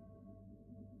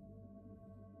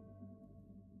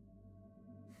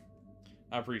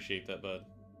 I appreciate that, bud.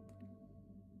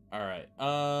 Alright,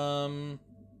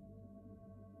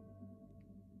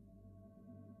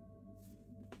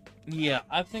 yeah,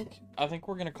 I think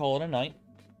we're gonna call it a night.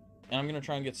 And I'm gonna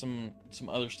try and get some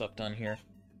other stuff done here.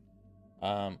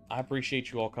 I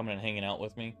appreciate you all coming and hanging out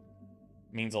with me.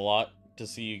 It means a lot to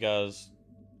see you guys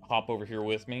hop over here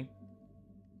with me.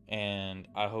 And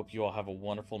I hope you all have a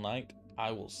wonderful night. I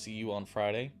will see you on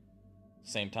Friday.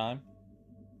 same time.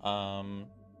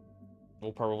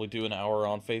 We'll probably do an hour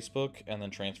on Facebook and then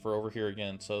transfer over here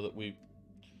again so that we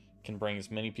can bring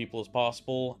as many people as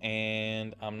possible.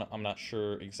 And I'm not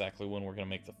sure exactly when we're gonna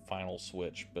make the final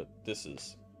switch, but this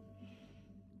is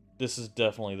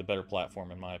definitely the better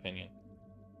platform in my opinion.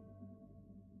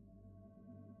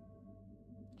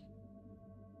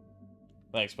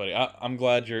 Thanks, buddy. I'm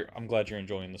glad you're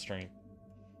enjoying the stream.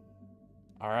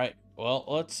 All right. Well,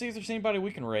 let's see if there's anybody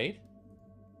we can raid.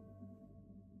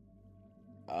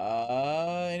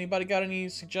 Anybody got any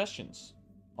suggestions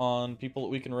on people that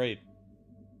we can raid?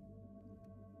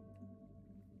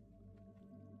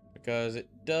 Because it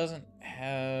doesn't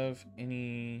have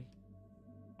any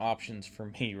options for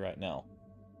me right now.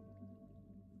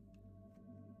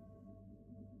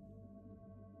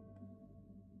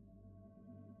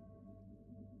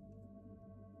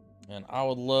 And I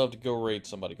would love to go raid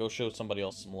somebody. Go show somebody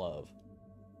else some love.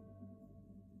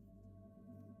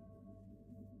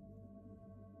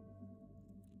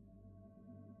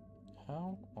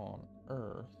 How on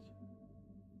earth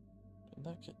did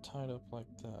that get tied up like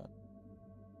that?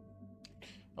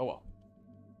 Oh well.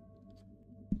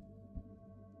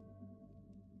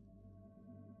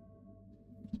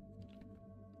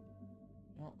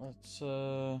 Well, let's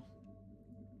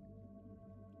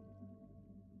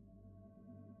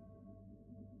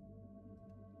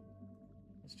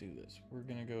do this. We're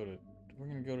gonna go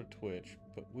to Twitch,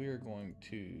 but we are going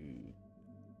to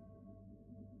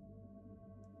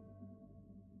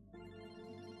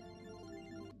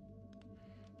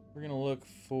look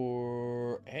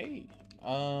for, hey,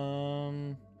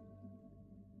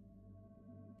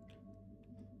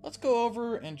 let's go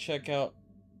over and check out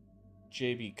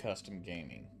JB Custom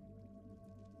Gaming.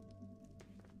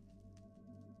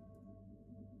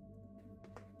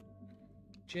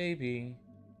 JB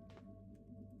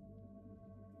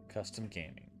Custom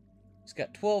Gaming. He's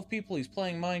got 12 people. He's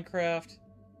playing Minecraft.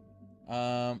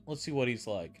 Let's see what he's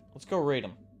like. Let's go raid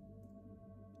him.